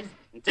advice,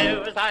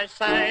 do as I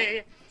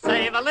say.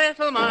 Save a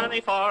little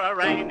money for a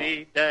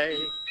rainy day.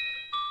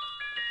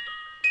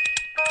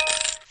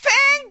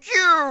 Thank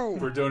you!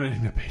 We're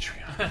donating to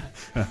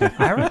Patreon.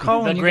 I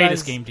recall when The you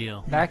greatest guys, game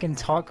deal. back in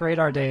Talk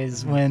Radar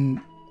days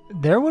when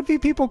there would be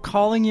people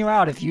calling you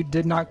out if you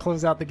did not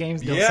close out the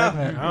games deal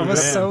segment. Oh, it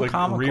was man. so like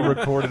comical.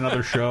 re-record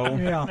another show.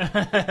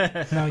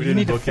 Yeah. No, We you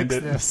need to didn't fix bookend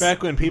it. this.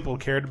 Back when people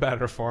cared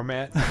about our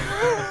format.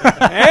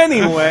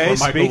 Anyway, Michael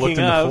speaking looked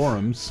in of... the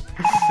forums.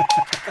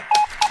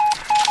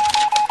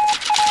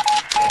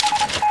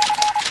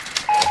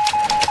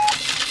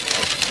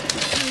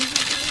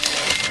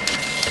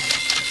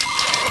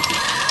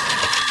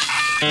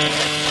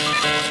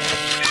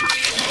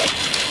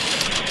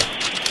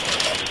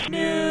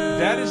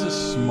 That is a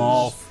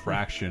small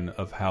fraction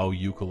of how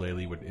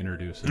Ukulele would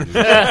introduce a news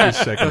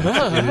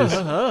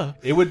segment.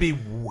 It would be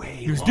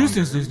way longer.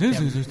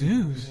 There's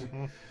news.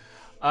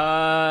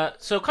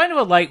 So kind of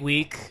a light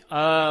week.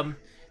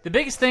 The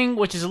biggest thing,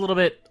 which is a little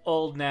bit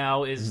old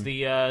now, is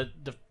the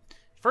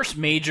first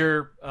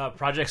major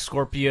Project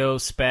Scorpio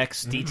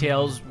specs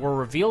details were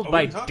revealed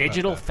by didn't talk about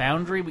Digital that.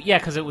 Foundry. Yeah,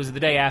 because it was the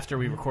day after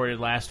we recorded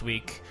last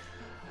week.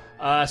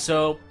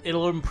 So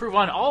it'll improve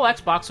on all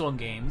Xbox One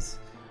games.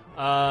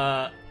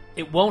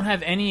 It won't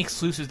have any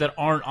exclusives that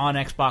aren't on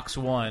Xbox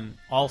One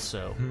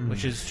also,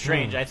 which is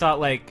strange. I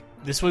thought like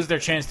this was their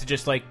chance to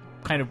just like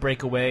kind of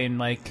break away and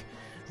like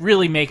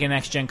really make a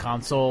next gen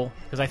console,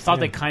 because I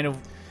thought they kind of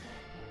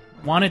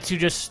wanted to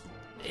just.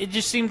 It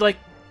just seemed like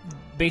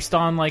based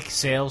on like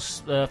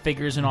sales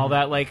figures and all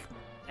that, like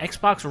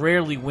Xbox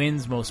rarely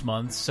wins most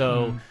months,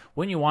 so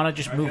when you want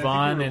to just move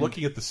on, We were and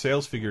looking at the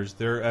sales figures,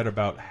 they're at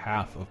about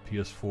half of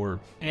PS4.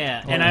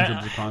 yeah, in and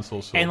terms of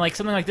consoles. So and like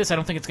something like this, I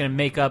don't think it's going to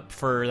make up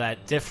for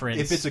that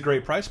difference. if it's a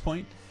great price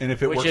point, and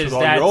if it Which works is with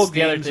all that's your old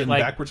the other games thing, and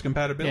like- backwards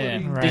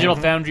compatibility, Right. Digital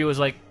Foundry was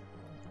like,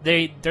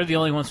 they're the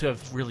only ones who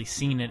have really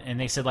seen it, and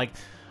they said like,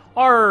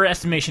 our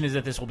estimation is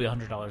that this will be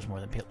 $100 more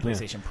than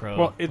PlayStation Pro.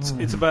 Well, it's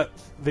about,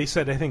 they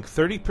said, I think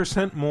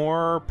 30%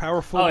 more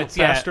powerful, Oh, it's-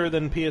 faster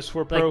than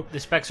PS4 Pro. like, the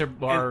specs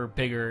are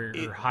bigger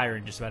or higher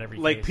in just about every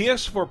Like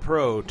case. PS4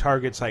 Pro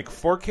targets like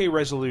 4K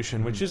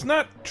resolution, which is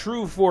not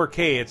true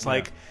 4K. It's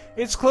like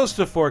it's close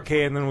to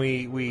 4K, and then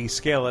we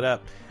scale it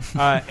up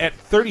at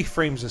 30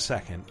 frames a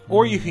second,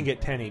 or you can get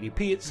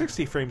 1080p at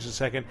 60 frames a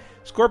second.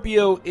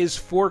 Scorpio is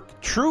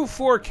true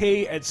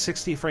 4K at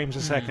 60 frames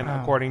a second,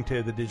 according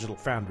to the Digital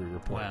Foundry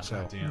report. Wow.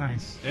 So Damn.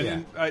 Nice.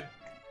 And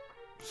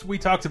so we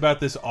talked about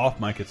this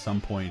off mic at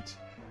some point,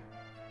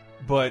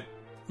 but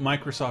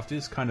Microsoft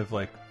is kind of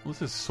like, well,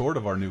 this is sort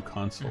of our new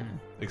console,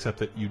 except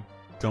that you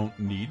don't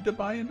need to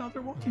buy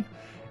another one.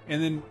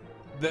 And then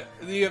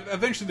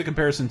eventually the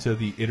comparison to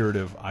the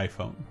iterative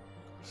iPhone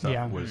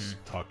stuff was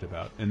talked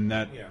about, and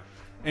that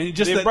and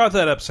just they brought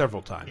that up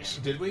several times.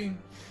 Did we?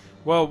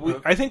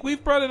 Well, I think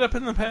we've brought it up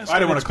in the past. I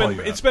don't and want to call you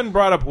out. It's been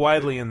brought up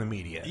widely in the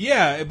media.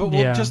 Yeah, but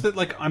Yeah. just that,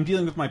 like, I'm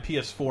dealing with my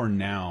PS4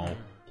 now,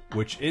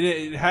 which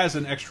it has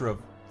an extra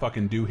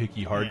fucking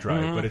doohickey hard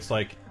drive, but it's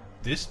like,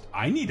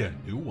 I need a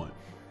new one.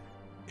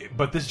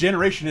 But this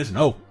generation isn't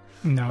over.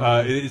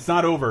 No. It's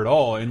not over at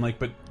all. And like,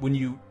 but when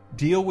you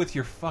deal with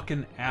your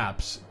fucking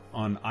apps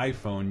on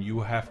iPhone,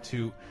 your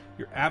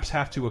apps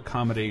have to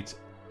accommodate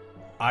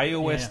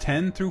iOS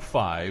 10 through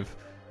 5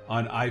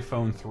 on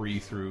iPhone 3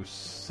 through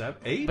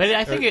 8. But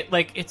I think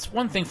it's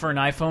one thing for an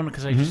iPhone,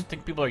 because I just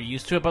think people are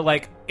used to it. But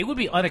like, it would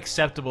be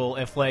unacceptable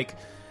if a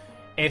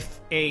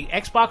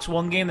Xbox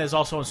One game that's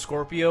also on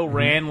Scorpio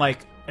ran like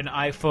an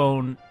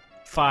iPhone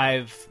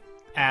 5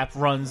 app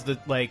runs that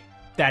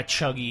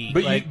chuggy.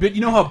 But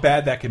you know how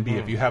bad that can be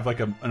if you have like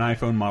an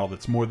iPhone model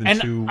that's more than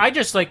and two. I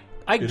just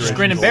I just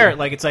grin and iterations bear old. it.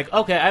 Like, it's like,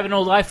 okay, I have an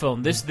old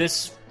iPhone.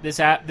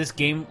 This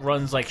game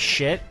runs like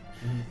shit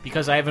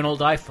because I have an old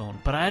iPhone.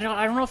 But I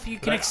don't know if you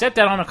can accept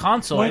that on a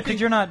console. Well,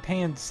 because you're not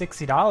paying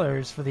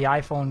 $60 for the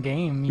iPhone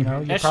game, you know,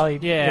 you That's- probably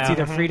yeah. it's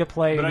either free to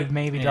play or But you'd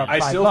maybe yeah. drop $5. I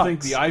still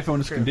think the iPhone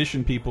has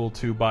conditioned people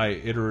to buy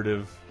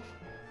iterative.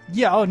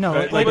 Yeah. Oh no.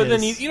 Like, But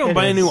then is. you don't It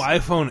buy a new is.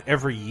 iPhone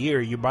every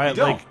year. You buy it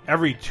don't. like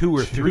every 2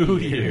 or 3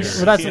 years.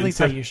 Well, that's at least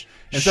how you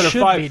Instead of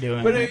should 5, be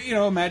doing but it.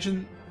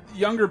 imagine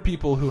younger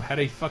people who had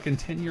a fucking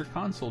 10-year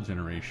console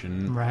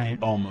generation, Right.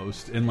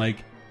 Almost, and like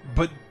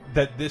but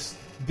that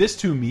this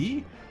to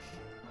me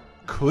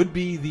could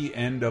be the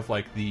end of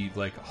like the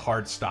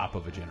hard stop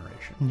of a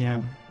generation.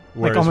 Yeah.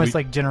 Whereas like almost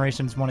like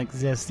generations won't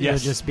exist. Yes.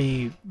 It'll just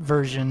be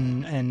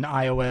version and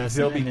iOS.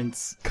 There'll and be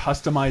it's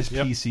customized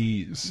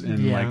PCs,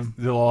 and like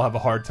they'll all have a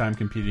hard time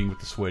competing with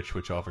the Switch,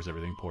 which offers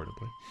everything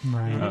portably.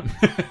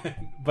 Right.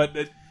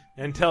 But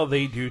until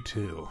they do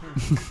too.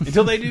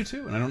 Until they do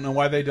too, and I don't know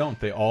why they don't.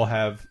 They all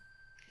have,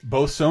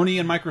 both Sony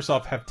and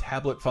Microsoft have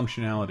tablet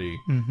functionality.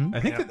 Mhm.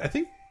 I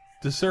think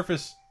the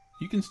Surface,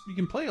 you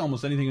can play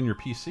almost anything on your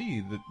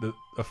PC.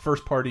 A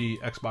first party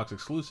Xbox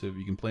exclusive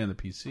you can play on the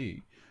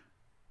PC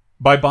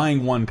by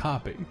buying one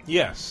copy.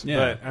 Yes, Yeah.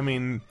 but I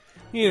mean,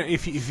 you know,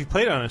 if you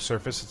play it on a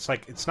Surface,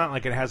 it's not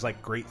like it has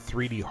like great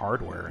 3D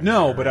hardware. in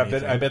No, there but or I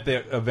bet anything.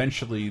 that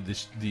eventually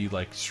the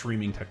like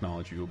streaming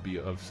technology will be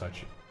of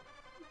such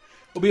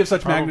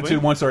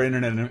magnitude once our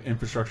internet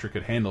infrastructure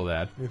could handle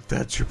that. If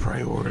that's your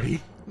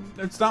priority.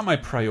 It's not my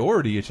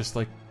priority. It's just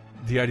like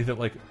the idea that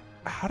like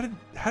how did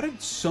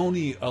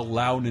Sony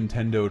allow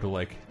Nintendo to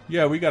like,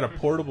 yeah, we got a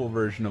portable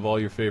version of all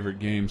your favorite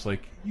games.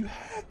 Like, you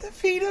had the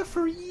Vita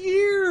for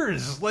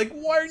years. Like,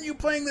 why aren't you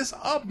playing this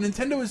up?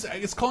 Nintendo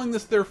is calling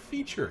this their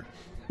feature.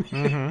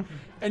 Mhm.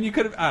 And you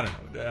could have, I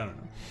don't know.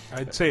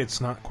 I'd say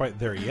it's not quite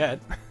there yet.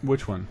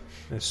 Which one?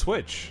 The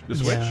Switch. The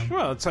Switch? Yeah.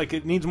 Well, it's like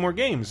it needs more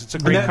games. It's a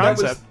And great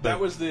concept. That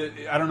was the.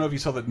 I don't know if you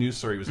saw that news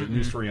story. It was a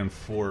news story on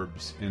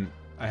Forbes, and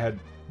I had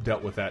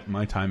dealt with that in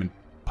my time in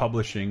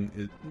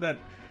publishing. That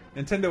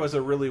Nintendo has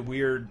a really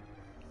weird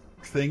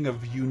thing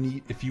of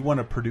if you want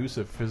to produce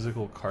a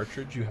physical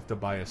cartridge, you have to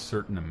buy a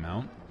certain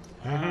amount,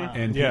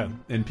 Mhm.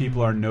 and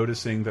people are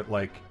noticing that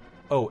like,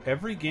 oh,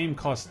 every game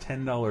costs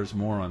 $10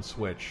 more on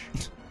Switch,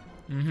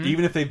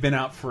 even if they've been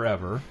out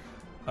forever.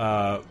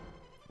 I've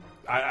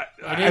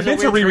been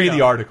to reread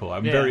the article.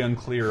 I'm very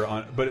unclear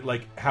on, but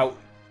like how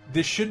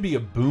this should be a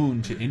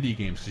boon to indie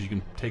games because you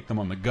can take them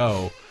on the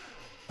go,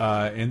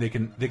 and they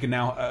can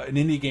now an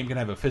indie game can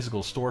have a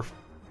physical store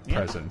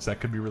presence.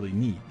 That could be really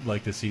neat.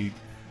 Like to see,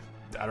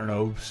 I don't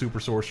know, Super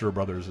Sorcerer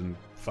Brothers and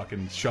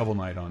fucking Shovel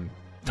Knight on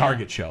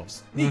Target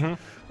shelves. Neat.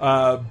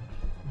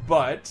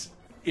 But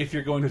if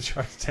you're going to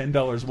charge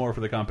 $10 more for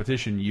the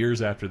competition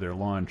years after their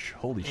launch,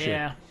 holy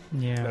shit.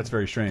 Yeah. That's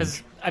very strange.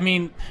 'Cause, I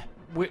mean,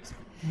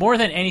 more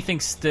than anything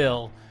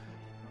still,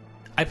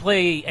 I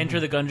play Enter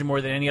the Gungeon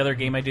more than any other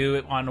game I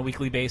do on a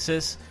weekly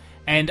basis.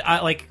 And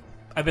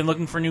I've been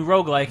looking for new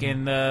roguelike,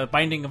 and the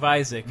Binding of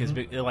Isaac has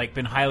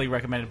been highly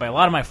recommended by a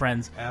lot of my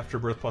friends.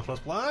 Afterbirth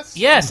plus.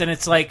 Yes, and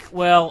it's like,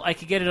 well, I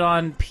could get it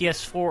on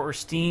PS4 or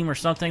Steam or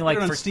something like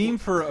on for Steam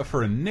for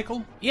a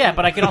nickel. Yeah,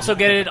 but I can also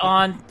get it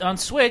on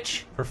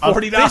Switch for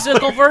 $40. A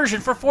physical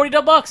version for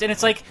 $40, and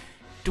it's like,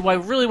 do I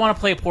really want to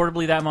play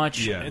portably that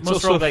much? Yeah, It's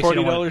also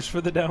 $40 for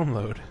the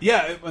download.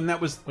 Yeah, and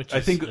that was I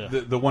think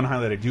the one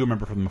highlight I do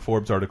remember from the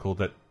Forbes article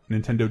that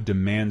Nintendo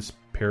demands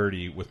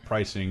parity with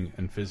pricing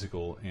and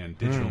physical and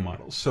digital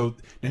models. So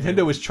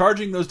Nintendo is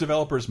charging those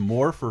developers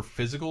more for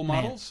physical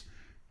models,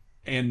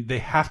 and they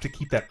have to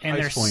keep that and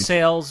price their point.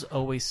 sales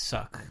always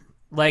suck.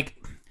 Like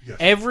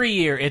every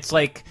year, it's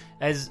like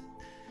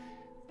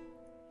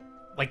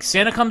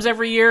Santa comes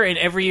every year, and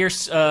every year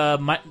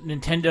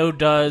Nintendo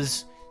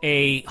does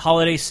a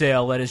holiday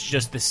sale that is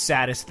just the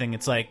saddest thing.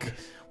 It's like,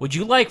 would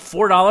you like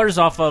 $4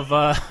 off of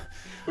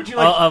would you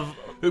like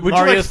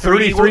Mario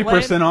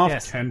 33% off?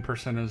 Yes.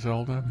 10% of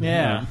Zelda.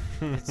 Yeah.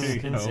 It's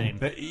insane.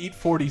 Eat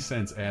 40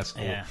 cents,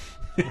 asshole. Yeah.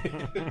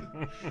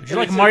 Would you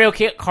like Mario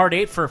Kart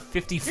 8 for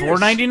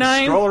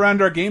 $54.99? Scroll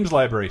around our games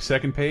library.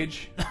 Second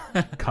page,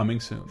 coming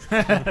soon.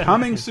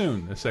 Coming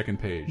soon. The second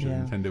page of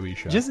Nintendo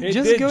eShop.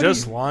 It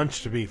just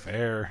launched. To be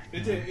fair,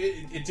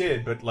 it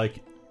did, but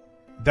like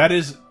that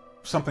is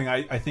something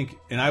I think,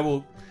 and I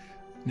will.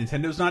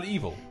 Nintendo's not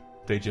evil.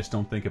 They just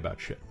don't think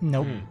about shit.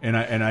 Nope. And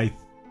I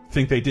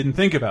think they didn't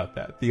think about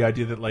that. The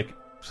idea that like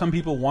some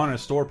people want a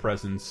store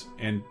presence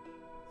and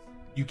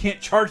you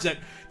can't charge that.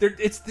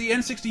 It's the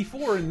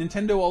N64 and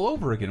Nintendo all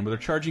over again, where they're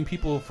charging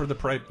people for the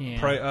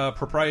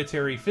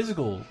proprietary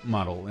physical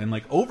model and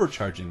like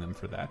overcharging them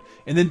for that,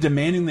 and then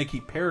demanding they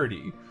keep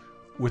parity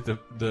with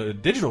the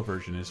digital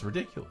version is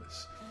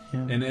ridiculous.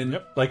 Yeah.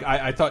 And like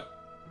I thought,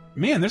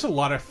 man, there's a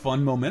lot of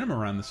fun momentum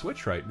around the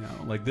Switch right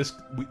now. Like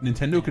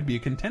Nintendo could be a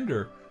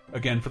contender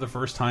again for the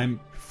first time.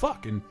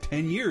 In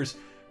 10 years.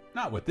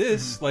 Not with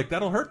this. Like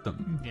that'll hurt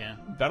them. Yeah,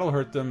 that'll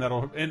hurt them.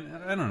 And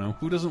I don't know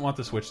who doesn't want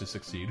the Switch to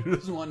succeed. Who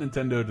doesn't want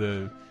Nintendo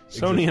to?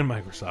 Sony and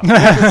Microsoft.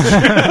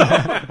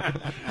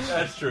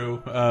 That's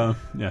true.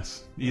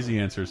 Yes, easy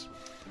answers.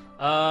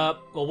 Well,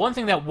 one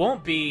thing that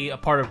won't be a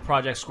part of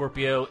Project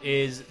Scorpio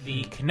is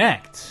the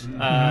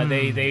Kinect.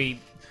 They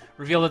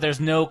reveal that there's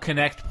no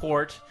Kinect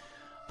port,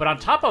 but on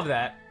top of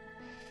that,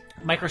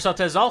 Microsoft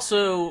has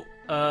also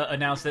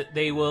announced that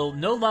they will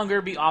no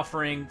longer be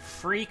offering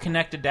free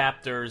Kinect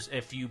adapters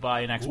if you buy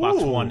an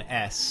Xbox One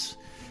S,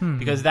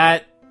 because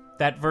that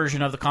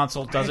version of the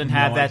console doesn't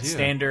have that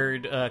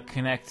standard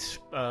Kinect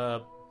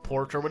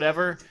port or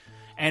whatever.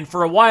 And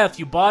for a while, if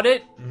you bought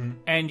it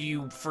and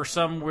you, for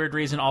some weird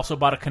reason, also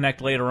bought a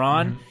Kinect later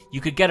on, you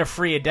could get a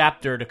free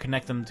adapter to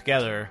connect them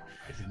together.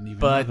 I didn't even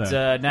but know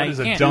that. Now that you is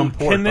can't. a dumb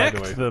port, Connect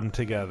by the way. them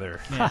together.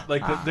 Yeah.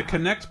 Like the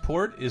Kinect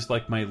port is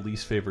like my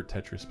least favorite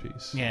Tetris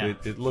piece. Yeah.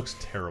 It looks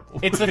terrible.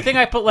 It's the thing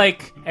I put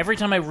like every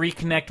time I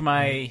reconnect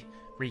my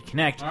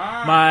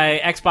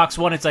Xbox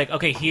One. It's like,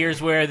 okay,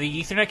 here's where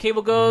the Ethernet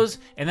cable goes,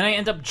 and then I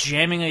end up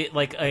jamming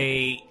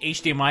a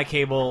HDMI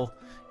cable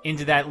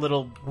into that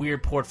little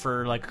weird port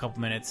for like a couple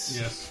minutes.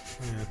 Yes.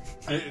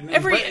 Yeah.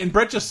 And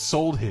Brett just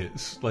sold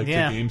his to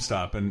Yeah.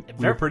 GameStop, and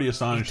we were pretty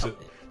astonished that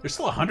they're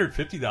still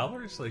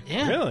 $150. Like,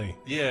 Yeah. Really?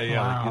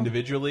 Yeah. Wow. Like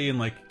individually, and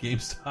like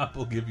GameStop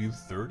will give you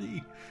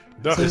 $30.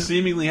 So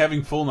seemingly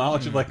having full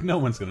knowledge of like no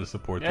one's going to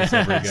support this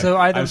ever again. So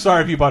either- I'm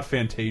sorry if you bought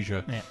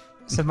Fantasia. Yeah.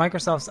 So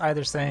Microsoft's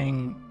either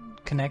saying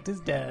Kinect is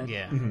dead,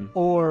 Yeah.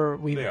 or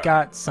They we've are.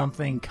 got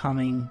something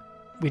coming.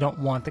 We don't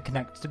want the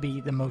Kinect to be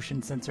the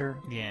motion sensor.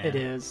 Yeah. It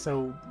is.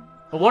 So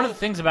But one of the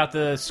things about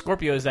the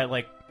Scorpio is that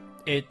like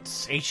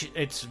it's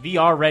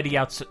VR ready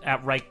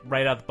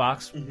right out the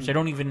box. So I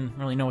don't even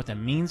really know what that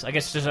means. I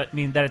guess does that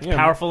mean that it's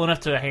powerful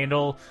enough to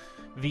handle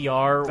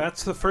VR?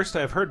 That's the first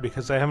I've heard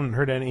because I haven't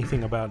heard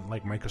anything about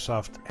like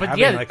Microsoft But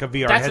having yeah, like a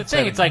VR that's headset. the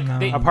thing. It's like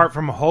they, apart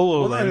from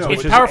HoloLens, Well, no, which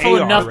it's is powerful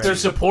AR enough ready. to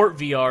support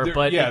VR, They're-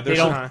 but yeah, they they're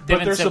don't. sup- They but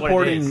haven't they're said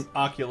what it is. supporting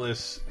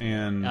Oculus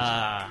and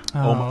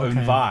okay. and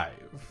Vive.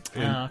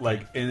 And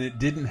okay. and it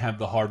didn't have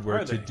the hardware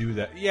Are to they? do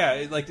that. Yeah,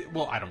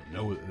 I don't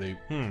know that they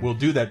will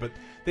do that, but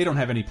they don't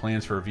have any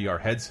plans for a VR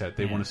headset.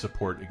 They want to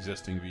support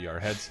existing VR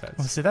headsets.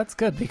 Well, see, that's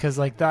good because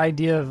like the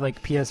idea of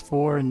like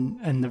PS4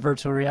 and the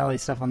virtual reality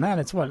stuff on that,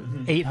 it's what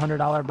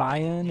 $800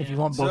 buy-in if you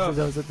want both of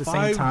those at the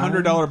same time.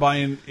 $500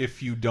 buy-in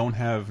if you don't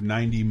have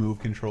 90 Move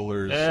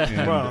controllers.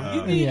 And,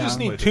 Well, you Yeah. just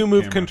need with 2 the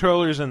Move camera.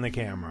 controllers and the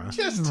camera,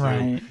 Just two.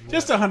 Right.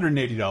 Just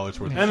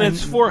 $180 worth. and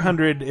it's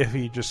 $400 if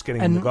you're just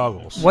getting And the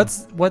goggles.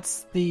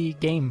 what's the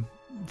game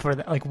for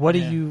that? Like, what do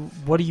you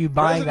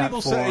buy Resident that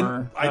Evil for?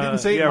 7, I didn't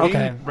say yeah,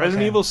 okay.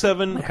 Resident Evil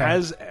 7 Okay.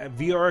 has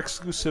VR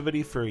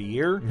exclusivity for a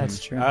year.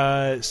 That's true.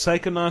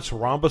 Psychonauts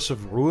Rhombus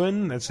of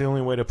Ruin, that's the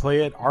only way to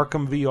play it.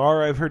 Arkham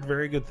VR, I've heard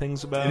very good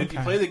things about. And if you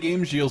play the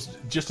game deals,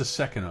 just a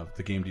second of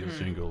the game deals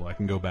jingle, I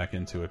can go back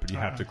into it, but you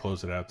have to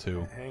close it out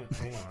too. Hang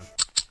on.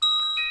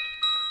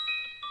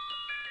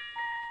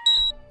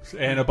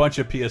 And a bunch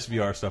of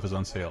PSVR stuff is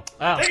on sale.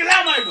 Oh. Take it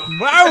out,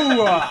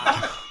 Michael!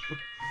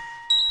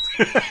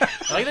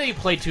 I like that you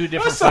play two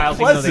different That's so files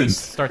even though they pleasant.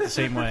 start the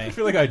same way. I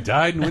feel like I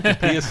died and went to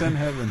PSN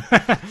heaven.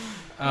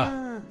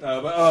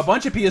 A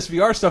bunch of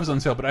PSVR stuff is on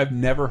sale, but I've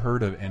never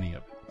heard of any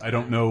of it. I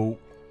don't know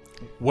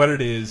what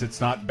it is. It's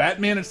not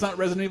Batman. It's not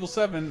Resident Evil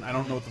 7. I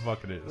don't know what the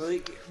fuck it is.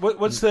 Like,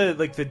 what's the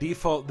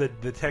default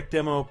the tech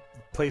demo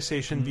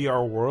PlayStation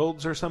VR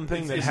Worlds or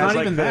something that It's has not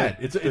like even the, that.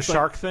 It's the like-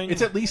 shark thing.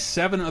 It's at least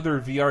 7 other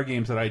VR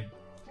games that I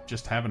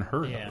just haven't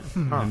heard Yeah. of.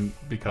 And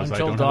because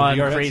Until I don't Dawn,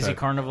 have a VR Crazy headset.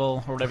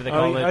 Carnival, or whatever they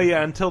call it. Oh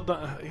yeah, Until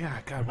Dawn. Yeah,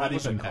 God, what Not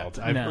was even it called?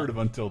 that. I've No. heard of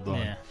Until Dawn.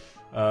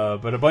 Yeah.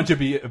 But a bunch of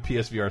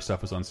PSVR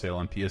stuff was on sale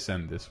on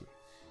PSN this week.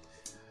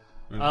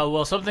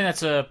 Well, something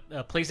that's a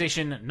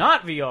PlayStation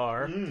not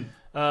VR,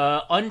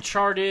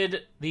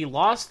 Uncharted: The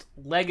Lost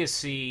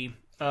Legacy.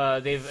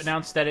 They've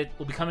announced that it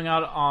will be coming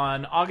out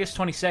on August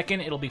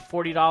 22nd. It'll be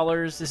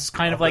 $40. This is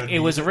kind of like it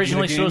was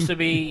originally supposed to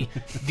be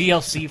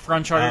DLC for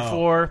Uncharted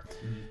 4,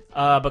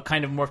 but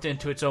kind of morphed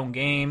into its own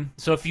game.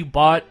 So if you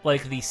bought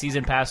like the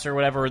season pass or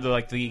whatever, or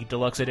the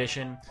deluxe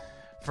edition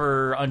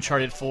for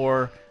Uncharted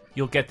 4,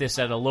 you'll get this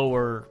at a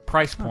lower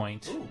price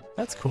point.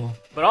 That's cool.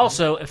 But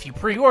also, if you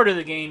pre-order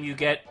the game, you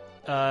get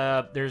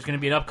there's going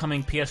to be an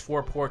upcoming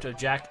PS4 port of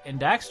Jak and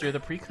Daxter: The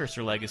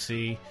Precursor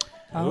Legacy.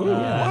 Oh, Ooh,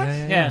 yeah, what?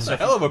 yeah. Yeah, That's so a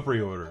hell of a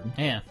pre-order.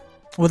 Yeah.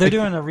 Well, they're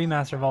doing a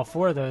remaster of all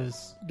 4 of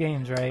those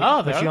games, right?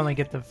 Oh, they but are? you only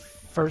get the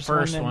first one.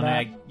 First and one,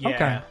 that. yeah.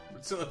 Okay.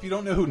 So if you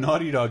don't know who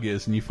Naughty Dog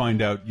is and you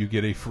find out you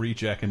get a free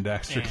Jak and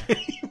Daxter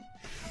game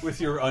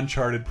with your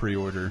Uncharted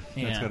pre-order, that's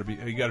Yeah. gotta be,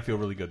 you got to feel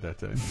really good that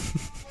day.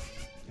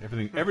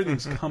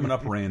 Everything's coming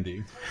up,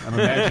 Randy. I'm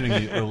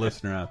imagining the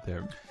listener out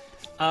there.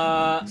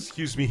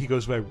 Excuse me, he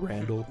goes by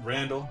Randall.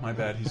 Randall, my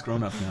bad. He's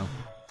grown up now.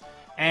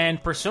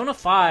 And Persona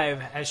 5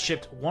 has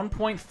shipped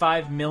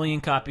 1.5 million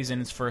copies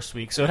in its first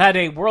week. So it had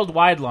a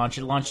worldwide launch.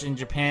 It launched in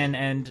Japan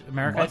and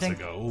America, Months I think.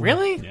 ago.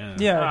 Really? Yeah.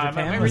 Yeah, Am I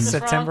Japan reading was this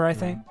wrong? September, I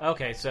think.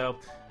 Okay, so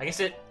I guess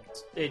it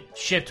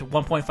shipped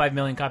 1.5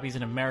 million copies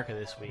in America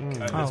this week.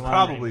 That's wow.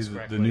 probably the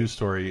Correctly. news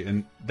story,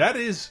 and that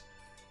is.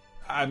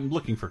 I'm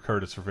looking for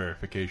Curtis for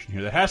verification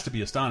here. That has to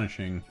be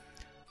astonishing,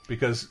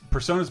 because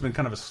Persona's been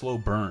kind of a slow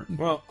burn.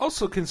 Well,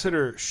 also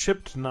consider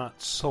shipped,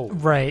 not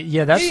sold. Right.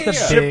 Yeah, that's the Yeah. big.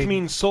 Shipped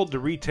means sold to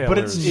retailers. But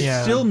it's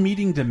Yeah. still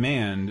meeting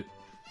demand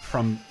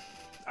from.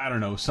 I don't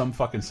know, some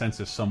fucking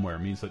census somewhere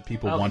means that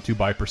people Oh. want to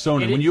buy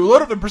Persona. It When is- you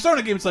load up a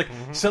Persona game, it's like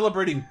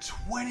celebrating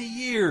 20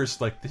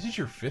 years. Like, this is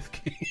your 5th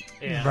game.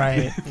 Yeah.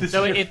 Right.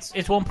 So it's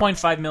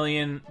 1.5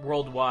 million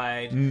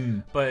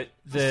worldwide, but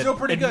the Still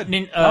pretty good.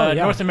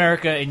 North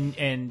America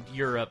and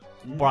Europe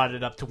brought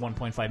it up to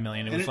 1.5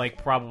 million. It was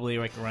like probably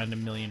like around a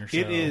million or so.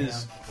 It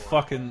is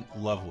fucking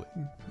lovely.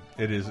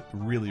 It is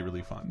really,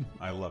 really fun.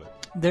 I love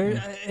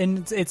it.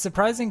 And it's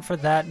surprising for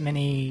that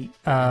many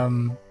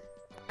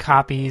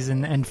copies,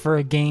 and for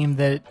a game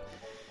that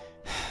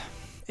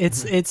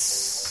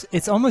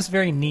it's almost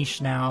very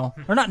niche now,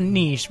 or not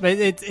niche, but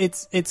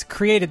it's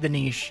created the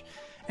niche,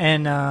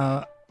 and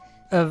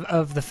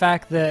of the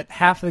fact that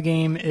half the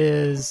game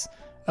is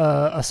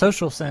a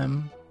social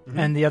sim,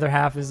 and the other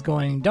half is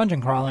going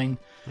dungeon crawling.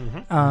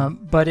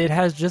 But it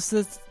has just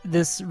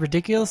this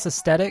ridiculous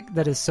aesthetic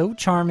that is so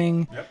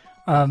charming.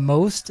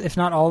 Most, if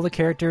not all, the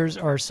characters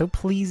are so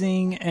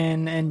pleasing,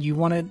 and you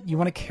want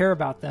to care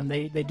about them.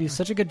 They do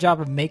such a good job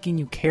of making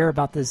you care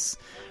about this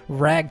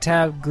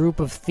ragtag group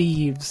of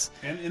thieves.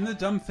 And in the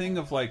dumb thing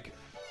of like,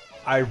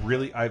 I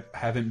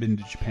haven't been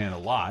to Japan a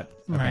lot.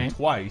 I've been Right.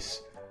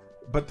 twice.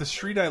 But the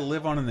street I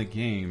live on in the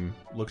game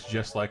looks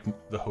just like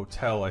the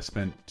hotel I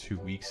spent 2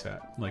 weeks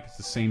at. Like, it's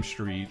the same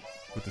street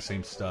with the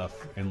same stuff,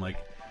 and like,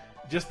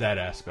 just that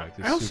aspect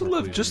is I also super love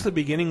pleasing. just the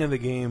beginning of the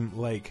game,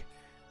 like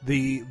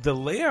the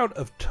layout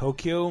of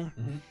Tokyo.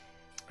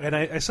 And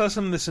I saw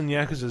some of this in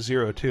Yakuza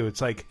 0 too.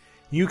 It's like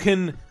you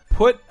can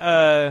put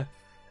a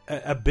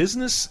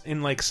business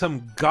in like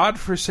some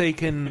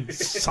godforsaken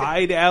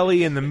side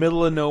alley in the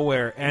middle of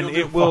nowhere, and You'll do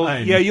it will.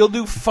 fine. Yeah, you'll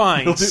do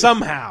fine You'll do-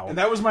 somehow. And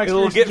that was my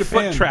It'll experience get in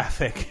Japan. foot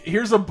traffic.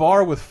 Here's a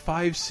bar with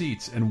 5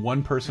 seats and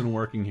 1 person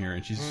working here,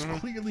 and she's Mm-hmm.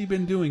 clearly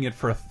been doing it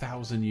for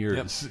 1,000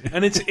 years.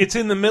 And it's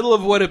in the middle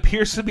of what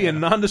appears to be a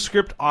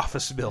nondescript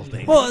office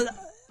building. Well,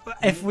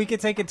 if we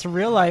could take it to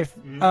real life,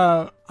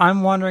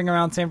 I'm wandering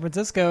around San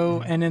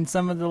Francisco, and in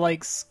some of the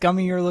like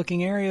scummier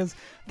looking areas,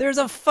 there's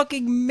a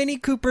fucking Mini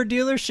Cooper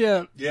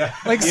dealership. Yeah.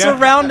 Like Yeah.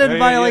 surrounded Yeah,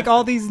 by yeah, like yeah.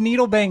 all these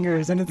needle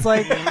bangers, and it's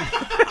like,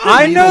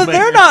 I know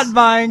they're not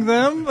buying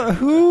them.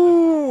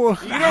 Who? You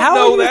don't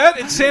know that.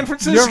 It's San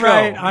Francisco. You're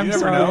right. I'm you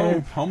never sorry. know.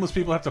 Homeless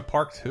people have to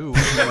park too.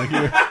 Like,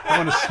 you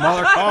want a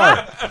smaller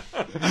car.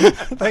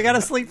 They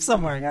gotta sleep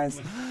somewhere,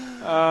 guys.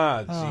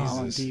 Ah,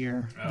 Oh Jesus.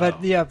 dear.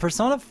 But yeah,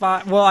 Persona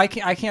 5. Well, I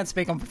can't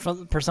speak on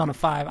Persona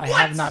 5. I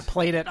have not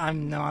played it.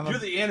 You're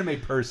the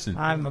anime person.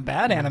 I'm a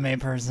bad anime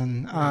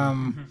person.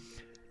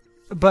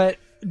 But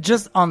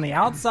just on the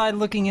outside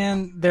looking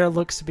in, there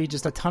looks to be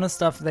just a ton of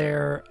stuff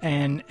there,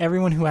 and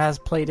everyone who has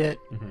played it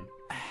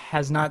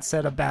has not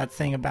said a bad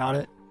thing about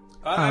it.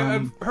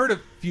 I've heard a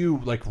few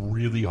like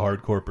really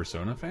hardcore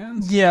Persona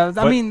fans. Yeah, I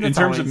But mean, in that's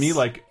terms of always- me,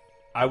 like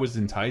I was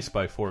enticed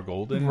by 4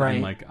 Golden, Right.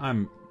 and like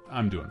I'm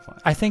doing fine.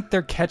 I think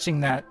they're catching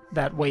that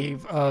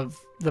wave of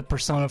the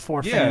Persona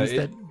 4 Yeah,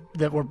 fans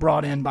that were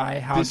brought in by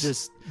how This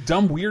just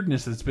dumb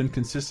weirdness that's been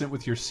consistent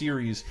with your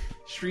series,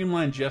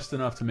 streamlined just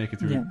enough to make it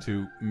through Yeah.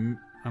 to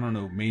I don't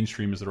know,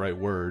 mainstream is the right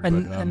word,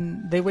 and but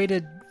and they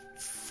waited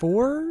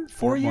four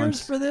 4 years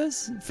months. for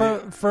this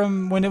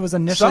from when it was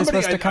initially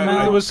supposed to come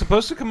out. It was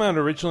supposed to come out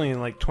originally in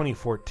like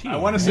 2014. I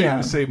want to say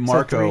Yeah. say So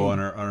Marco 3. on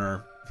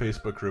our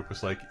Facebook group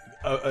was like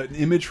an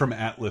image from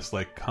Atlas,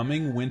 like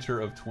coming winter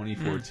of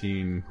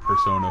 2014,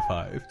 Persona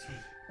 5,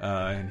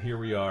 and here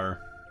we are,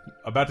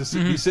 about to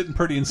be sitting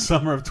pretty in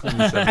summer of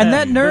 2017. And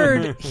that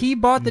nerd, he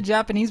bought the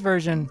Japanese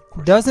version,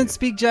 doesn't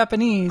speak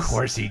Japanese. Of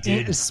course he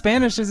did.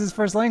 Spanish is his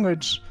first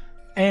language.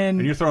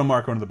 And you're throwing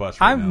Marco under the bus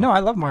right now. No, I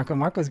love Marco.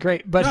 Marco's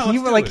great, but No, he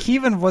let's do like it. he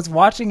even was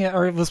watching it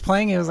or was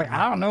playing it. He was like,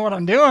 I don't know what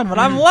I'm doing, but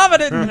I'm loving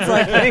it. And it's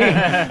like, hey,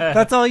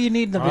 that's all you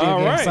need in a video All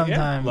game right, yeah.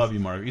 sometimes. Love you,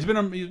 Marco. He's been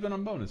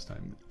on bonus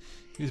time.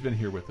 He's been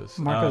here with us.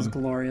 Marco's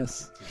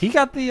glorious. He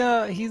got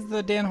the he's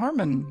the Dan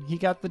Harmon. He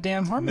got the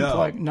Dan Harmon No.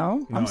 plug. No,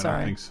 No, I I'm don't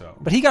sorry. think so.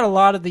 But he got a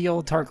lot of the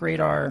old Tark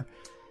Radar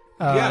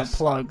Yes.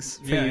 plugs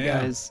for Yeah, you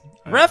yeah. guys.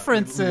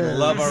 References.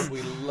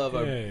 We love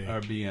our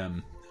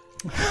BM.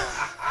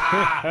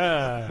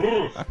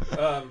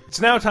 It's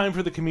now time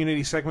for the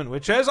community segment,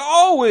 which, as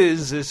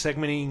always, is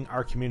segmenting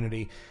our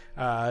community.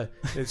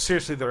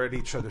 Seriously, they're at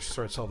each other's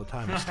throats all the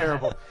time. It's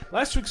terrible.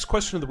 Last week's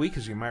question of the week,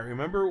 as you might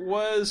remember,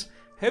 was: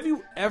 have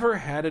you ever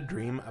had a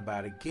dream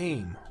about a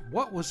game?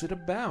 What was it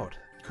about?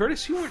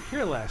 Curtis, you weren't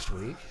here last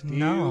week. Do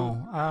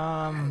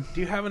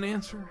you have an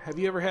answer? Have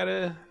you ever had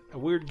a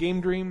weird game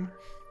dream?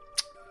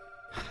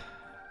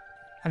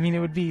 I mean, it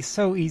would be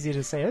so easy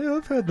to say, oh,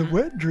 I've had the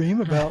wet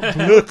dream about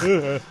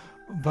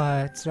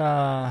but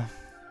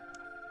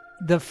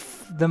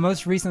the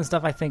most recent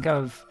stuff I think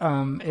of,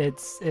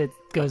 it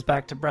goes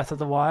back to Breath of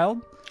the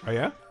Wild. Oh,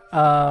 yeah?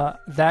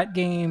 That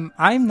game,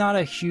 I'm not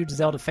a huge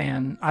Zelda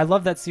fan. I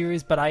love that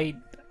series, but I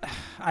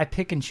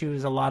pick and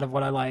choose a lot of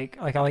what I like.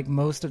 Like, I like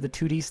most of the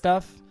 2D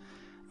stuff.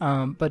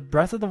 But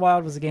Breath of the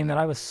Wild was a game that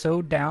I was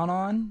so down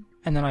on,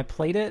 and then I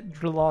played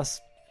it,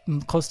 lost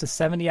close to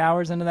 70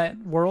 hours into that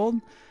world,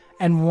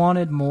 and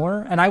wanted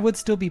more. And I would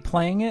still be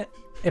playing it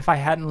if I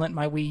hadn't lent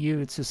my Wii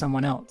U to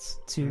someone else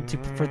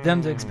for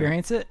them to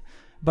experience it.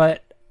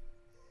 But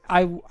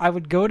I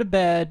would go to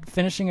bed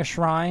finishing a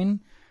shrine,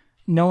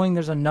 knowing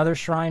there's another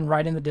shrine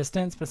right in the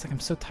distance, but it's like I'm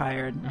so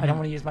tired. I don't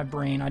want to use my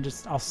brain.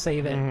 I'll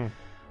save it.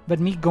 But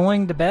me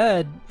going to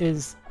bed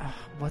is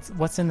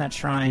what's in that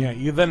shrine? Yeah,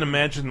 you then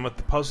imagine what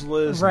the puzzle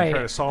is Right. and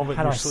try to solve it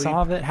How in do your I sleep.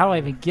 solve it? How do I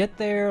even get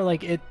there?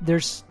 Like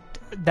there's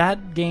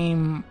that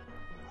game.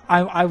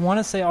 I want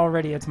to say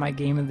already it's my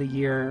game of the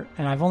year,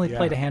 and I've only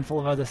played a handful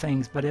of other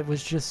things, but it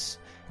was just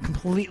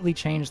completely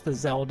changed the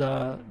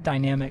Zelda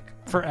dynamic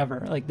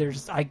forever. Like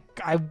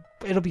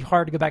it'll be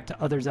hard to go back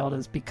to other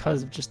Zeldas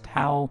because of just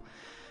how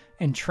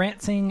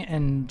entrancing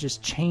and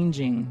just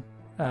changing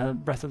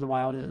Breath of the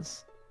Wild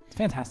is. It's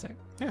fantastic.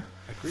 Yeah,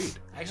 agreed.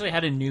 I actually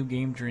had a new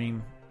game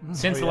dream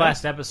since the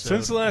last episode.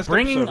 Since the last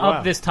Bringing episode, up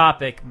wow. this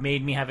topic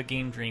made me have a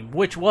game dream,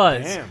 which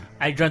was Damn.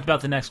 I dreamt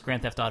about the next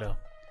Grand Theft Auto.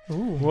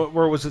 Ooh.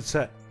 Where was it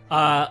set?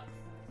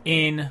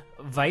 In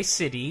Vice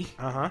City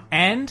Uh-huh.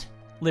 and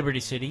Liberty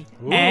City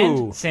Ooh.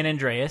 and San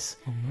Andreas.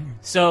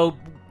 So,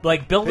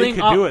 like They building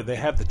could up, do it. They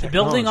have the technology.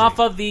 building off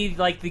of the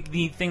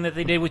thing that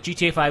they did with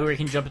GTA 5, where you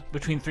can jump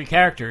between 3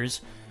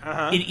 characters.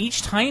 In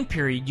each time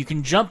period, you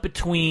can jump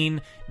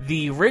between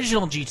the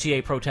original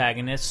GTA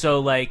protagonists, so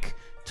like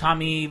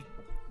Tommy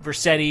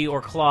Vercetti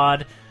or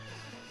Claude.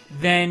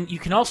 Then you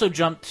can also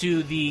jump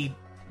to the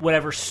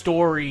whatever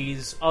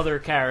stories other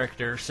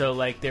character. So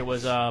like there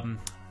was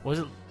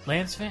it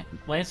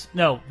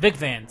Vic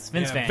Vance,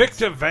 Vince Vance,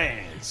 Victor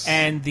Vance,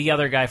 and the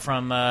other guy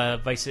from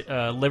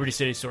Liberty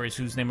City Stories,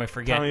 whose name I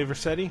forget. Tommy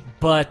Vercetti,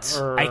 but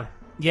or I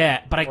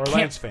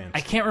Lance Vance. I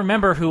can't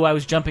remember who I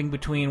was jumping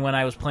between when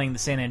I was playing the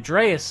San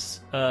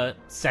Andreas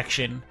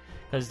section,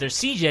 because there's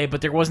CJ,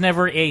 but there was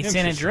never a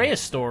San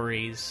Andreas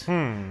Stories.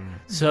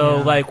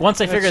 So like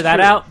once I figure that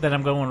out, then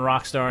I'm going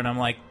Rockstar, and I'm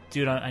like,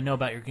 dude, I know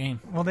about your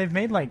game. Well, they've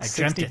made like I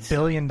dreamt $60 it.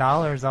 billion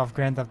off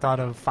Grand Theft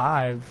Auto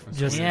 5.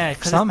 Just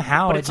 'cause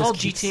somehow but it it's just all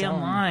keeps GTA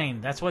selling.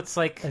 Online. That's what's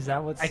like. Is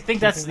that what's? I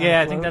think that's keeping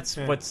that I think afloat? that's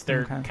what's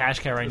their cash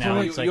cow right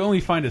now. You, It's like, you only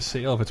find a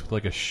sale if it's with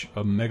like a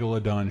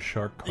megalodon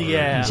shark card.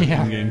 Yeah.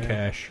 Yeah. In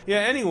cash.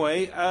 Yeah,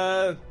 anyway,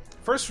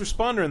 first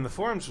responder in the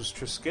forums was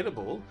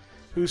Triskidable,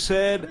 who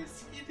said,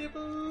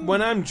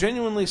 "When I'm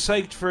genuinely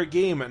psyched for a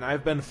game and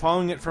I've been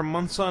following it for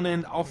months on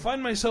end, I'll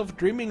find myself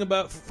dreaming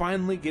about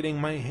finally getting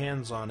my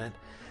hands on it,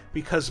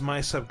 because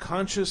my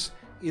subconscious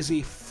is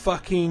a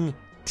fucking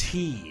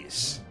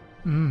tease."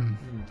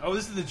 Oh,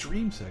 this is the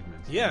dream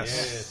segment.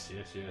 Yes.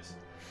 Yes.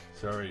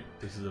 Sorry,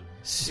 this is a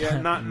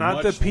Yeah, not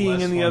much the peeing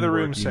less in the fun other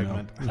room work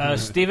email. segment.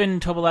 Steven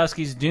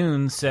Tobolowski's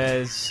Dune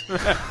says,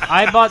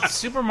 I bought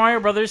Super Mario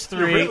Brothers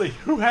 3. Really?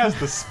 Who has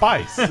the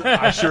spice?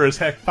 I sure as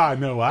heck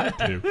know I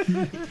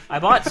do. I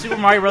bought Super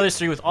Mario Brothers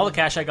 3 with all the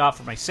cash I got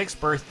for my 6th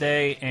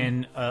birthday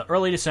in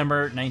early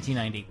December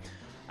 1990.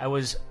 I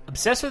was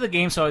obsessed with the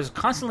game, so I was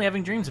constantly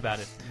having dreams about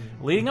it.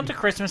 Leading up to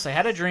Christmas, I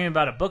had a dream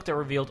about a book that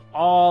revealed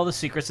all the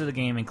secrets of the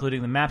game,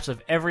 including the maps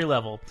of every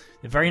level.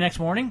 The very next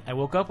morning, I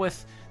woke up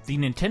with the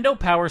Nintendo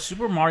Power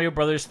Super Mario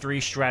Bros.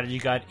 3 strategy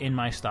guide in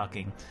my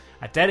stocking.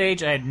 At that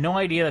age, I had no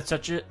idea that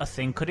such a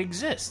thing could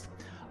exist.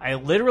 I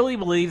literally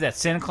believed that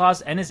Santa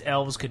Claus and his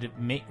elves could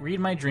read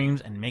my dreams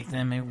and make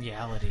them a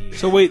reality.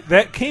 So wait,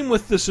 that came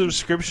with the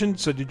subscription,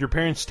 so did your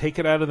parents take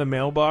it out of the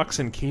mailbox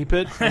and keep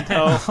it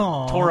until...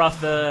 Tore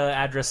off the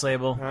address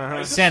label.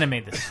 Santa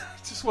made this.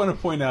 I just want to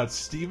point out,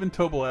 Steven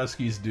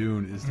Tobolowski's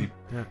Dune is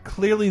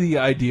clearly the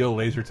ideal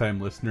Laser Time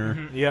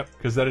listener. Yep.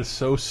 Because that is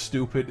so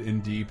stupid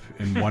and deep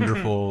and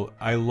wonderful.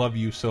 I love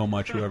you so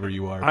much, whoever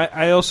you are.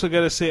 I also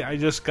got to say, I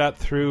just got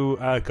through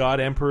God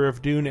Emperor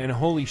of Dune, and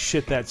holy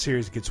shit, that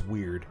series gets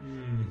weird.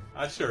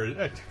 I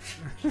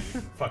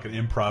fucking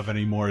improv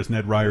anymore as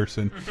Ned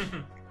Ryerson.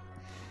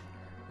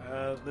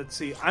 Let's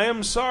see. I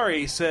Am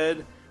Sorry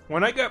said,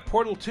 when I got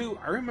Portal 2,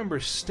 I remember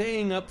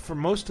staying up for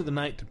most of the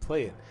night to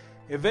play it.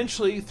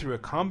 Eventually, through a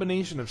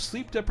combination of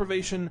sleep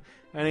deprivation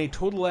and a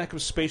total lack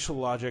of spatial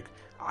logic,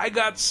 I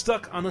got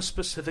stuck on a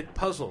specific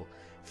puzzle.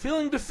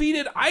 Feeling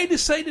defeated, I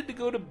decided to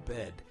go to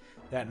bed.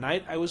 That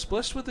night, I was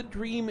blessed with a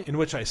dream in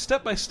which I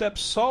step-by-step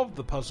solved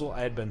the puzzle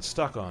I had been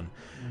stuck on.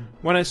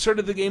 When I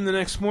started the game the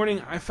next morning,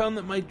 I found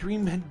that my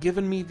dream had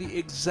given me the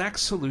exact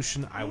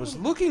solution I was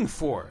looking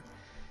for.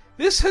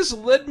 This has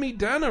led me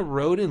down a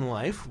road in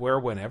life where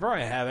whenever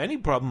I have any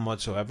problem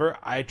whatsoever,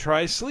 I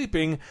try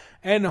sleeping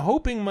and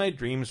hoping my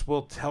dreams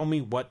will tell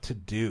me what to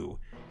do.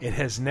 It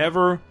has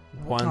never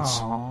once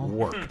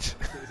worked.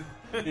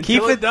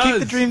 Keep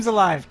the dreams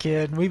alive,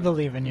 kid. We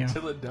believe in you.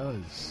 Until it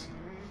does.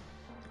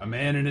 A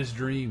man in his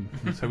dream.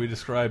 That's how we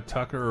describe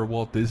Tucker or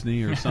Walt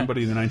Disney or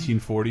somebody in the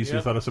 1940s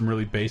who thought of some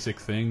really basic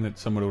thing that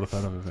someone would have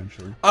thought of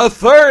eventually. A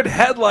third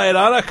headlight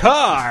on a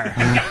car!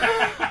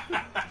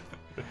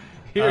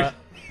 Here,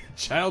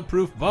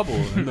 child-proof bubble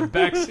in the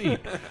back seat.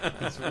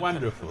 It's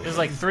wonderful. There's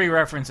like 3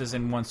 references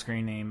in one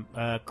screen name.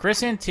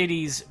 Chris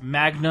Antiti's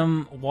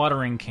Magnum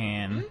watering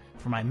can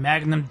for my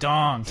Magnum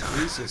dong.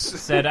 Jesus.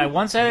 Said, I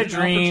once had a Hidden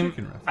Alpha dream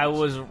Chicken reference. I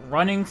was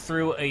running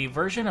through a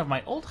version of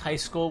my old high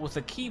school with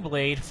a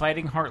Keyblade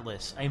fighting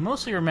Heartless. I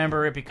mostly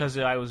remember it because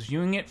I was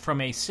viewing it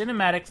from a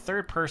cinematic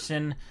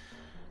third-person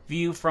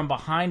view from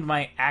behind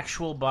my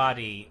actual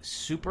body.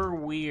 Super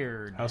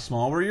weird. How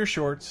small were your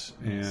shorts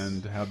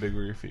and how big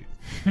were your feet?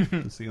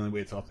 That's the only way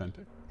it's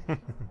authentic.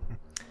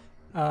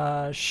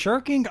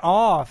 Shirking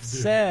Off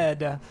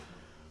said,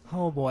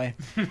 oh boy.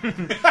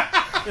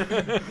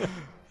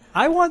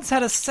 I once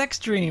had a sex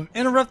dream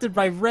interrupted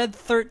by Red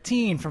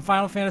 13 from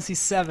Final Fantasy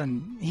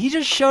VII. He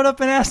just showed up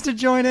and asked to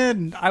join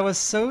in. I was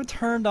so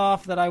turned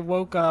off that I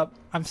woke up.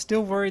 I'm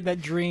still worried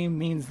that dream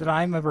means that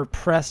I'm a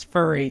repressed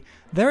furry.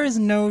 There is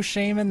no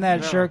shame in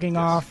that, Shirking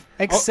Off.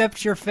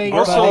 Accept your fate,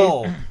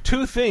 Also, buddy.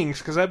 two things,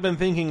 because I've been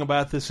thinking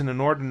about this in an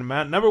inordinate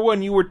amount. Number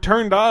one, you were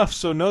turned off,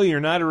 so no, you're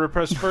not a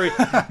repressed furry.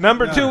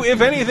 Number two,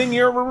 if anything,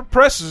 you're a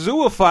repressed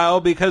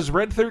zoophile, because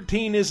Red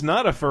 13 is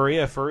not a furry.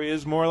 A furry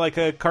is more like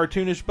a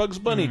cartoonish Bugs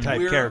Bunny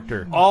type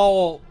character.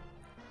 All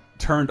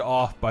turned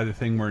off by the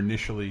thing we're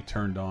initially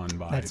turned on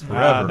by. That's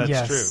forever. right.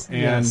 That's Yes. true.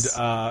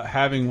 And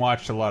having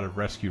watched a lot of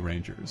Rescue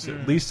Rangers,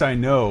 at least I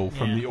know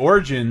from the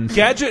origins.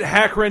 Gadget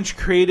Hackwrench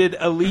created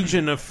a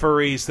legion of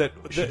furries that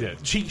She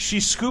did. She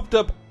scooped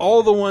up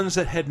all the ones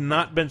that had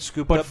not been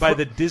scooped up by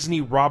the Disney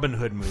Robin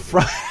Hood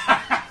movie.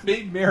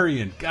 Maid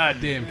Marian,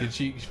 goddamn, can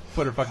she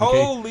put her fucking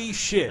Holy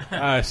shit!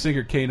 sink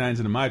her canines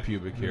into my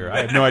pubic hair?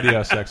 I have no idea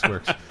how sex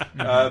works,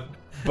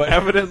 but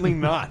evidently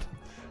not.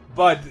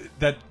 But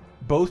that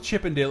both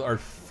Chip and Dale are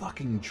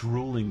fucking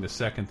drooling the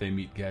second they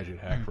meet Gadget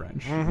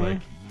Hackwrench. Like,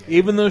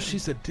 even though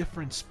she's a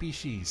different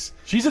species,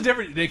 she's a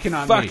different. They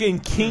cannot fucking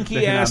mate. kinky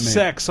They cannot ass mate.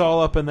 sex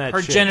all up in that.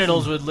 Her shit.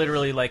 genitals would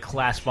literally like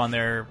clasp on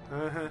their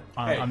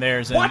on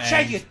theirs. And, Watch how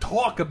and you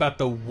talk about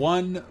the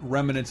one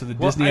remnants of the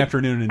Disney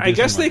afternoon. I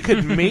guess they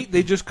could mate.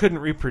 They just couldn't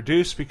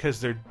reproduce because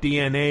their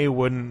DNA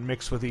wouldn't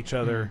mix with each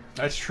other.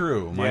 That's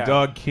true. My Yeah.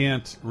 dog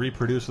can't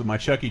reproduce with my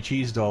Chuck E.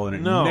 Cheese doll, and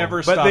it No,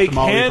 never but stopped they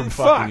Molly can from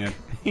fucking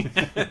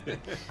it.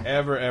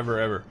 Ever, ever,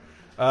 ever.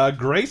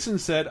 Grayson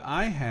said,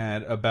 I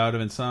had a bout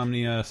of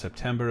insomnia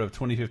September of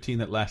 2015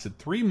 that lasted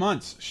 3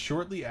 months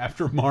shortly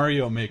after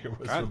Mario Maker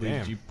was God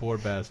released. damn. You poor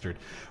bastard.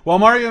 While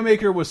Mario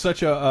Maker was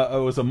such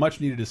a much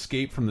needed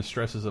escape from the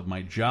stresses of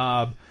my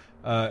job,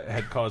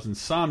 had caused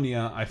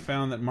insomnia, I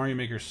found that Mario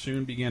Maker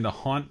soon began to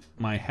haunt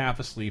my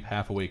half-asleep,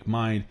 half-awake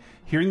mind.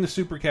 Hearing the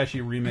super catchy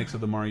remix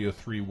of the Mario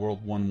 3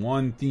 World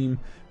 1-1 theme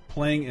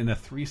playing in a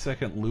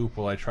 3-second loop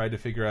while I tried to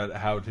figure out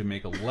how to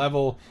make a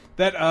level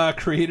that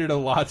created a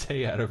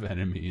latte out of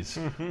enemies.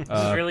 This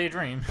is really a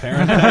dream.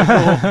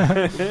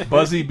 Parentacle,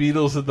 buzzy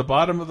beetles at the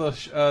bottom of the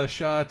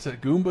shot,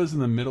 Goombas in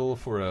the middle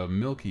for a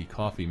milky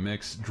coffee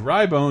mix,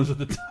 dry bones at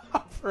the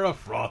top for a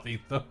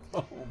frothy thumb.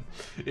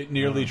 It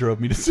nearly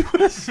drove me to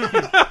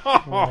suicide.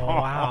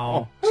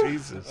 Wow.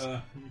 Jesus.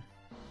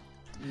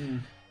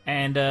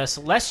 And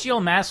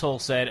Celestial Masshole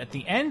said, at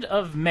the end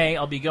of May,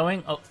 I'll be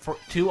going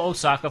to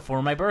Osaka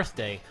for my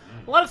birthday.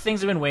 A lot of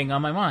things have been weighing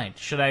on my mind.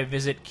 Should I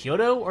visit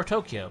Kyoto or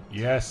Tokyo?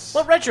 Yes.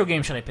 What retro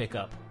game should I pick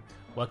up?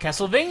 What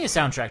Castlevania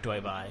soundtrack do I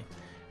buy?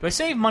 Do I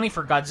save money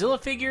for Godzilla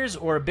figures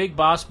or a Big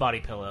Boss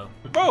body pillow?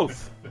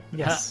 Both.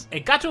 Yes.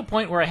 It got to a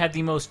point where I had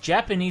the most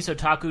Japanese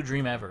otaku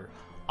dream ever.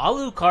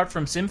 Alucard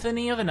from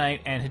Symphony of the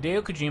Night and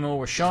Hideo Kojima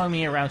were showing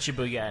me around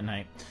Shibuya at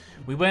night.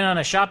 We went on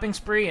a shopping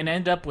spree and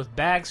ended up with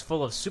bags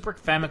full of Super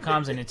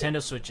Famicoms and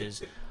Nintendo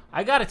Switches.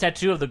 I got a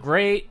tattoo of the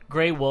Great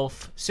Grey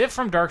Wolf, Sif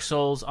from Dark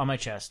Souls, on my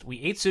chest. We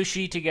ate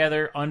sushi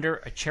together under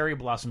a cherry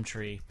blossom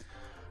tree.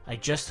 I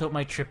just hope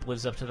my trip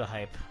lives up to the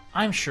hype.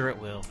 I'm sure it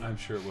will. I'm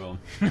sure it will.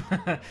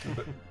 But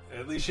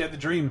at least you had the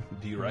dream.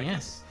 Do you right?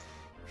 Yes.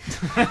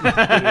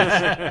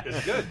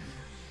 It's good.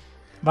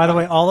 By the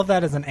way, all of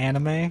that is an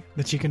anime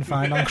that you can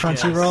find on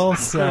Crunchyroll,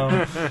 so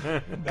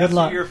That's good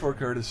luck. what you're here for,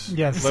 Curtis.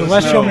 Yes, Let us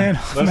Celestial know. Man.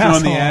 Let us know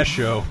on the Masshole. Ash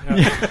Show.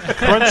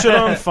 Crunch it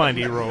on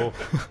Findy Roll.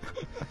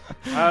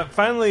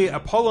 Finally,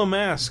 Apollo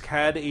Mask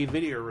had a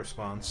video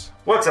response.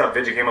 What's up,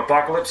 Video Game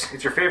Apocalypse?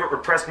 It's your favorite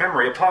repressed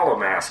memory, Apollo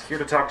Mask, here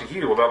to talk to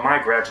you about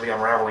my gradually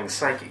unraveling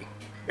psyche.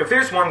 If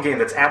there's one game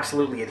that's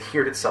absolutely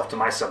adhered itself to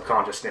my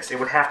subconsciousness, it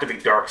would have to be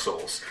Dark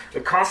Souls.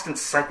 The constant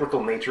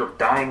cyclical nature of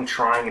dying,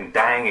 trying, and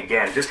dying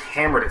again just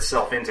hammered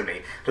itself into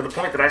me, to the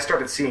point that I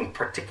started seeing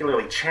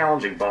particularly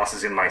challenging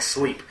bosses in my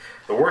sleep.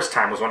 The worst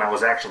time was when I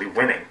was actually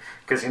winning.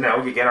 Because, you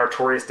know, you get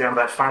Artorias down to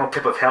that final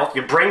pip of health,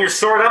 you bring your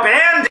sword up,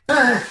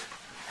 and...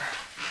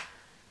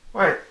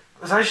 Wait,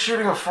 was I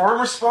shooting a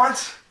forward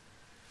response?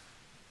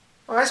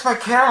 Why is my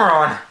camera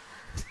on?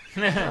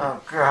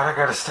 Oh god, I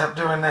gotta stop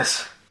doing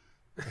this.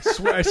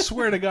 I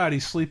swear to God,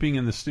 he's sleeping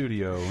in the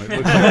studio. It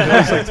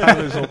looks like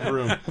Tyler's old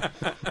room.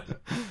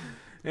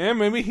 Yeah,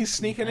 maybe he's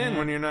sneaking in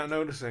when you're not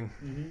noticing.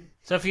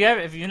 So if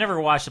you've never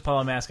watched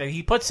Apollo Mask,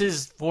 he puts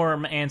his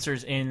forum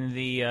answers in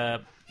the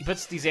he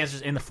puts these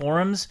answers in the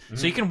forums,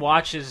 so you can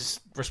watch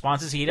his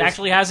responses. He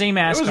actually has a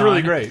mask. It was really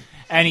on, great,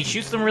 and he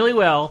shoots them really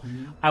well.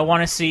 I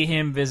want to see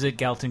him visit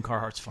Galton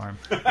Carhart's farm.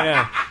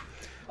 Yeah.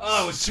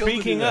 Oh,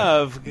 speaking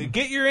of,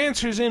 get your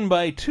answers in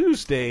by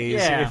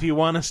Tuesdays if you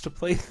want us to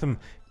play them.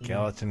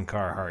 Gallatin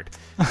Carhart.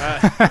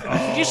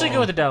 Usually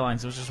go with the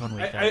deadlines. It was just 1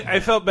 week. I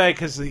felt bad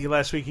because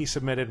last week he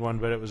submitted one,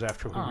 but it was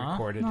after we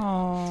recorded.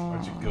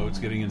 Bunch of goats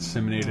getting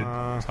inseminated,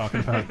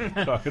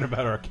 talking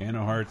about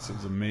Arcana Hearts. It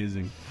was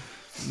amazing.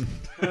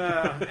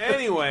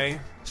 Anyway,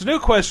 it's a new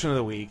question of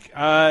the week.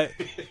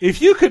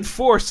 If you could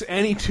force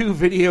any two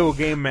video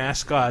game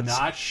mascots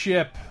not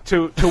ship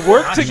to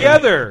work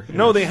together,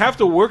 no, they have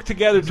to work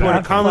together toward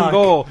a common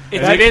goal.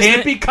 That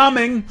can't be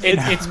coming.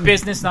 It's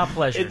business, not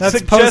pleasure.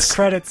 That's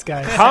post-credits,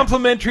 guys.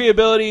 Complementary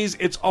abilities.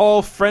 It's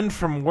all friend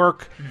from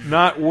work,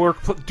 not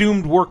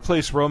doomed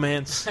workplace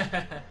romance.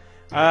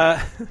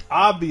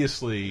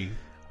 Obviously,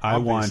 I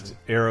want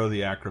Arrow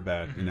the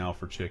Acrobat and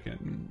Alfred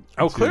Chicken.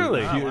 Oh,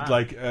 clearly.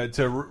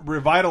 To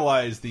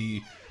revitalize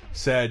the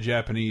sad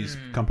Japanese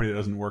company that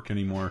doesn't work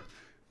anymore.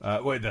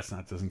 Wait,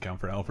 doesn't count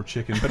for Alfred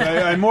Chicken. But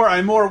I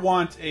more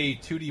want a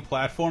 2D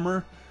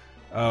platformer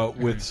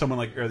with someone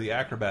like Arrow the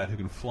Acrobat who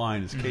can fly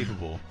and is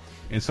capable,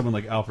 and someone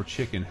like Alfred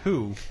Chicken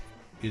who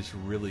is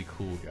really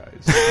cool,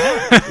 guys.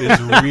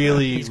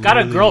 He's got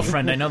a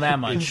girlfriend. I know that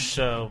much.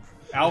 So.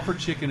 Alfred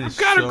Chicken is.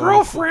 I've got a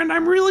girlfriend.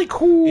 I'm really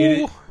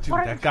cool. Dude,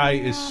 that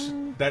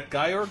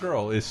guy or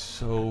girl is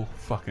so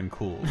fucking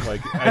cool.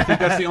 Like, I think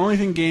that's the only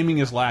thing gaming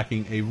is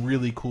lacking: a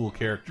really cool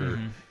character,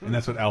 and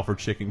that's what Alfred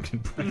Chicken can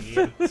bring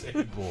to the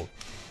table.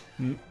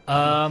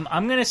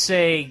 I'm gonna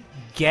say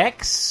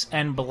Gex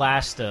and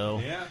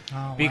Blasto.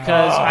 Yeah.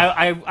 Because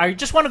I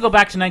just want to go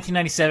back to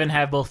 1997,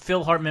 have both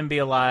Phil Hartman be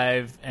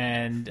alive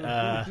and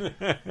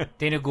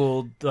Dana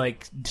Gould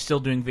still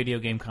doing video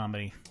game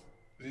comedy.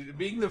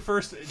 Being the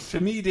first, to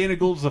me, Dana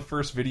Gould's the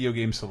first video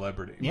game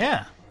celebrity.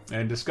 Yeah.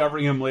 And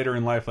discovering him later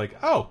in life, like,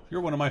 oh,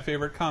 you're one of my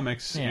favorite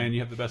comics, and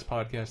you have the best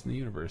podcast in the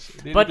universe.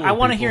 But I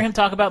want to hear him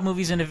talk about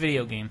movies in a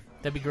video game.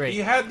 That'd be great. He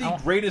had the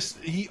greatest.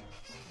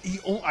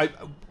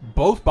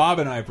 Both Bob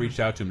and I have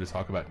reached out to him to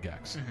talk about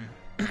Gex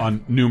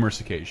on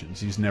numerous occasions.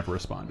 He's never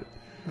responded.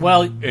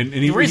 Well,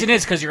 the reason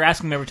is because you're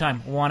asking him every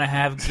time. Want to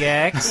have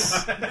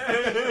Gex?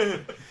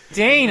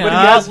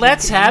 Dana,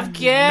 let's have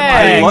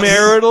Gex.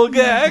 Marital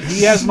Gex.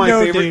 He has my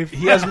favorite.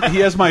 He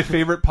has my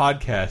favorite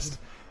podcast,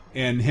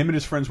 and him and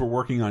his friends were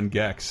working on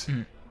Gex,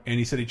 and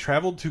he said he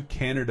traveled to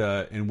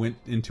Canada and went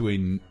into a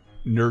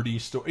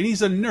nerdy store. And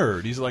he's a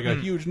nerd. He's like a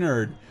huge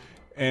nerd.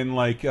 And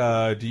like,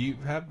 do you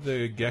have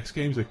the Gex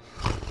games? Like,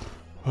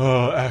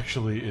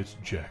 actually, it's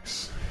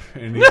Gex.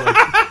 And he's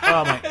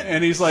like,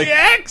 and he's like,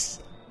 Gex.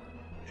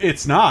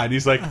 It's not. And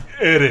he's like,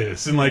 it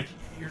is. And like,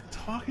 you're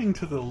talking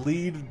to the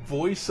lead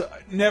voice.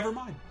 Never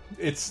mind.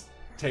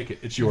 Take it.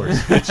 It's yours.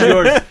 It's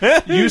yours.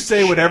 You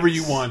say whatever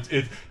you want.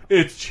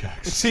 It's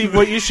Gex. See,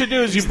 what you should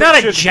do is he's not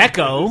a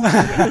Jekko.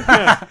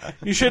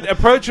 You should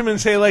approach him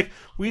and say, like,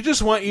 we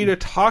just want you to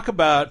talk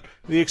about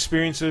the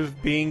experience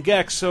of being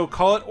Gex, so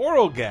call it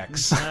oral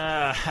Gex.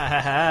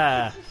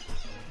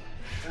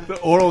 The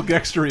oral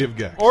Gextery of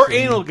Gex. Or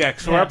anal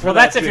Gex. Yeah, well,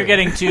 that's if you're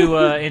getting too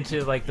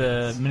into like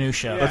the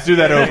minutia. Let's do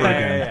that over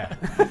again.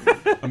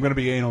 I'm going to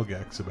be anal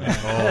Gex about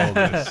all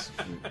this.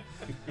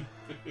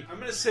 I'm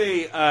going to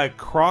say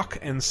Croc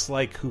and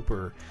Sly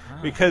Cooper.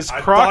 Because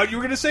I Croc... thought you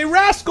were going to say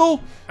Rascal.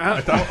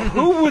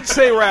 Who would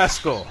say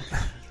Rascal?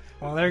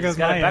 Well, there goes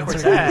my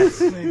backwards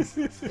answer.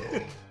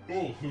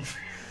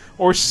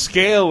 Or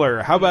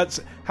Scalar. How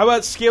about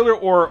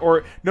Scalar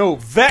or no,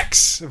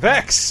 Vex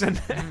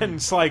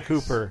and Sly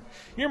Cooper.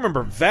 You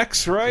remember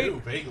Vex, right? Ew,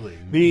 vaguely.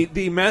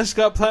 The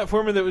mascot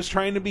platformer that was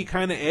trying to be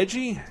kind of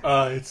edgy.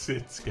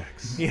 It's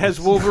Gex. He has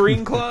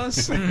Wolverine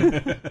claws.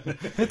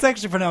 It's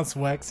actually pronounced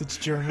Wex. It's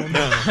German.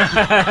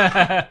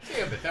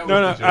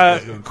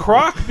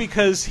 Croc,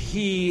 because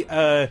he.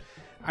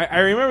 I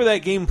remember that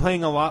game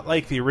playing a lot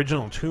like the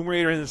original Tomb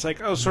Raider, and it's like,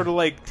 sort of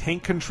like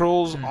tank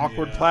controls,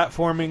 awkward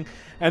platforming.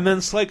 And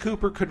then Sly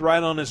Cooper could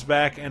ride on his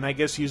back and I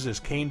guess use his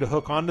cane to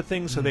hook onto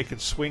things so they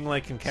could swing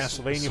like in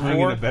Castlevania 4.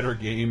 In a better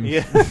game.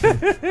 Yeah.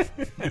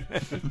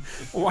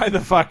 Why the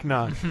fuck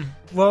not?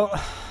 Well,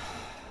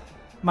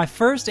 my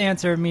first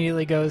answer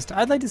immediately goes to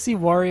I'd like to see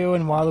Wario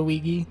and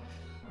Waluigi.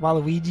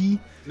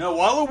 No,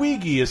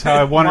 Waluigi is how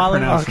I want it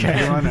pronounced.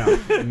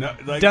 Okay. No,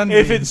 like,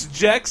 if it's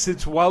Jex,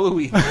 it's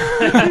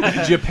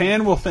Waluigi.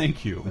 Japan will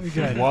thank you.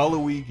 Good.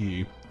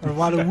 Waluigi. Or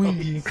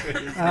Waluigi.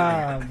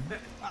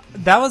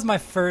 That was my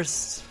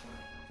first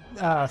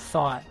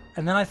thought.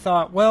 And then I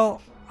thought,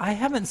 well, I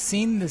haven't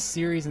seen this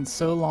series in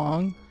so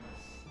long.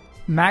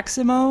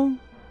 Maximo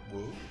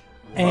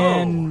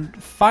and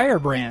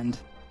Firebrand.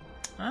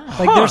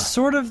 Like, they're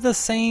sort of the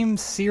same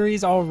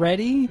series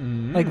already.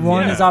 Like,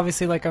 one is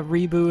obviously like a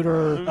reboot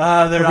or...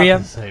 they're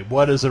not the same.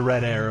 What is a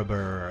Red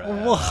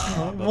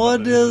Erebor?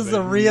 What is a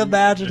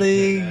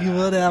reimagining?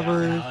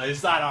 Whatever. Yeah,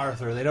 it's not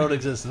Arthur. They don't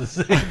exist in the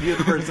same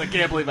universe. I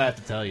can't believe I have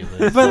to tell you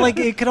this. But, like,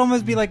 it could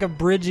almost be like a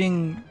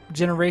bridging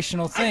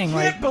generational thing.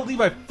 I can't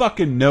believe I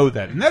fucking know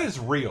that. And that is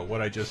real,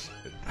 what I just...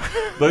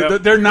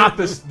 They're not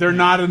They're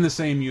not in the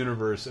same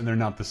universe, and they're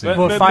not the same.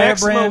 But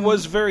Maximo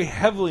was very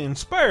heavily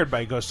inspired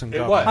by Ghosts and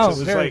Goblins. It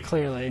was very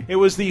clearly. It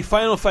was the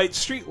Final Fight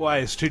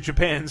streetwise to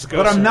Japan's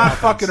Ghosts. But I'm and not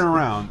Goblins. fucking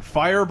around.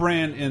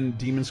 Firebrand in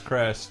Demon's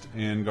Crest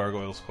and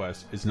Gargoyle's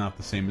Quest is not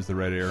the same as the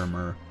Red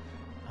Erebor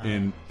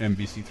in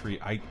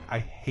MVC3. I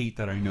hate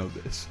that I know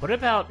this. What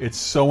about... It's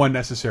so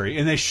unnecessary.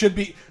 And they should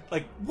be...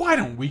 Like, why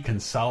don't we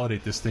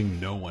consolidate this thing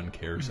no one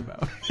cares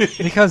about?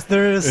 Because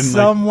there is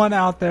someone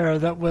out there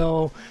that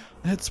will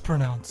It's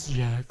pronounced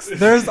Jax.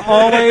 There's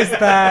always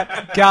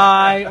that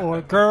guy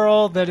or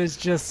girl that is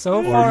just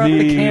so far or up the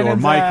me, cannon's or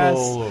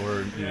Michael, ass.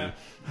 or yeah.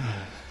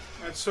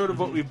 That's sort of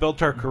what we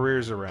built our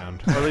careers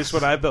around, or at least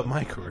what I built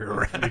my career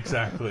around.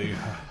 Exactly.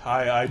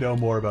 I know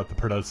more about the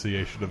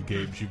pronunciation of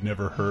games you've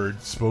never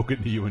heard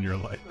spoken to you in your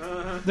life.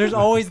 There's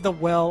always the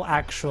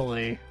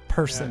actually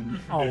person.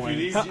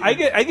 Always. I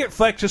get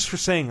flack just for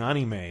saying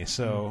anime,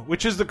 so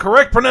which is the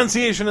correct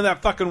pronunciation of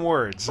that fucking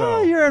word. So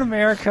Well, you're in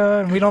America,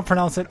 and we don't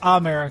pronounce it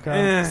America.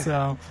 Eh.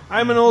 So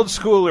I'm an old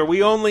schooler.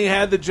 We only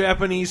had the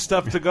Japanese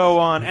stuff to go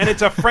on, and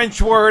it's a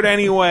French word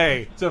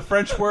anyway. It's a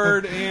French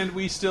word, and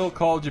we still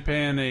call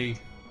Japan a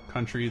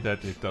country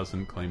that it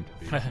doesn't claim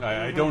to be.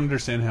 I don't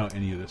understand how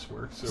any of this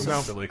works, or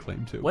what they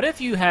claim to. What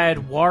if you had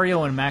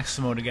Wario and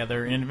Maximo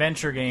together in an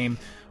adventure game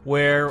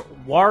where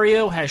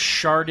Wario has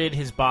sharded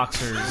his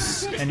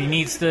boxers and he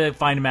needs to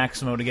find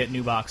Maximo to get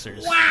new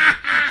boxers?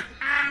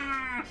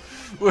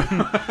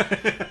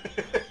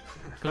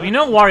 Because we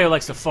know Wario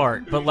likes to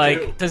fart, but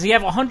like, does he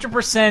have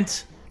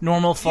 100%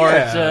 normal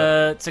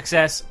fart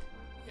success?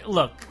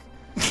 Look,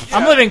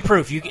 I'm living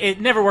proof. It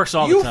never works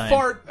all the time. You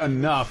fart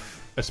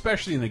enough,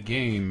 especially in the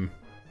game,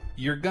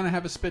 you're gonna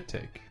have a spit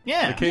take.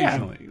 Yeah.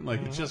 Occasionally.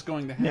 Like, it's just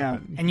going to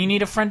happen. And you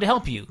need a friend to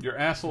help you. Your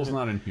asshole's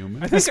not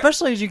inhuman.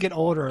 Especially as you get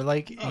older,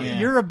 like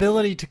your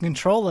ability to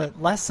control it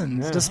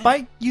lessens. Yeah.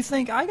 Despite you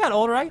think I got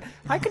older,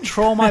 I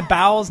control my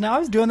bowels now. I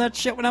was doing that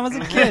shit when I was a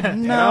kid.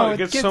 No, it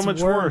gets so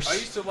much worse. I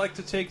used to like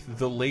to take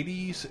the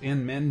ladies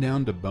and men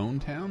down to Bone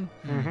Town,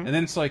 and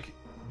then it's like,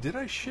 did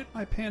I shit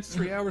my pants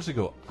 3 hours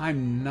ago?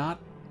 I'm not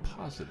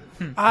positive.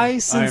 I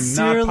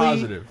sincerely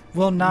positive.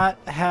 will not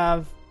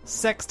have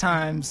sex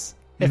times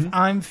if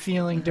I'm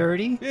feeling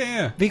dirty.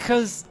 Yeah.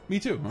 Because me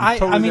too. I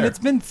totally mean, there. it's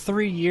been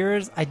 3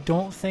 years. I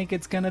don't think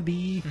it's gonna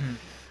be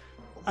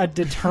a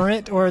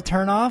deterrent or a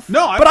turnoff.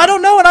 No, but I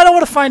don't know, and I don't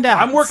want to find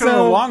out. I'm working on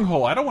So- the long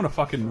haul. I don't want to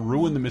fucking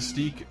ruin the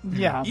mystique.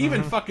 Yeah.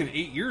 Even fucking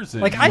 8 years in.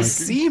 Like, I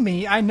see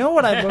me. I know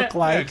what I look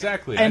like. Yeah,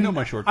 exactly. I And know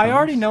my shortcomings. I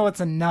already know it's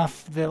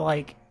enough that,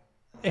 like,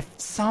 if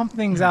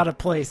something's out of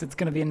place, it's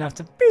going to be enough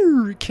to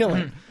kill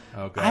it.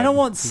 Oh, God. I don't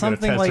want You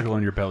something got a like... testicle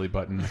on your belly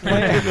button.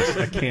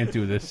 I can't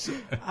do this.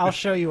 I'll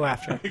show you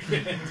after. I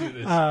can't do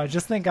this.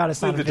 Just thank God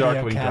it's Leave not a the video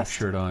Darkwing Duck cast.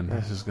 shirt on.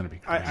 This is going to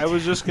be great. I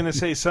was just going to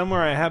say,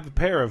 somewhere I have a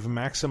pair of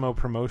Maximo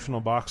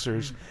promotional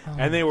boxers, Oh.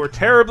 and they were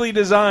terribly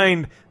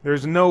designed.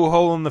 There's no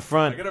hole in the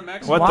front. I got a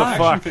Maximo what the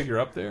action fuck? figure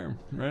up there.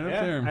 Right up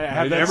Yeah, there. I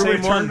have that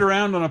Everybody same turned one.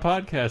 around on a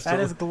podcast. That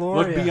to is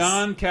glorious. Look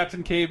beyond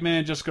Captain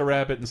Caveman, Jessica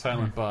Rabbit, and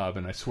Silent Bob,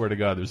 and I swear to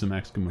God, there's a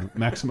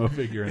Maximo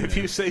figure in If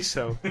there. you say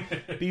so.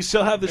 Do you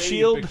still have the Maybe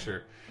shield? picture.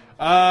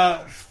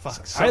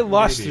 Fuck. I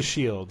lost maybe. the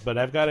shield, but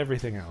I've got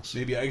everything else.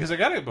 Maybe because I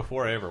got it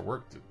before I ever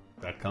worked at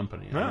that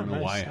company. I don't know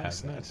nice, why I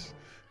nice, have that. nice.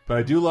 But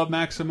I do love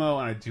Maximo,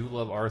 and I do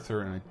love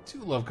Arthur, and I do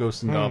love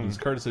Ghosts and Goblins.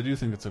 Curtis, I do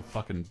think it's a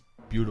fucking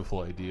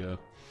beautiful idea.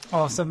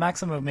 Oh, so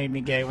Maximo made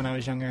me gay when I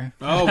was younger.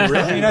 Oh,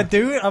 really? You know,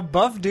 dude, a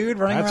buff dude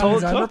running That's around all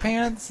in his it took.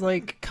 underpants.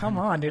 Like, come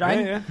on, dude.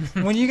 Yeah,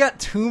 When you got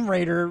Tomb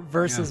Raider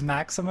versus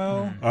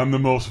Maximo, I'm the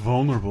most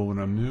vulnerable when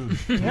I'm nude.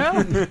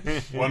 yeah,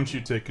 Why don't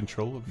you take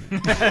control of me?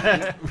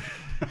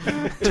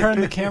 turn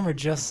the camera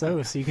just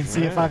so you can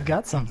see if I've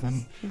got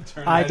something.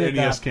 Turn I that did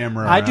NES that.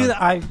 camera I do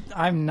around. that.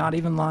 I'm not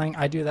even lying.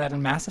 I do that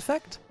in Mass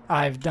Effect.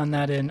 I've done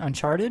that in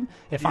Uncharted.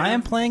 If I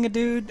am playing a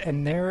dude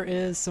and there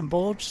is some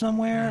bulge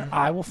somewhere,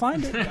 I will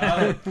find it.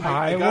 I will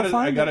find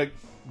I gotta it.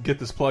 get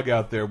this plug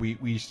out there. We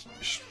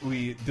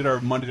did our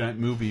Monday night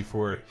movie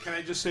for. Can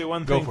I just say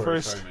one Go thing for it.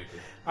 first? Sorry,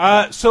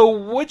 Maker. So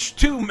which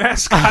two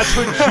mascots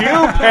would you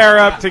pair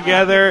up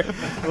together?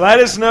 Let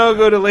us know.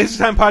 Go to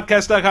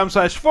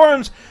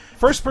lasertimepodcast.com/forums.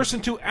 First person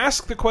to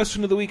ask the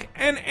question of the week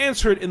and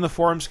answer it in the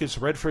forums gets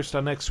read first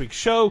on next week's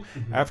show,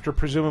 after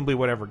presumably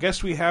whatever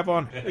guest we have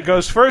on it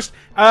goes first.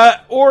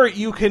 Or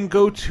you can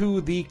go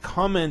to the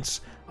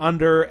comments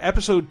under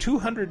episode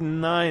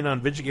 209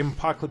 on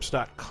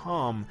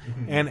VidjagameApocalypse.com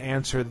and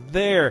answer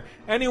there.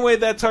 Anyway,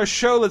 that's our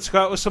show. Let's go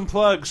out with some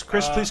plugs.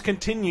 Chris, please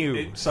continue.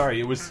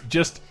 It was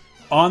just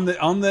on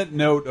that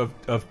note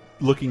of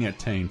looking at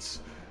taints.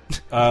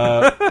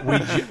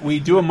 We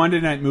do a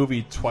Monday night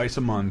movie twice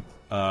a month.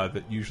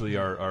 That usually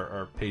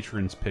our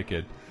patrons pick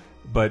it,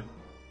 but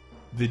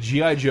the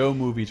G.I. Joe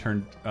movie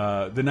turned the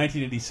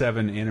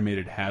 1987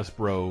 animated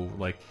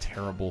Hasbro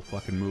terrible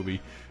fucking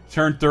movie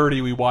turned 30.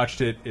 We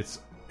watched it.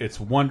 It's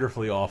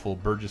wonderfully awful.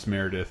 Burgess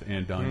Meredith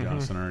and Don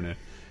Johnson are in it.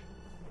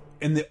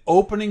 In the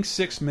opening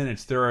 6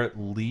 minutes, there are at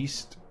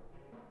least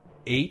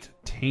 8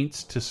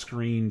 taints to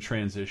screen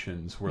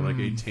transitions where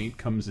a taint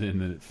comes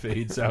in and it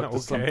fades out to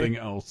something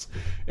else,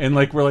 and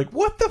we're like,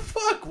 what the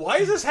fuck? Why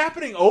is this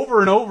happening over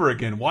and over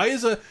again? Why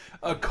is a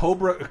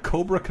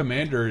Cobra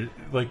Commander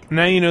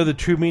Now you know the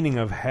true meaning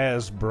of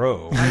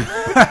Hasbro.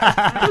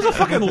 It was a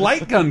fucking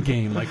light gun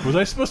game. Was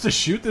I supposed to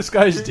shoot this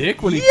guy's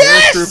dick when he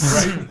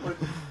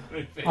paratrooped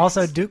right?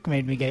 Also, Duke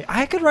made me gay.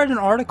 I could write an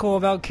article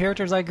about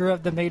characters I grew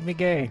up that made me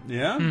gay.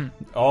 Yeah,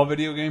 all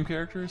video game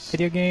characters.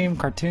 Video game,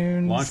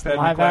 cartoons, Launchpad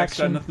live McQuack's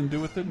action. got nothing to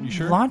do with it. You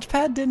sure?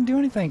 Launchpad didn't do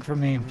anything for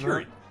me.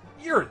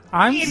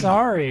 I'm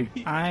sorry.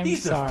 I'm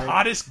He's sorry. the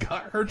hottest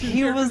cartoon He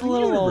character was in a the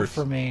little old universe.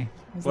 for me.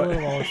 He was What? a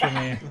little old for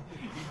me.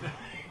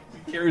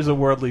 He carries a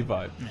worldly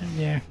vibe.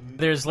 Yeah.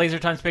 There's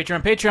LaserTime's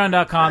Patreon,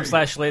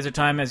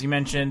 patreon.com/LaserTime. As you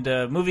mentioned,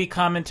 movie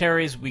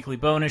commentaries, weekly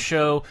bonus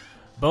show,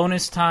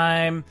 bonus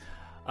time.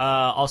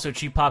 Also,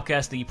 Cheap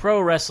Popcast, the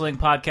pro wrestling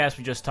podcast.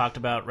 We just talked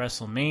about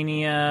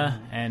WrestleMania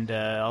and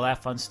all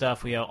that fun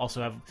stuff. We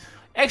also have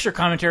extra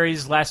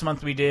commentaries. Last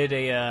month we did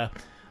a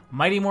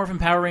Mighty Morphin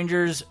Power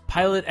Rangers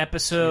pilot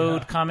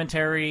episode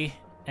commentary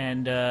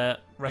and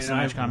wrestling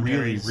match I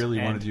commentaries.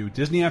 really want to do.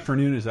 Disney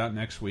Afternoon is out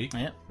next week.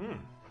 Yeah.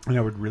 And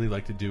I would really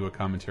like to do a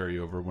commentary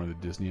over one of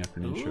the Disney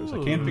Afternoon shows.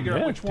 I can't figure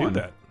out which do one.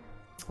 that.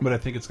 But I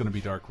think it's going to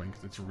be Darkwing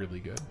because it's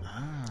really good.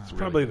 It's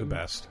probably the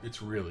best.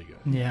 It's really good.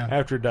 Yeah.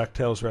 After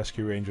DuckTales,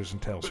 Rescue Rangers,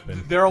 and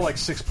Tailspin. They're all like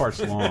 6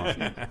 parts long.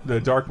 The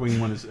Darkwing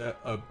one is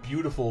a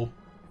beautiful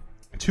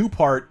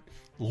 2-part,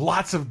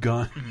 lots of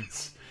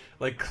guns.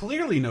 Like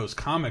clearly knows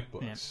comic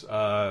books.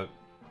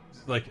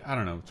 Like I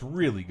don't know, it's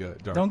really good.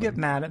 Darkwing. Don't get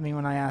mad at me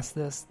when I ask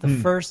this. The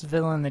first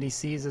villain that he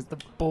sees is the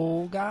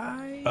bull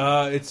guy.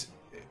 It's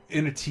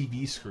in a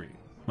TV screen.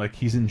 Like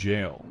he's in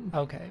jail.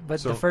 Okay, but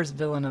So- the first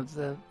villain of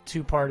the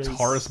 2-part is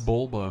Taurus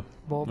Bulba.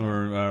 Bulba.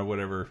 Or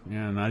whatever.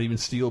 Yeah, not even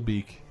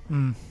Steelbeak.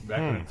 Back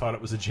when I thought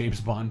it was a James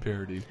Bond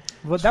parody.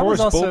 Well, that was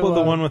Horace also Bulba,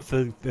 the one with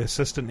the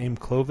assistant named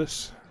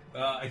Clovis?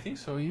 I think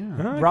so, yeah.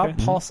 Oh, okay. Rob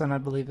Paulson, I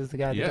believe, is the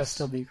guy that Yes.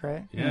 does Steelbeak,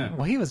 right? Yeah.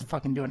 Well, he was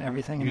fucking doing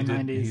everything in He the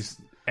did- 90s. He's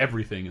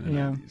everything in the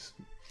 90s.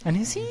 And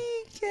is he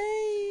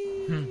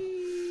gay?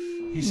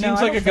 He seems No, I like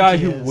don't a think guy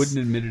he who is. wouldn't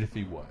admit it if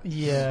he was.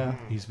 Yeah.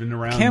 He's been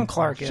around Cam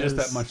Clark just is.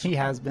 that much. He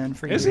has been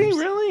for Is years. he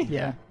really?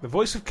 Yeah. The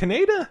voice of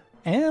Kaneda?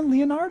 And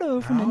Leonardo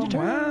from Ninja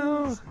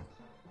Turtles. Wow.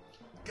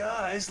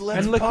 Guys,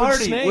 let's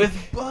party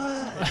with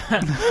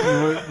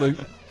Bud. Look,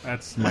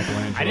 that's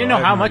Michelangelo. I didn't know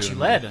have how no much idea. you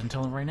led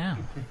until right now.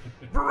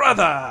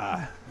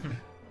 Brother!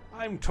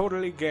 I'm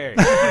totally gay.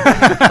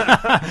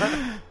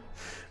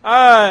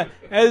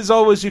 As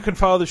always, you can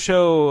follow the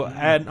show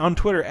on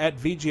Twitter at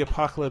VG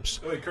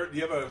Apocalypse. Wait, Kurt, do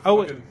you have a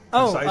Oh, fucking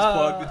concise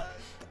plug?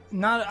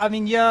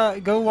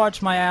 Go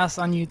watch my ass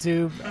on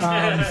YouTube.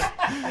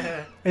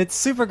 It's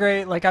super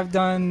great. Like I've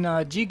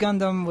done G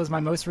Gundam was my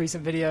most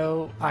recent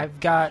video. I've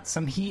got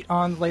some heat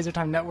on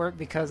LaserTime Network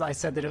because I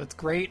said that it was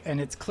great, and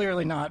it's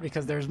clearly not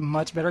because there's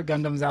much better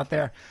Gundams out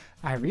there.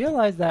 I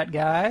realized that,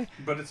 guy.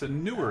 But it's a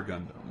newer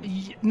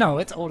Gundam. No,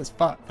 it's old as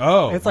fuck.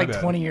 Oh, it's my like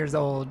bad. 20 years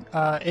old.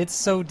 It's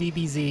so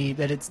DBZ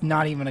that it's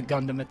not even a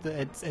Gundam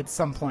at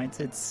some points.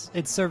 It's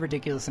so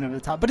ridiculous and over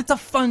the top. But it's a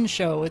fun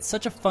show. It's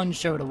such a fun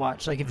show to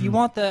watch. Like if you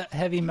want the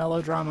heavy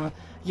melodrama,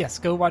 yes,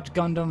 go watch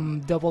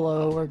Gundam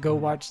 00 or go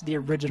watch the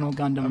original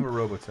Gundam. I'm a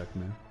Robotech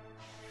man.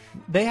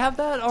 They have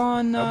that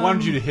on. I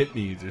wanted you to hit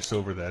me just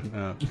over that.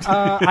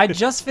 I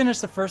just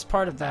finished the first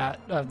part of that,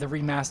 of the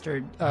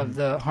remastered of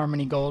the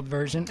Harmony Gold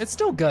version. It's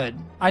still good.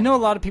 I know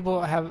a lot of people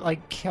have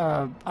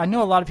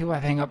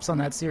hang-ups on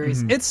that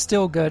series. It's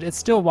still good. It's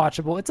still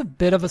watchable. It's a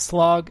bit of a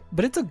slog,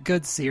 but it's a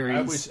good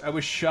series. I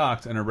was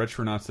shocked, and a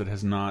Retronauts that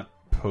has not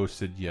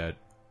posted yet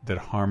that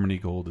Harmony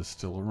Gold is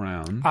still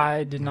around.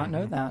 I did not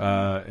know that.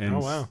 And Oh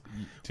wow!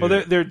 dude,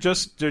 Well, they're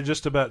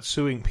just about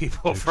suing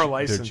people for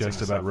licensing. They're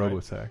just about stuff, right?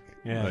 Robotech.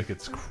 Yeah. Like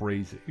it's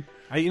crazy.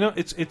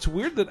 It's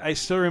weird that I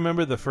still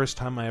remember the first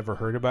time I ever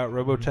heard about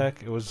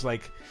Robotech. It was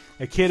like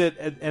a kid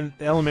at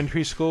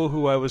elementary school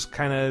who I was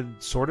kind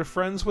of sort of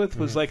friends with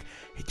was like,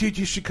 "Hey, dude,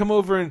 you should come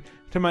over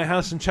to my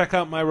house and check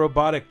out my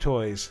robotic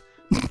toys."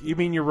 You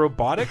mean your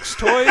robotics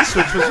toys?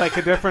 Which was like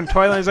a different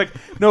toy line. He's like,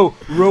 no,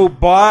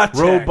 Robotech.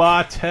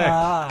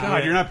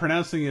 God, you're not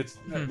pronouncing it.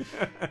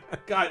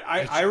 God,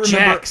 I remember.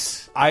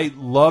 Jax. I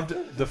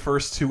loved the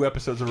first 2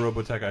 episodes of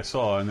Robotech I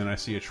saw, and then I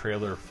see a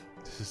trailer.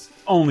 This is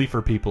only for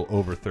people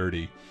over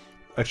 30.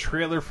 A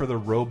trailer for the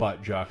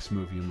Robot Jocks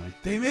movie. I'm like,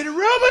 they made a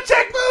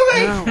Robotech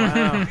movie. Oh,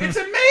 wow. It's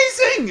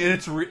amazing,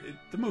 and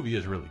the movie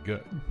is really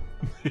good.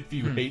 If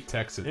you hate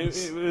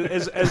Texans,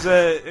 As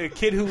a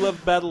kid who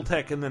loved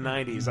BattleTech in the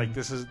 '90s, like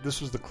this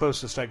was the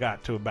closest I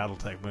got to a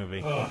BattleTech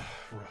movie.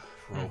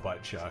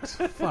 Robot Jocks.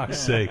 For fuck's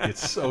sake,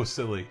 it's so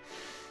silly.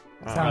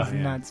 Sounds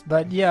nuts.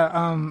 But yeah,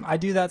 I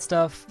do that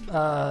stuff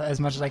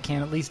as much as I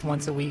can, at least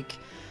once a week.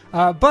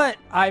 But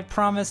I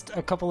promised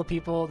a couple of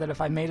people that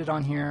if I made it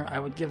on here, I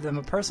would give them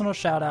a personal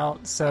shout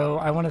out. So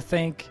I want to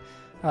thank.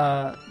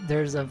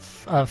 There's a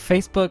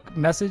Facebook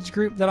message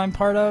group that I'm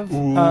part of.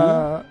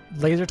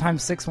 LaserTime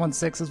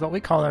 616 is what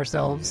we call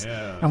ourselves,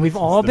 and we've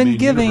all been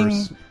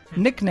giving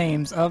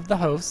nicknames of the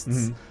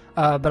hosts.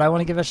 But I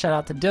want to give a shout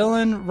out to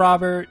Dylan,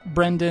 Robert,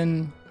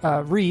 Brendan,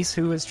 Reese,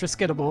 who is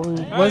Triskidable, who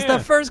was the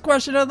first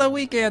question of the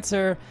week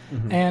answer,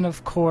 and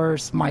of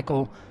course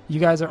Michael. You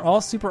guys are all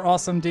super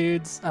awesome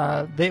dudes.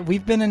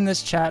 We've been in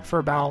this chat for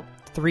about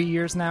 3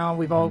 years now.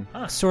 We've all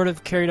sort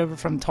of carried over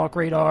from Talk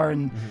Radar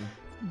and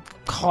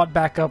caught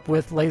back up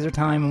with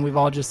LaserTime, and we've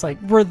all just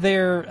we're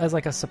there as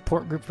like a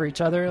support group for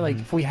each other. Like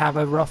if we have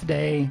a rough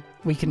day,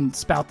 we can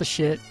spout the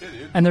shit,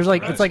 and there's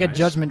it's like a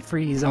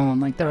judgment-free zone.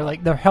 Like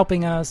they're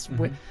helping us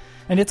with.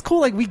 And it's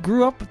cool, like, we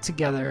grew up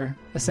together,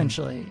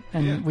 essentially,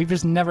 and we've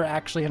just never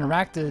actually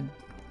interacted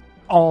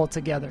all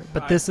together.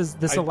 But this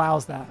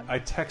allows that. I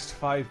text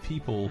 5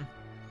 people.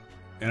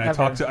 And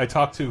Ever. I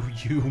talk to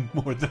you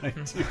more than I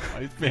do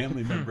my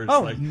family members.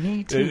 Oh, like,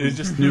 me too. It's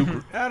just new.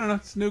 I don't know.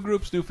 It's new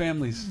groups, new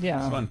families. Yeah.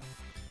 It's fun.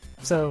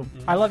 So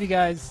I love you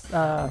guys,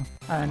 and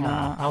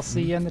I'll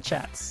see you in the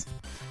chats.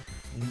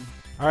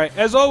 All right.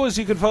 As always,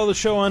 you can follow the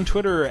show on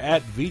Twitter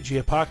at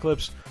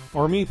VGApocalypse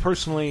or me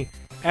personally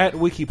at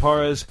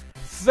Wikiparas.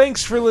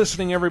 Thanks for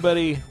listening,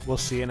 everybody. We'll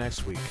see you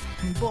next week.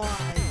 Bye.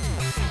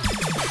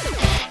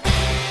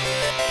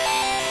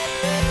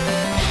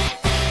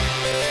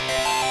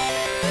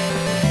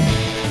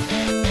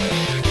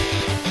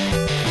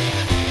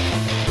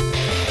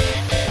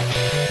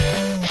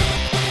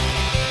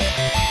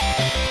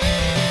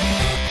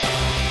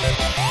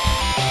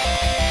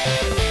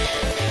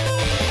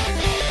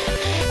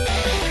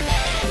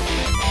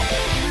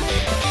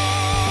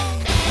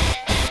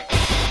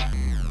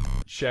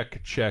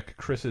 Check.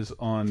 Chris is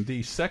on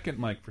the second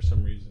mic for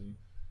some reason.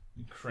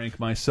 Crank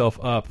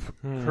myself up.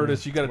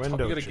 Curtis, you got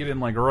to get in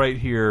like right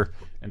here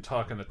and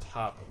talk in the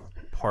top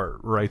part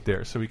right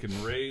there, so we can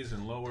raise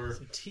and lower.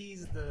 So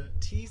tease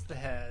the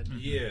head.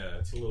 Yeah,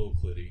 it's a little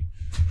clitty.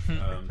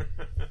 I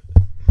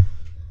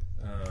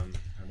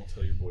won't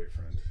tell your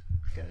boyfriend.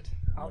 Good.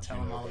 I'll tell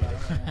him all about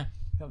it.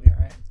 He'll be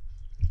all right.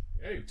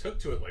 Yeah, you took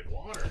to it like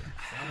water.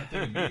 Found that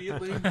thing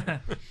immediately.